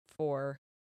for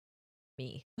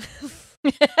me.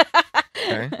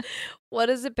 Okay. What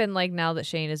has it been like now that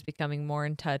Shane is becoming more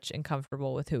in touch and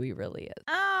comfortable with who he really is?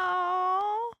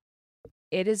 Oh.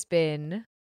 It has been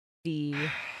the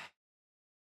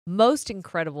most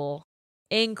incredible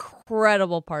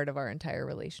part of our entire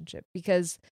relationship,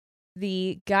 because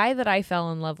the guy that I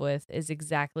fell in love with is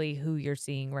exactly who you're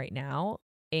seeing right now.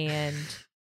 And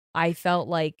I felt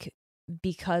like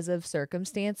because of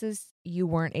circumstances, you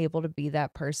weren't able to be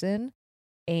that person.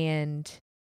 And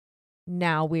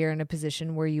now we are in a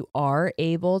position where you are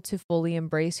able to fully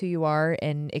embrace who you are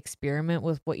and experiment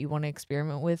with what you want to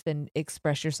experiment with and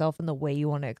express yourself in the way you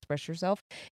want to express yourself.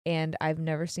 And I've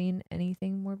never seen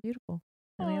anything more beautiful.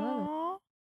 And I love it. Aw.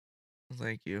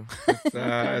 Thank you.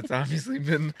 It's obviously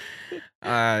been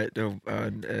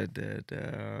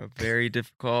very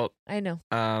difficult I know.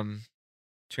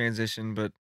 transition,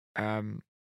 but I'm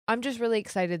just really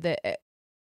excited that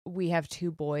we have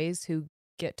two boys who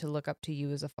get to look up to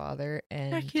you as a father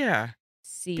and heck yeah.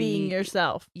 see Being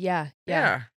yourself. Yeah.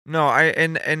 Yeah. No, I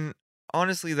and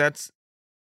honestly that's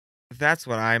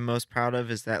what I'm most proud of,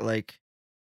 is that like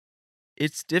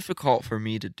it's difficult for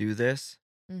me to do this,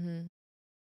 Mm-hmm.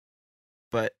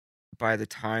 but by the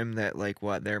time that like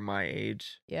they're my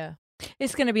age, Yeah.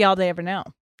 It's going to be all they ever know.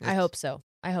 I it's- hope so.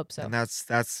 I hope so. and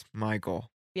that's my goal.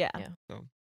 Yeah. Yeah. So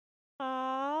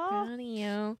Aw. Proud of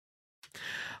you.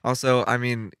 also, I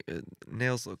mean,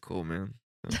 nails look cool, man.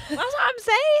 So, That's what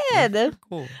I'm saying.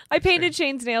 cool. I painted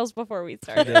Shane's nails before we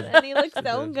started, did. and he looks You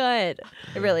so did. good.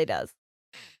 It really does.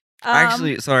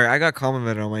 Actually, sorry, I got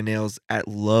complimented on my nails at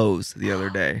Lowe's the other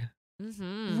day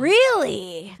Mm-hmm.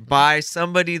 Really? by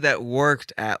somebody that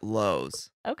worked at Lowe's.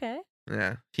 Okay.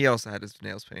 Yeah, he also had his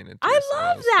nails painted. I too, so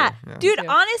love was that. cool, yeah. Dude, too.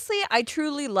 honestly, I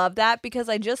truly love that because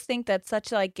I just think that's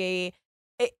such like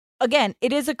again,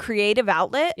 it is a creative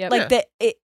outlet. Yep. Like Yeah. that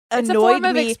it It's a annoyed form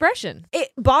of me. expression. It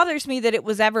bothers me that it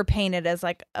was ever painted as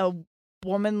like a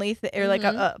womanly or like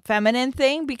a feminine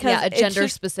thing because Yeah, a it's gender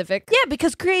just- specific. yeah,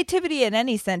 because creativity in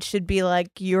any sense should be like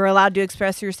you're allowed to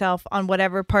express yourself on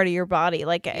whatever part of your body.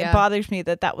 Like Yeah. it bothers me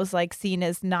that was like seen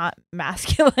as not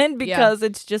masculine because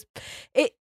it's just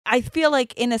it. I feel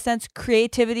like in a sense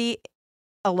creativity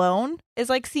alone is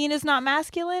like seen as not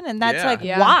masculine, and that's Yeah. like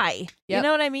Yeah. why. You Yep.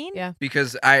 know what I mean? Yeah.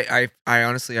 Because I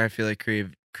honestly I feel like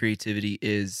creativity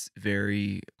is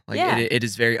very like Yeah. it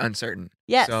is very uncertain.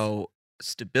 Yes. So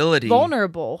stability,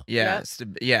 Vulnerable. yeah,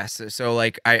 so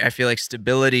like I feel like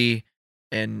stability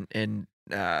and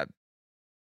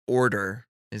order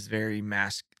is very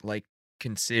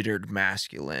considered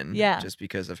masculine, Yeah. just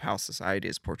because of how society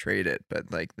has portrayed it.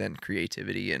 But like then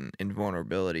creativity and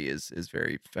vulnerability is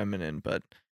very feminine, but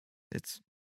it's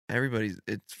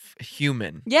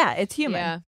human. Yeah, it's human.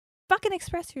 Yeah. Fucking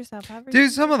express yourself. however you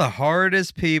Dude, some of the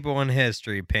hardest people in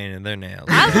history painted their nails.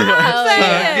 That's what I'm So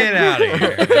saying. get out of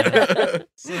here.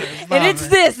 And it's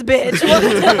this bitch.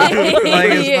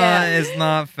 like Yeah. it's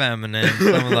not feminine.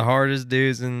 Some of the hardest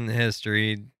dudes in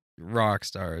history, rock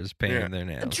stars, painted Yeah. their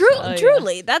nails. Oh, yeah.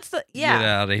 Truly, that's the Get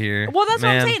yeah. out of here. Well, that's what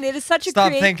Man, I'm saying. It is such a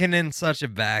Stop thinking in such a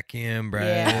vacuum, bro.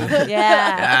 Yeah,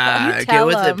 yeah. You Get tell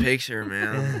with the 'em. picture,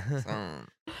 man.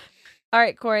 So, All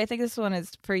right, Corey. I think this one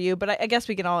is for you, but I guess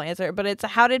we can all answer it. But it's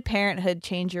how did parenthood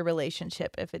change your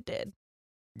relationship, if it did?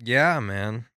 Yeah,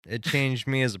 man. It changed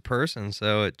me as a person,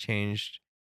 so it changed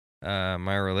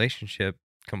my relationship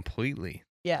completely.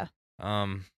 Yeah.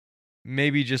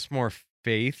 Maybe just more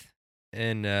faith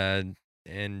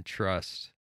and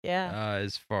trust. Yeah.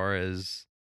 As far as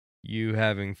you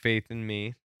having faith in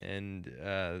me and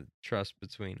trust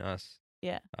between us.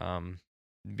 Yeah.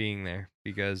 Being there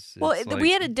because Well, it's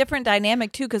we had a different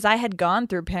dynamic too because I had gone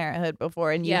through parenthood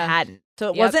before and you Yeah. hadn't. So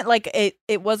it Yep. wasn't like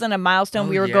it wasn't a milestone Oh,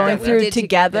 we were yeah. going That we through did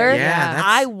together. together. Yeah, that's-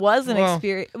 I wasn't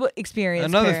Well, experienced.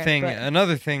 another parent, thing. but-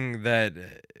 Another thing that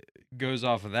goes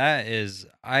off of that is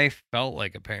I felt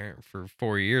like a parent for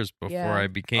 4 years before Yeah. I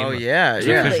became Oh an yeah,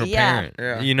 yeah. official yeah. parent.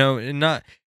 Yeah. You know, and not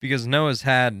because Noah's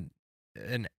had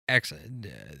an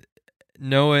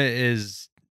Noah is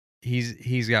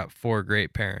he's got 4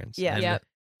 great parents. Yeah. and, Yep.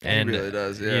 and He really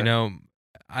does. Yeah. you know,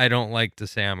 I don't like to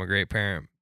say I'm a great parent,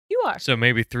 You are. so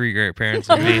maybe 3 great parents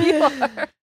of me. You are.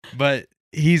 But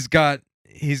he's got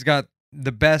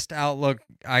the best outlook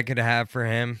I could have for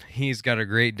him. He's got a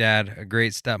great dad, a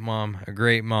great stepmom, a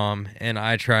great mom, and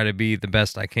I try to be the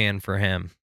best I can for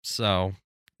him. So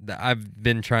I've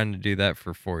been trying to do that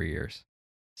for 4 years.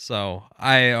 So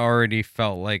I already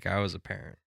felt like I was a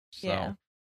parent. So Yeah.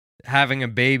 having a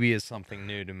baby is something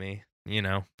new to me, you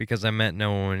know, because I met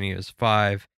Noah when he was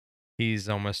 5. He's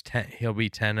almost 10. He'll be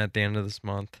 10 at the end of this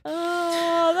month.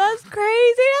 Oh, that's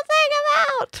crazy to think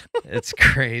about. It's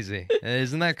crazy.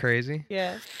 Isn't that crazy?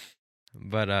 Yeah.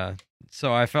 But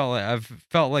so I've felt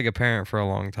like a parent for a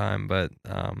long time, but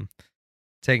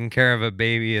taking care of a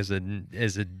baby is a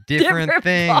different Different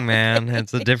thing, man. ballgame.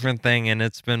 It's a different thing, and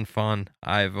it's been fun.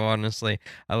 I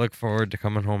look forward to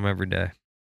coming home every day.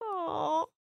 Oh.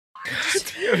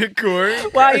 Corey.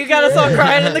 Wow, you got us all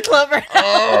crying in the club right now.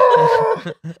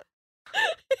 Oh.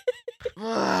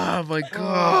 Oh my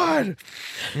god.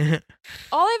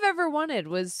 All I've ever wanted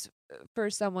was for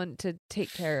someone to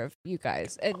take care of you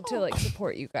guys and to like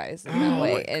support you guys in that Oh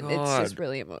way, my and it's just God.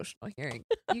 really emotional hearing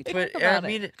you talk But about I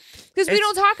mean, because we it's-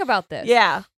 don't talk about this.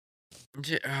 Yeah.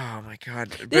 Oh my god.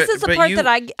 This is the but part you- that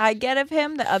I get of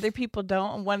him that other people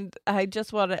don't. And when I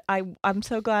just want to, I'm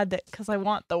so glad that because I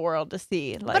want the world to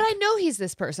see. Like, But I know he's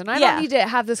this person. I Yeah. don't need to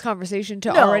have this conversation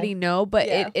to No. already know. But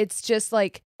Yeah. it's just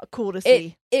like cool to it.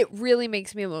 see. It really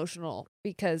makes me emotional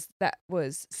because that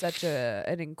was such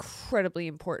an incredibly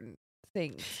important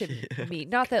thing to me.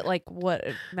 Not that like what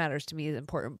matters to me is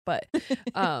important, but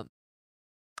I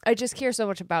just care so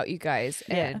much about you guys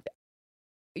Yeah. and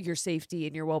your safety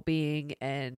and your well-being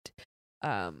and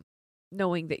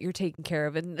knowing that you're taken care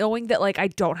of and knowing that like I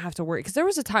don't have to worry, because there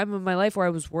was a time in my life where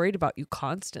I was worried about you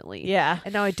constantly. Yeah.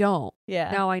 And now I don't.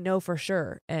 Yeah. Now I know for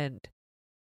sure. And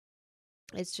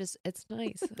it's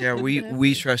nice. Yeah,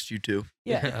 we trust you too.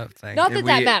 Yeah. Thank Not you.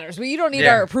 that we- matters, but you don't need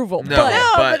Yeah. our approval. No. But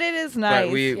No, but- but it is nice.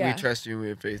 But we Yeah. trust you and we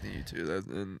have faith in you too. That's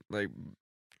and like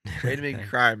way to make me Thanks.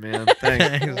 cry, man. Thanks.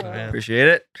 Thanks, man. Appreciate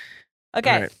it.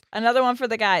 Okay, Alright. another one for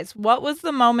the guys. What was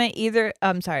the moment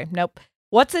nope.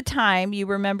 What's a time you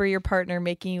remember your partner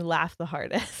making you laugh the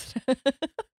hardest?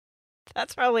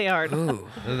 That's probably a hard one. Ooh.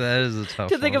 That is a tough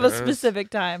To think of one. a specific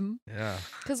time. Yeah.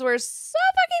 because we're so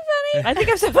fucking funny. I think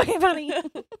I'm so fucking funny.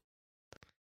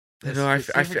 I know.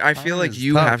 I feel like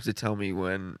you have to tell me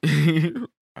when.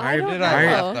 I don't Did know. I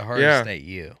laugh the hardest Yeah. at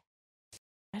you?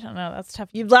 I don't know. That's tough.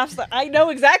 You've laughed. I know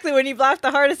exactly when you've laughed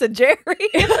the hardest at Jerry.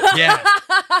 Yeah.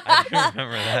 I do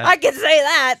remember that. I can say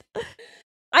that.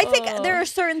 I think Oh. there are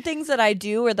certain things that I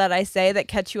do or that I say that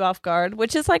catch you off guard,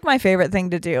 which is like my favorite thing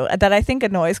to do. That I think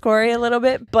annoys Corey a little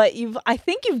bit, but I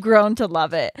think you've grown to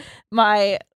love it.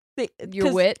 Your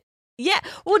 'cause- wit. Yeah.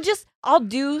 Well, just I'll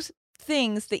do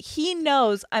things that he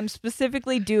knows I'm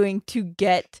specifically doing to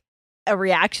get a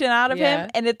reaction out of Yeah. him.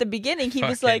 And at the beginning, he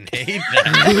was Fucking like, hate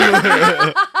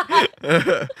that.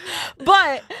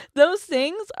 but those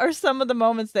things are some of the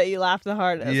moments that you laugh the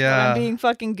hardest. When Yeah. I'm being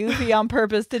fucking goofy on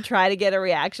purpose to try to get a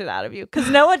reaction out of you. Because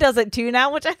Noah does it too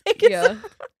now, which I think is Yeah. so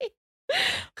funny.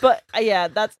 But yeah,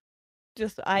 that's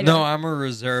just, I No, don't. I'm a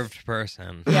reserved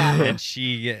person. Yeah. And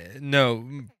she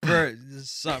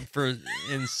for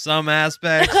in some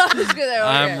aspects Okay.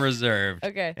 I'm reserved.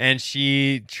 Okay. And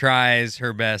she tries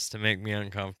her best to make me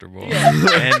uncomfortable. Yeah.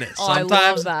 And Oh, I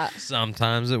love that.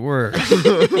 sometimes it works.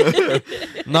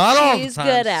 Not all the She's time.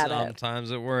 good at it.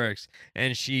 Sometimes it works.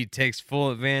 And she takes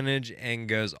full advantage and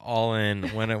goes all in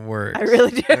when it works. I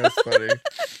really do. That's funny.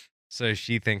 So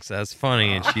she thinks that's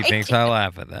funny and she thinks I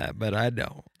laugh at that, but I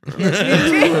don't.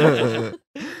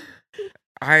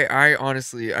 I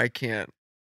honestly I can't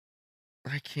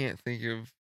think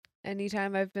of.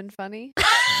 Anytime I've been funny.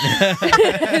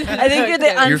 I think you're the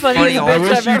You're unfunny funny all I the bitch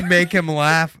wish I've you'd ever. make him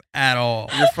laugh at all.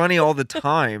 You're funny all the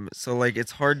time, so like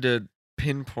it's hard to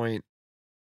pinpoint.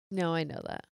 No, I know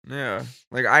that. Yeah,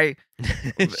 like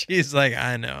She's like,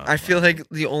 I know. I feel like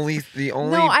the only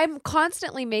No, I'm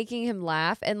constantly making him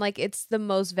laugh, and like it's the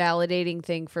most validating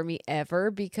thing for me ever,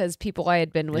 because people I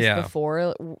had been with Yeah.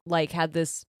 before like had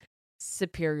this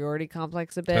superiority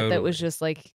complex a bit that was Totally. just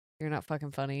like, you're not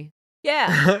fucking funny.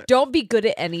 Yeah. Don't be good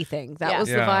at anything. That Yeah. was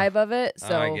the Yeah. vibe of it.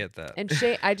 So I get that. and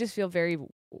Shane, I just feel very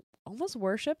almost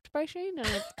worshipped by Shane. And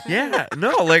it's kinda Yeah,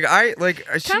 no, like she,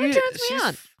 Kinda turns me she's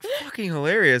on. fucking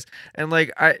hilarious. And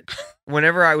like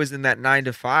whenever I was in that 9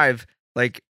 to 5,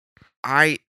 like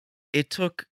it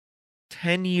took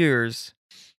 10 years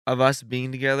of us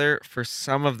being together for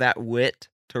some of that wit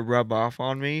to rub off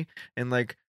on me. And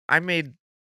like, I made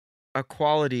a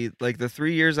quality, like the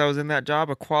 3 years I was in that job,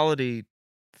 a quality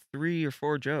 3 or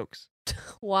 4 jokes.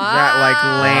 Wow. That, like,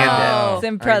 landed. It's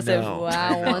impressive. I know.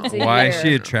 Wow. Once a Why is she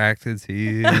year. attracted to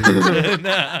you?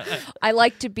 I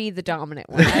like to be the dominant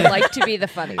one. I like to be the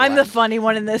funny one. I'm the funny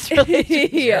one in this relationship.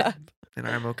 Yeah. And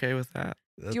I'm okay with that.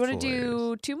 Do you want to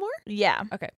do 2 more? Yeah.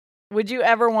 Okay. Would you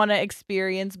ever want to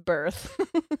experience birth?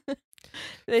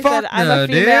 They Fuck said I'm no, a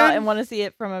female dude. and want to see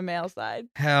it from a male side.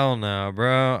 Hell no,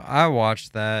 bro. I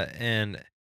watched that, and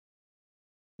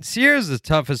Sierra's the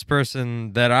toughest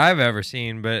person that I've ever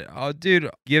seen. But dude,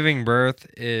 giving birth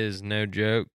is no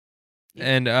joke,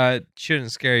 and it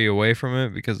shouldn't scare you away from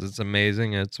it because it's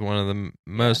amazing. It's one of the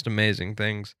most amazing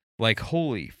things. Like,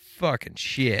 holy fucking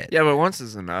shit! Yeah, but once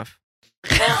is enough.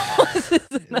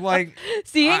 Like,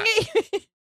 Seeing I- it.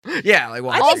 Yeah, like I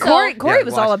watch. think Corey Yeah,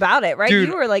 was watch. all about it, right? Dude,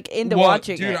 You were like into well,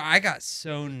 watching dude, it. I got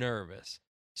so nervous.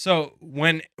 So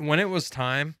when it was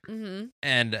time, Mm-hmm.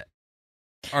 and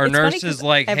our It's funny nurse 'cause is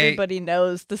like, "Hey." Everybody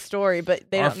knows the story,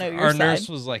 but they don't know your our side. nurse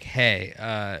was like, "Hey,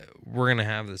 we're gonna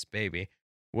have this baby."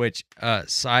 Which,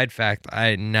 side fact,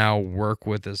 I now work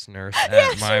with this nurse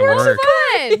at my work.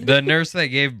 Fun. The nurse that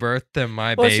gave birth to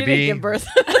my Well, baby. she didn't give birth.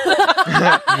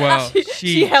 Well, she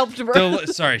she helped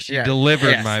birth. she Yeah.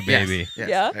 delivered Yes, my yes, baby. yes,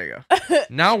 Yeah. There you go.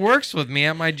 Now works with me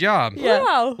at my job. Yeah.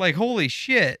 Wow. Like, holy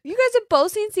shit. You guys have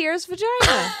both seen Sierra's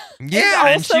vagina. Yeah,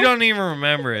 and she also- don't even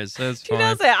remember it, so it's She fine.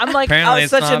 knows it. I'm like, Apparently, oh,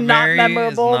 it's such not a not very,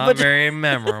 memorable. It's not but very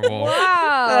memorable.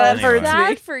 Wow. That hurts Sad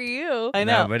me. for you. I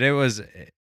know. No, but it was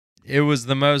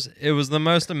the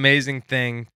most amazing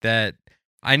thing that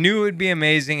I knew it would be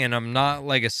amazing, and I'm not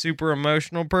like a super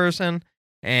emotional person,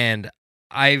 and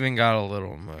I even got a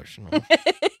little emotional.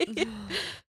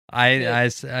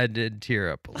 I did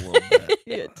tear up a little bit.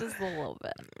 Yeah, just a little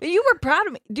bit. You were proud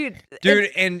of me, dude.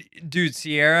 Dude,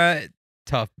 Sierra,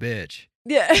 tough bitch.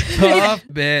 Yeah. Tough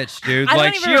bitch, dude. I don't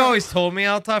Like, even she always told me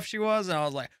how tough she was, and I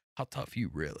was like, how tough you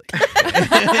really?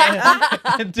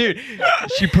 Dude,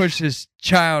 she pushed this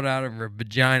child out of her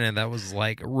vagina that was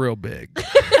like real big.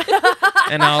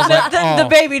 And I was like, the oh.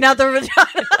 baby, not the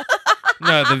vagina.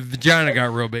 No, the vagina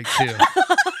got real big too.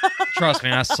 Trust me,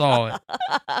 I saw it.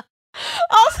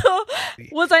 Also,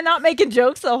 was I not making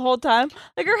jokes the whole time?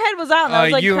 Like her head was out, and I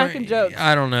was like you- cracking jokes.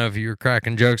 I don't know if you were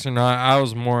cracking jokes or not. I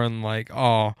was more in like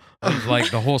awe of like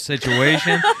the whole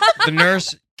situation. The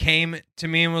nurse came to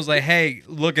me and was like, "Hey,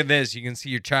 look at this. You can see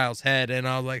your child's head." And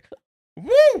I was like,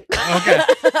 "Woo! Okay." I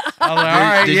was like, "All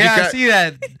right, Did you yeah, I cut- see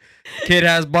that. Kid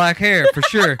has black hair for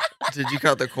sure." Did you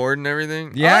cut the cord and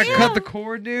everything? Yeah, I yeah. cut the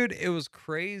cord, dude. It was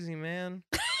crazy, man.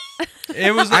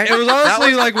 It was I- it was that honestly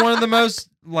was- like one of the most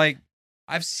like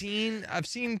I've seen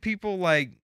people like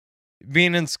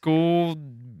being in school.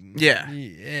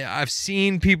 Yeah. I've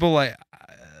seen people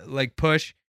like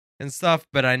push and stuff,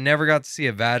 but I never got to see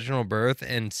a vaginal birth,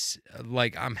 and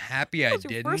like I'm happy I That was your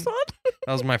didn't. first one?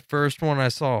 That was my first one I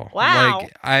saw. Wow.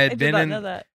 Like I I had did been not in know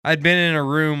that. I'd been in a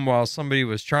room while somebody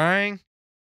was trying.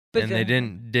 But And they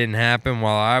didn't happen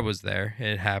while I was there.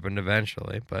 It happened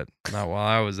eventually, but not while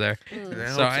I was there. I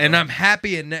So, hope and I'm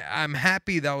happy, I'm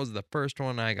happy that was the first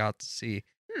one I got to see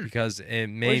because it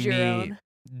made your me, own.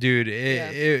 dude. Yeah.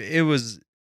 It was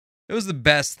the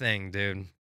best thing, dude.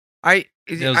 I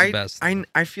It was the best thing.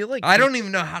 I feel like I don't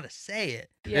even know how to say it.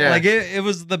 Yeah. Like it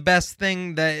was the best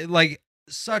thing that like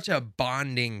such a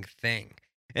bonding thing.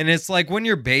 And it's like when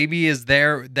your baby is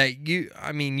there that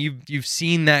you've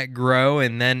seen that grow,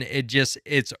 and then it's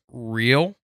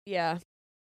real. Yeah.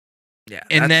 Yeah.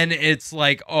 And that's- then it's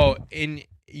like, oh, in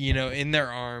their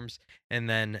arms, and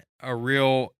then a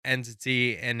real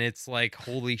entity, and it's like,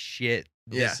 holy shit,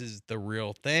 this is the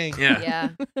real thing. yeah. Yeah.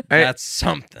 That's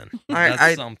something.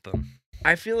 That's something.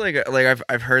 I feel like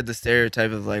I've heard the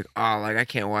stereotype of like, oh, like I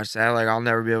can't watch that, like I'll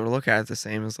never be able to look at it the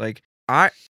same. It's like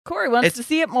Corey wants It's- to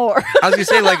see it more. I was gonna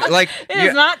say like it you-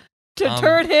 is not to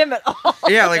turn him at all.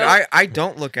 yeah, like I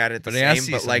don't look at it the But I same,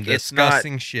 see but some like it's not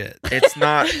disgusting shit. it's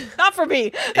not Not for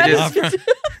me. That is- is just-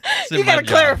 It's in you my gotta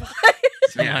job. clarify.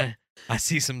 Yeah. I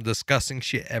see some disgusting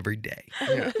shit every day.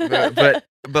 yeah,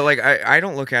 but like I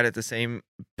don't look at it the same,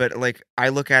 but like I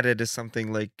look at it as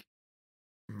something like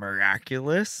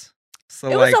miraculous. So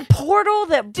It like was a portal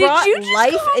that Did brought you just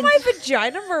life call into my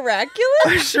vagina miraculous?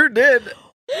 I sure did.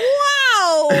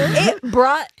 Wow. it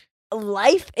brought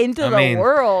life into I the mean-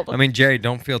 world. I mean, Jerry,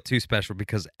 don't feel too special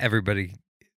because everybody,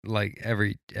 like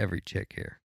every chick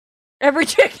here, Every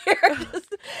chick here has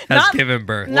not given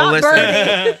birth. not listen,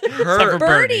 Birdie. Except for her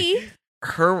Birdie.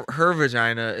 her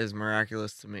vagina is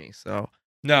miraculous to me. So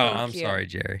No, Thank I'm you. sorry,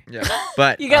 Jerry. Yeah,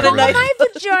 but You got I a really- nice- My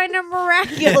vagina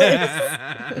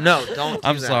miraculous. No, don't. Do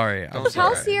I'm that. sorry. I'm Don't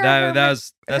sorry. Tell Sierra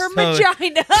That's her totally,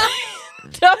 vagina.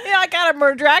 Tell me I got a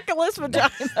miraculous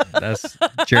vagina. that's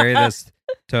Jerry. That's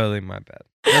totally my bad.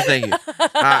 No, thank you.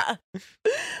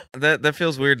 That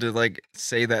feels weird to like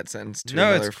say that sentence to No,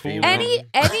 another it's cool. female.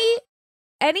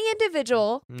 any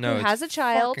individual No, who it's has a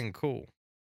child, fucking cool.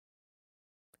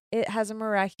 it has a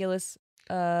miraculous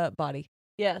body.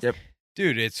 Yes. Yep.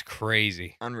 Dude, it's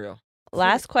crazy. Unreal.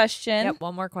 Last question. Yep.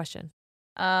 One more question.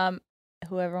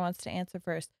 Whoever wants to answer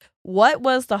first. What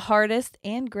was the hardest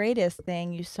and greatest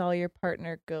thing you saw your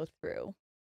partner go through?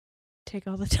 Take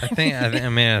all the time.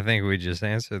 I think we just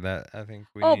answered that. I think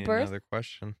we Oh, need birth? another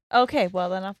question. Okay, well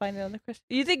then I'll find another question.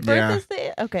 You think birth Yeah. is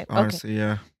the okay? Honestly,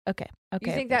 yeah, Okay. Okay.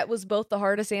 You think that was both the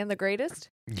hardest and the greatest?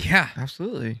 Yeah,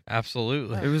 absolutely.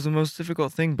 absolutely. It was the most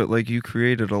difficult thing, but like you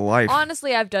created a life.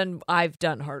 Honestly, I've done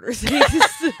harder things.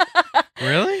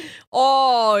 Really?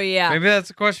 Oh yeah. Maybe that's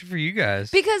a question for you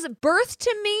guys. Because birth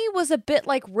to me was a bit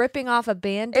like ripping off a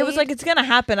band-aid. It was like it's gonna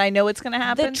happen. I know it's gonna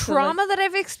happen. the so, like- trauma that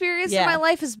I've experienced Yeah. in my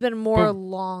life has been more But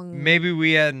long. Maybe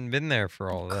we hadn't been there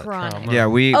for all that Crying. trauma. Yeah,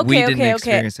 we Okay, didn't okay, okay.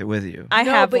 experience it with you. I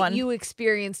no, have but one. you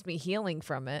experienced me healing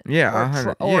from it.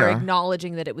 Yeah, or yeah.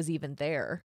 acknowledging that it was even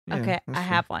there. Yeah, Okay, that's I true.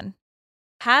 have one.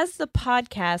 Has the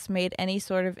podcast made any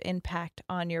sort of impact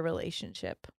on your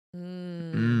relationship?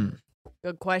 Mm.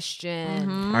 Good question.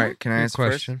 Mhm. All right, can I Good answer first?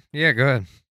 question. Yeah, go ahead.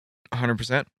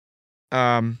 100%.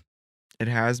 It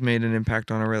has made an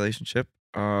impact on our relationship.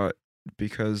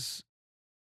 Because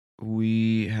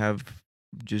we have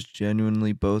just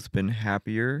genuinely both been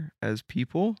happier as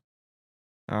people.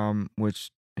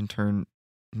 Which in turn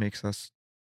makes us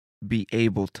be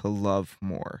able to love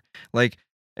more. Like,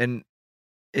 and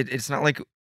it's not like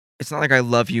I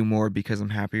love you more because I'm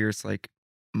happier. It's like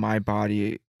my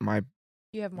body, my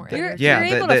You have more The- energy. yeah,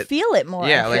 You're able to feel it more.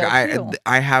 yeah, I like feel, too.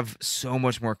 I have so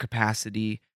much more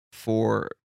capacity for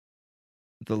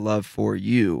the love for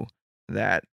you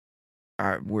that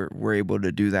we're able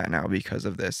to do that now because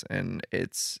of this, and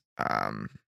it's having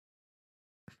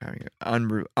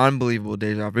an unbelievable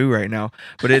deja vu right now,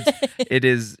 but it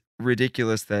is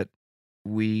ridiculous that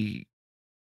we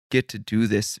get to do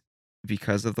this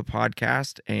because of the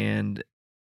podcast, and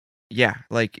yeah,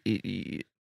 like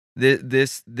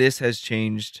this has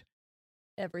changed.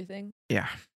 Everything. Yeah,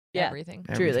 Yeah. Everything.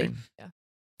 Truly. everything.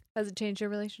 Has it changed your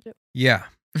relationship? Yeah.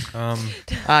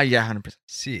 Yeah, 100%.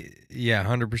 See, yeah,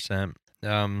 100%.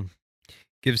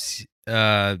 Gives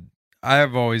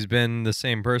I've always been the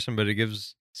same person, but it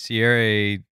gives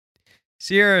Sierra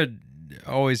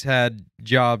always had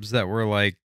jobs that were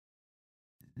like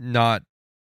not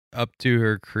up to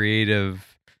her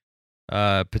creative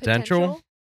potential.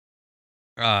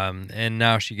 And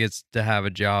now she gets to have a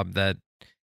job that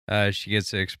she gets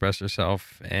to express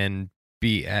herself and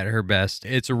be at her best.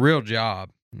 It's a real job,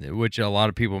 which a lot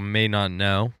of people may not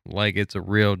know. Like, it's a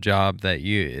real job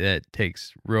that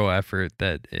takes real effort,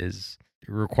 that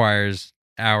requires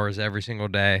hours every single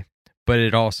day, but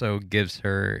it also gives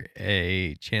her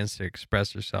a chance to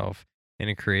express herself in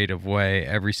a creative way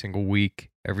every single week,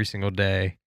 every single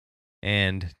day.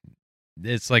 And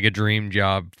it's like a dream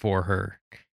job for her.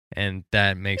 And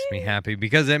that makes me happy,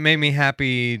 because it made me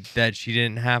happy that she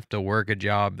didn't have to work a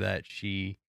job that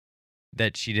she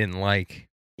didn't like,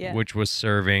 Yeah. which was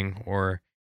serving, or,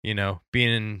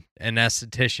 being an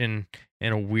esthetician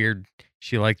in a weird.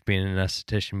 She liked being an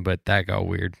esthetician, but that got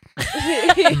weird.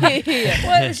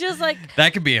 Well, it's just like,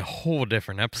 That could be a whole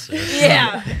different episode.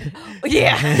 yeah.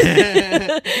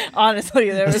 Yeah. Honestly,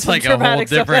 there was It's some like a whole traumatic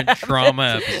stuff that different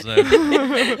trauma episode.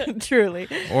 happened. Truly.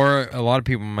 Or a lot of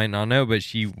people might not know, but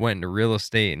she went into real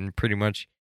estate and pretty much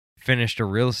finished a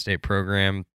real estate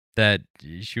program that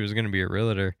she was going to be a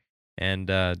realtor.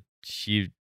 And she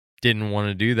didn't want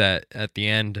to do that at the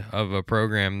end of a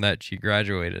program that she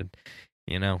graduated,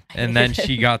 And then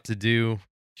she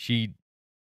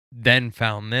then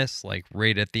found this like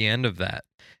right at the end of that.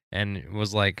 And it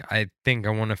was like, I think I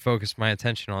want to focus my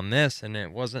attention on this. And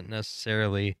it wasn't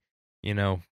necessarily,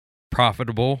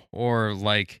 profitable or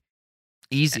like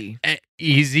Easy.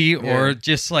 easy or Yeah.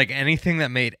 just like anything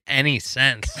that made any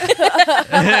sense.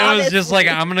 It was just like,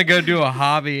 I'm going to go do a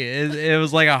hobby. It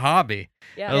was like a hobby.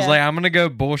 I was like, I'm going to go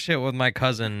bullshit with my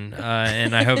cousin,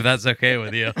 and I hope that's okay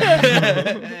with you.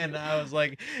 And I was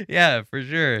like, yeah, for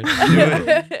sure. Do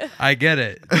it. I get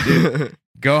it. Dude,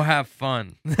 go have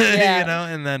fun. Yeah.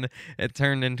 And then it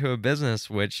turned into a business,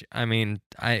 which, I mean,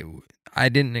 I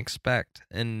didn't expect,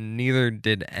 and neither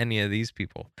did any of these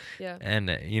people. Yeah. And,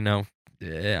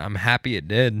 I'm happy it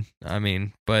did. I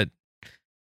mean, but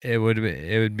it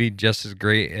would be just as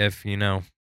great if,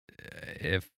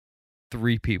 if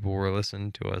 3 people were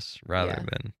listening to us rather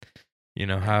Yeah.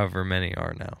 than, however many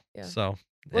are now. Yeah. So,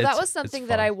 Well, that it's- was something it's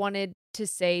that fun. I wanted to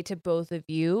say to both of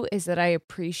you is that I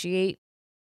appreciate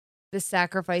the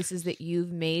sacrifices that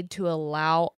you've made to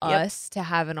allow Yep. us to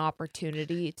have an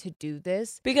opportunity to do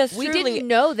this. Because We truly, didn't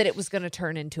know that it was going to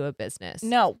turn into a business.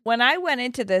 No, when I went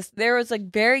into this, there was a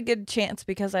very good chance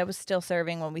because I was still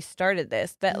serving when we started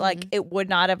this that like it would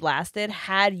not have lasted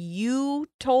had you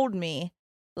told me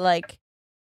like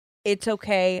it's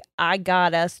okay, I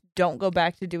got us, don't go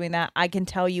back to doing that. I can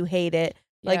tell you hate it.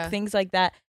 Like Yeah. things like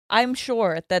that. I'm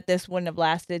sure that this wouldn't have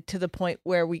lasted to the point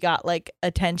where we got like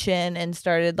attention and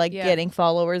started like Yeah. getting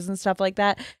followers and stuff like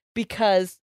that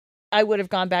because I would have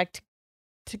gone back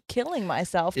to killing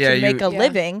myself Yeah, to make a Yeah.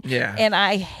 living. Yeah. And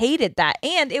I hated that.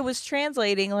 And it was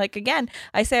translating, like, again,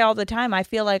 I say all the time, I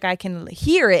feel like I can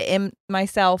hear it in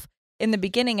myself in the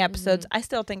beginning episodes. I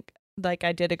still think like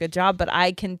I did a good job, but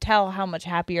I can tell how much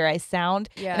happier I sound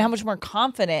Yeah. and how much more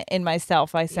confident in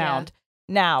myself I sound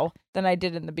now than I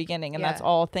did in the beginning. And that's Yeah.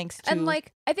 all thanks to. And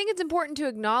like, I think it's important to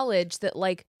acknowledge that,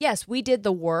 like, yes, we did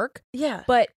the work, yeah.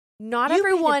 but not You made it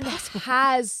everyone possible.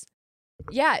 has.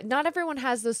 Yeah, not everyone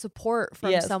has the support from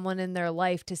Yes. someone in their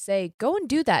life to say, go and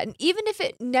do that. And even if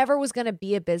it never was going to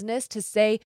be a business, to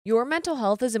say your mental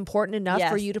health is important enough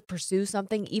for Yes. you to pursue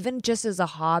something, even just as a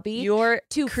hobby. Your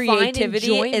to find creativity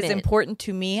is enjoyment. important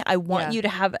to me. I want Yeah. you to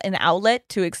have an outlet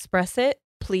to express it.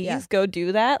 Please Yeah. go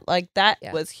do that. Like that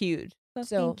Yeah. was huge. So,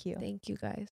 So thank you. Thank you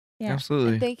guys. Yeah.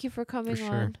 Absolutely. And thank you for coming sure.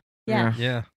 on. Yeah.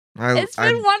 Yeah. It's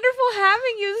been wonderful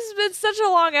having you. This has been such a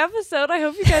long episode. I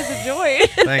hope you guys enjoyed.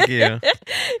 Thank you.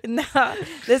 No,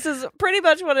 this is pretty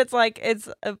much what it's like. It's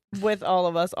with all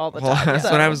of us all the Well, time. that's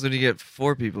so. what happens when you get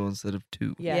 4 people instead of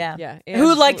 2. Yeah. Yeah.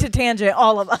 Who like to tangent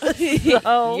all of us.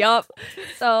 So, Yup.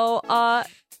 So,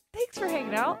 thanks for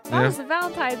hanging out. That Yeah. was the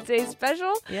Valentine's Day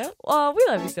special. Yep. We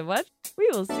love you so much. We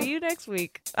will see you next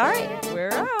week. All right.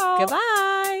 We're out.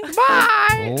 Goodbye.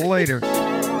 Bye. Later.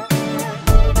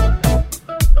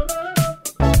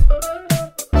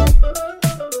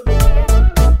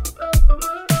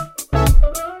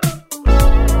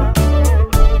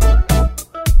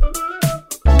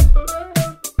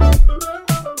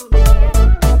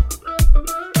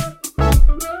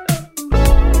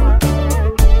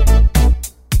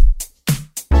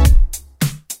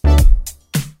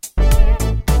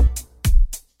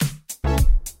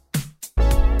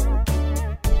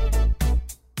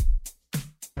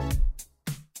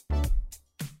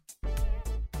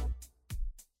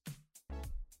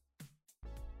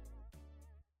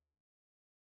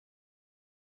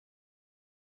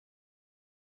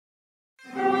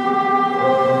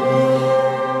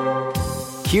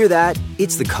 Hear that?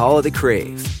 It's the call of the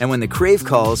Crave. And when the Crave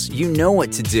calls, you know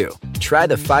what to do. Try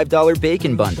the $5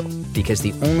 Bacon Bundle, because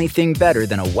the only thing better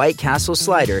than a White Castle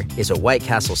slider is a White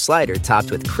Castle slider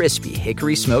topped with crispy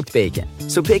hickory smoked bacon.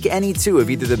 So pick any 2 of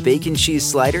either the Bacon Cheese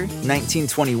Slider,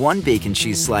 1921 Bacon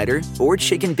Cheese Slider, or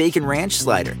Chicken Bacon Ranch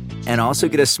Slider. And also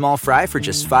get a small fry for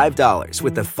just $5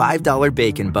 with the $5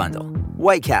 Bacon Bundle.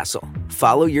 White Castle.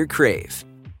 Follow your Crave.